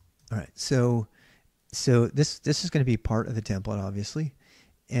 All right. So this is going to be part of the template, obviously.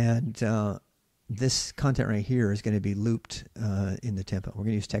 And this content right here is going to be looped in the template. We're going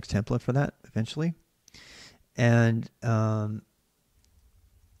to use text template for that eventually. And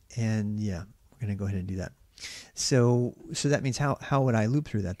And yeah, we're going to go ahead and do that. So that means how would I loop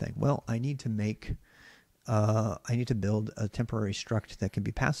through that thing? Well, I need to make, I need to build a temporary struct that can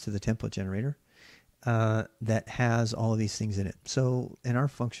be passed to the template generator that has all of these things in it. So in our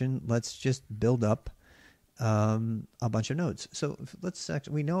function, let's just build up a bunch of nodes. So let's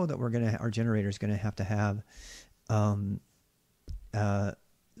actually, we know that our generator is going to have a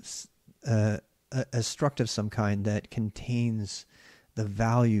struct of some kind that contains the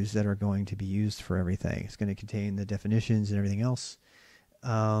values that are going to be used for everything. It's going to contain the definitions and everything else.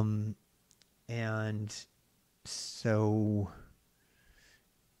 And so,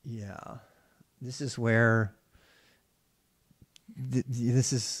 yeah, this is where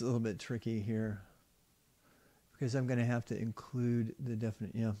this is a little bit tricky here, because I'm going to have to include the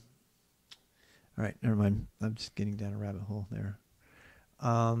definite, yeah. All right, never mind. I'm just getting down a rabbit hole there.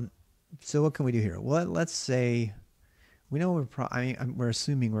 So what can we do here? Well, let's say we know we're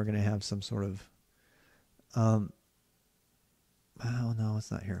assuming we're going to have some sort of oh no,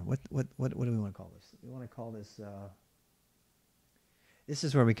 it's not here. What do we want to call this? We want to call this this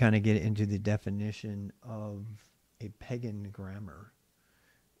is where we kind of get into the definition of a pegn grammar.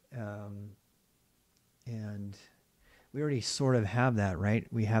 And we already sort of have that, right?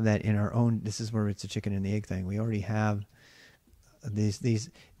 We have that in our own, this is where it's a chicken and the egg thing. We already have these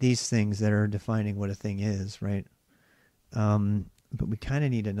things that are defining what a thing is, right? But we kind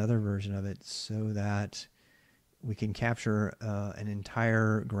of need another version of it so that we can capture an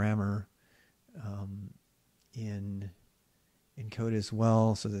entire grammar in code as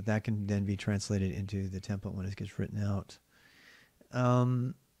well, so that can then be translated into the template when it gets written out.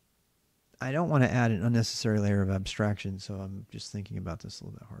 I don't want to add an unnecessary layer of abstraction, so I'm just thinking about this a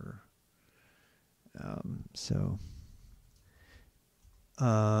little bit harder.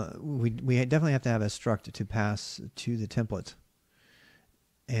 We definitely have to have a struct to pass to the template.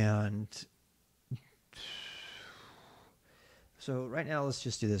 And so right now, let's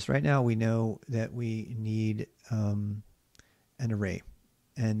just do this. Right now, we know that we need an array,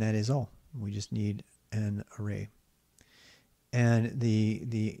 and that is all. We just need an array. And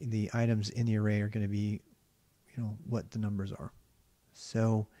the items in the array are going to be, what the numbers are.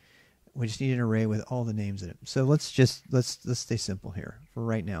 So we just need an array with all the names in it. So let's stay simple here for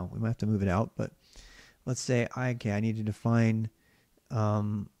right now. We might have to move it out, but let's say I need to define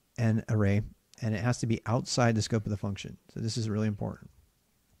an array, and it has to be outside the scope of the function. So this is really important.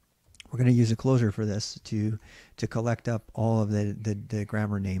 We're going to use a closure for this to collect up all of the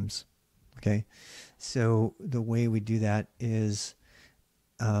grammar names. Okay, so the way we do that is,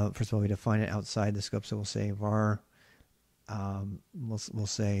 first of all, we define it outside the scope. So we'll say var, we'll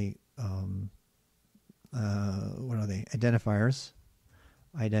say, what are they? Identifiers,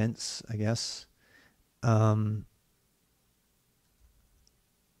 idents, I guess. Yeah,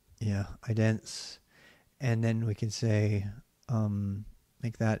 idents, and then we can say,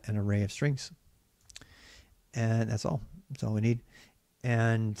 make that an array of strings, and that's all. That's all we need.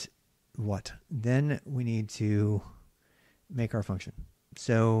 And what? Then we need to make our function.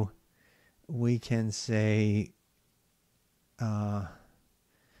 So we can say, I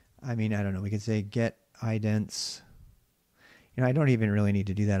don't know. We could say get idents. I don't even really need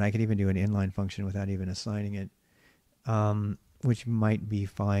to do that. I could even do an inline function without even assigning it, which might be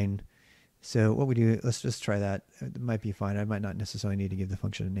fine. So what we do, let's just try that. It might be fine. I might not necessarily need to give the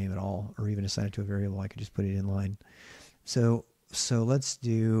function a name at all, or even assign it to a variable. I could just put it in line. So let's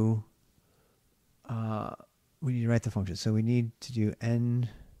do, we need to write the function. So we need to do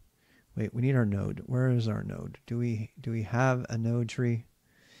we need our node. Where is our node? Do we have a node tree?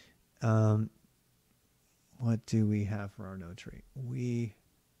 What do we have for our node tree? We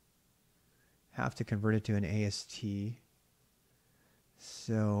have to convert it to an AST.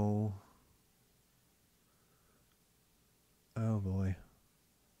 So, oh boy.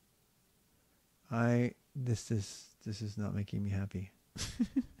 This is not making me happy.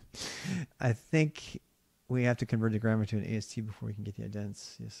 I think we have to convert the grammar to an AST before we can get the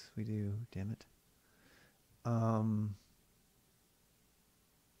idents. Yes, we do. Damn it. Fuck.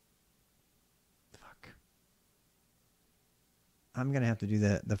 I'm gonna have to do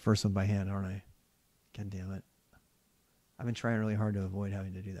the first one by hand, aren't I? God damn it. I've been trying really hard to avoid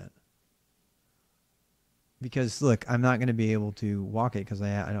having to do that. Because look, I'm not gonna be able to walk it because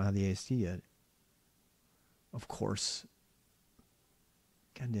I don't have the AST yet. Of course.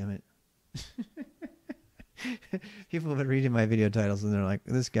 God damn it. People have been reading my video titles and they're like,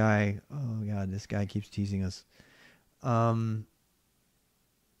 this guy, oh God, this guy keeps teasing us.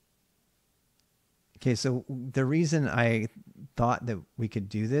 Okay, so the reason I thought that we could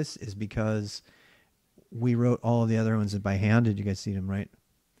do this is because we wrote all of the other ones by hand. Did you guys see them, right?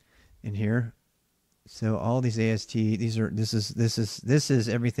 in here. So all these AST, this is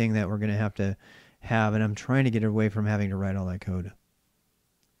everything that we're going to have, and I'm trying to get away from having to write all that code.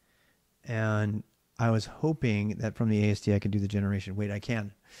 And I was hoping that from the AST I could do the generation. Wait, I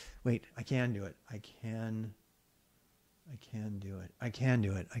can do it. I can do it. I can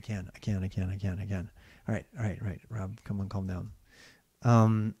do it. I can. All right. Rob, come on, calm down.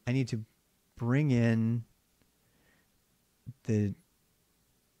 I need to bring in the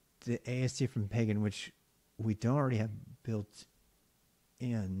AST from Pegn, which we don't already have built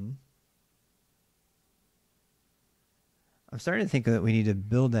in. I'm starting to think that we need to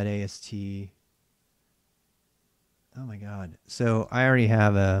build that AST. Oh my God. So I already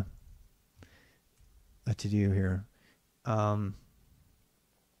have a to-do here. Yeah.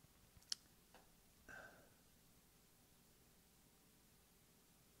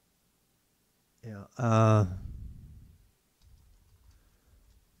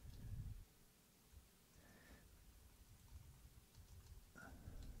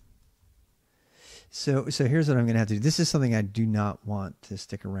 So here's what I'm going to have to do. This is something I do not want to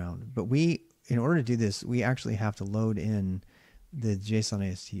stick around. But in order to do this, we actually have to load in the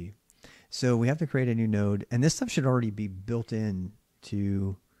JSON AST. So we have to create a new node, and this stuff should already be built in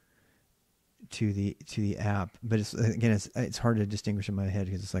to the app. But it's hard to distinguish in my head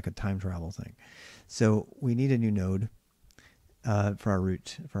because it's like a time travel thing. So we need a new node for our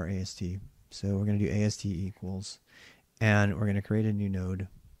root, for our AST. So we're going to do AST equals, and we're going to create a new node.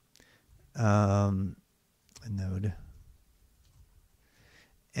 A node,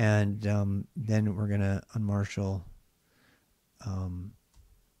 and then we're gonna unmarshal.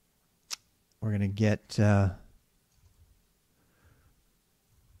 We're gonna get unmarshal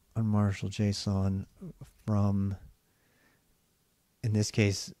JSON from, in this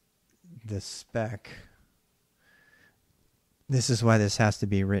case, the spec. This is why this has to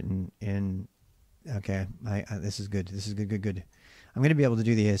be written in. Okay, this is good. This is good. I'm going to be able to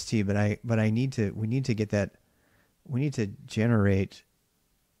do the AST, but we need to get that. We need to generate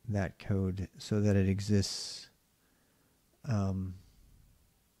that code so that it exists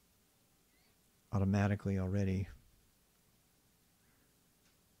automatically already.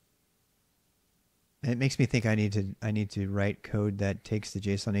 And it makes me think I need to write code that takes the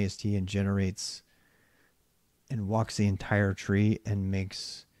JSON AST and generates and walks the entire tree and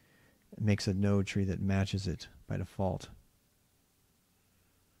makes a node tree that matches it by default.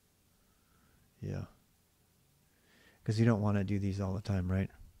 Yeah, because you don't want to do these all the time,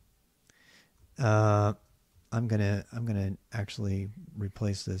 right? I'm gonna actually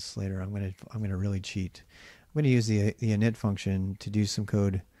replace this later. I'm gonna really cheat. I'm gonna use the init function to do some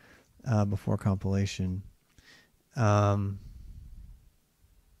code before compilation.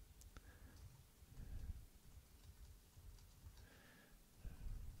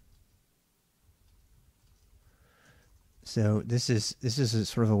 So this is a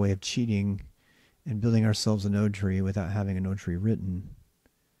sort of a way of cheating and building ourselves a node tree without having a node tree written,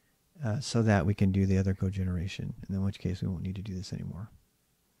 so that we can do the other code generation, and in which case we won't need to do this anymore.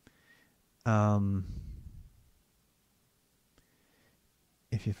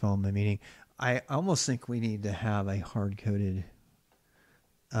 If you follow my meaning, I almost think we need to have a hard-coded,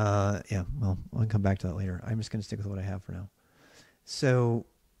 yeah, well, I'll come back to that later. I'm just going to stick with what I have for now. So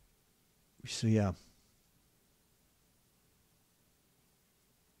yeah.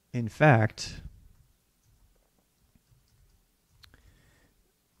 In fact,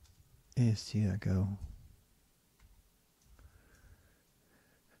 AST.go.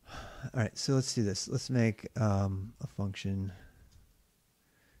 All right, so let's do this. Let's make a function.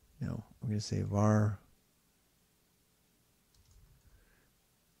 No, we're going to say var.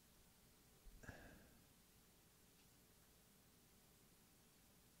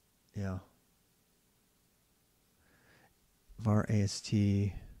 Yeah. Var AST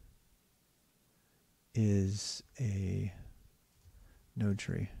is a node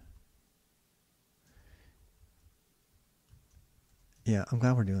tree. Yeah, I'm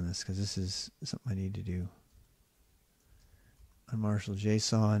glad we're doing this because this is something I need to do. Unmarshaled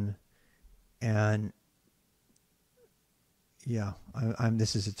JSON, and yeah,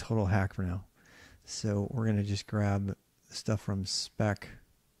 this is a total hack for now. So we're gonna just grab stuff from spec.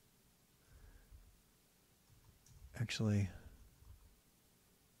 Actually,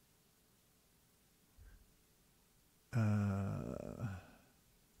 I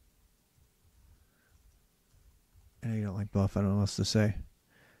know you don't like buff. I don't know what else to say.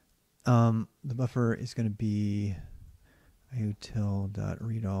 The buffer is going to be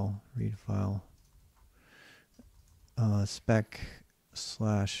util.readall, read file, spec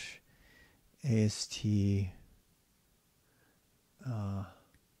 /AST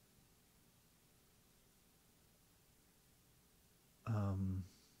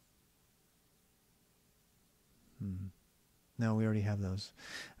No, we already have those.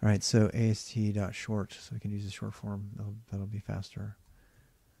 All right, so ast.short, so we can use the short form. That'll be faster.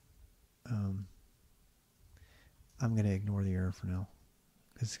 I'm going to ignore the error for now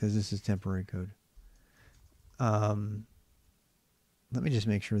because this is temporary code. Let me just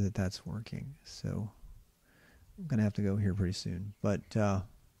make sure that that's working. So I'm going to have to go here pretty soon. But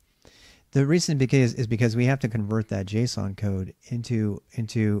the reason is because we have to convert that JSON code into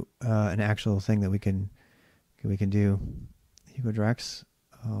an actual thing that we can do. Hugo Drax,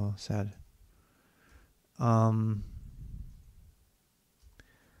 oh, sad.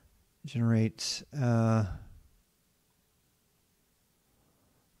 Generate.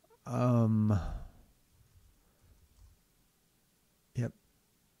 Yep.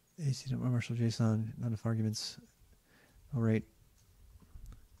 AC.unmarshaled JSON, not enough arguments. All right.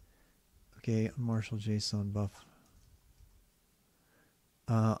 Okay, unmarshaled JSON buff.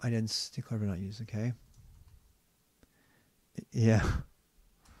 Idents declare but not used. Okay. Yeah.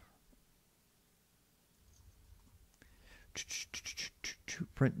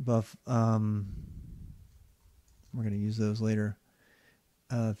 Print buff. We're going to use those later.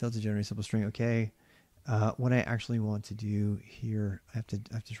 Failed to generate simple string. Okay. What I actually want to do here, I have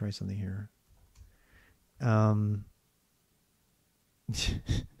to try something here.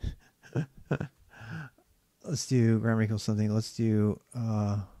 Let's do grammar equals something. Let's do.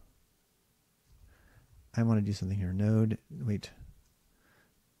 I want to do something here. Node. Wait.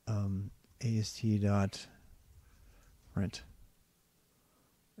 AST dot print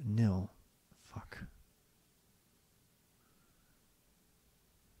nil. Fuck.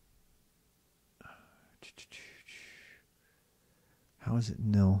 How is it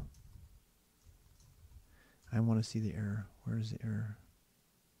nil? I want to see the error. Where is the error?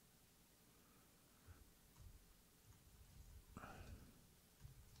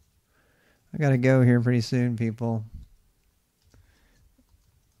 I gotta go here pretty soon, people.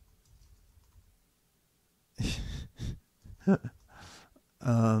 You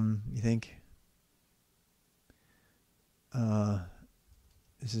think?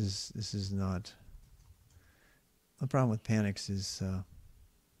 This is not. The problem with panics is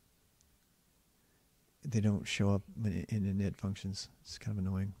they don't show up in init functions. It's kind of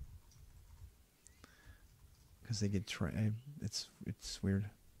annoying because they get it's weird.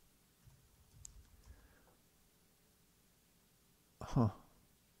 Huh.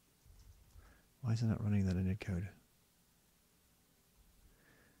 Why is it not running that init code?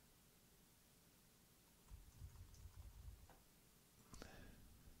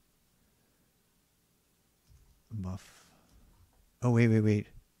 Buff. Oh, wait.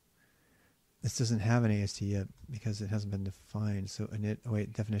 This doesn't have an AST yet because it hasn't been defined. So init, oh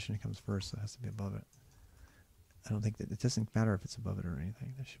wait, definition comes first, so it has to be above it. I don't think that, it doesn't matter if it's above it or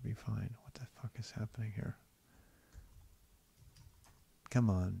anything. That should be fine. What the fuck is happening here? Come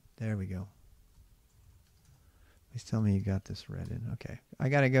on. There we go. Please tell me you got this read in. Okay. I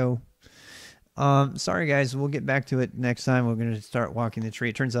gotta go. Sorry guys, we'll get back to it next time. We're going to start walking the tree.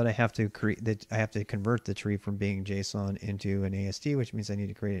 It turns out I have to convert the tree from being JSON into an AST, which means I need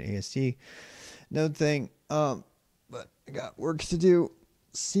to create an AST node thing. But I got work to do.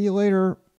 See you later.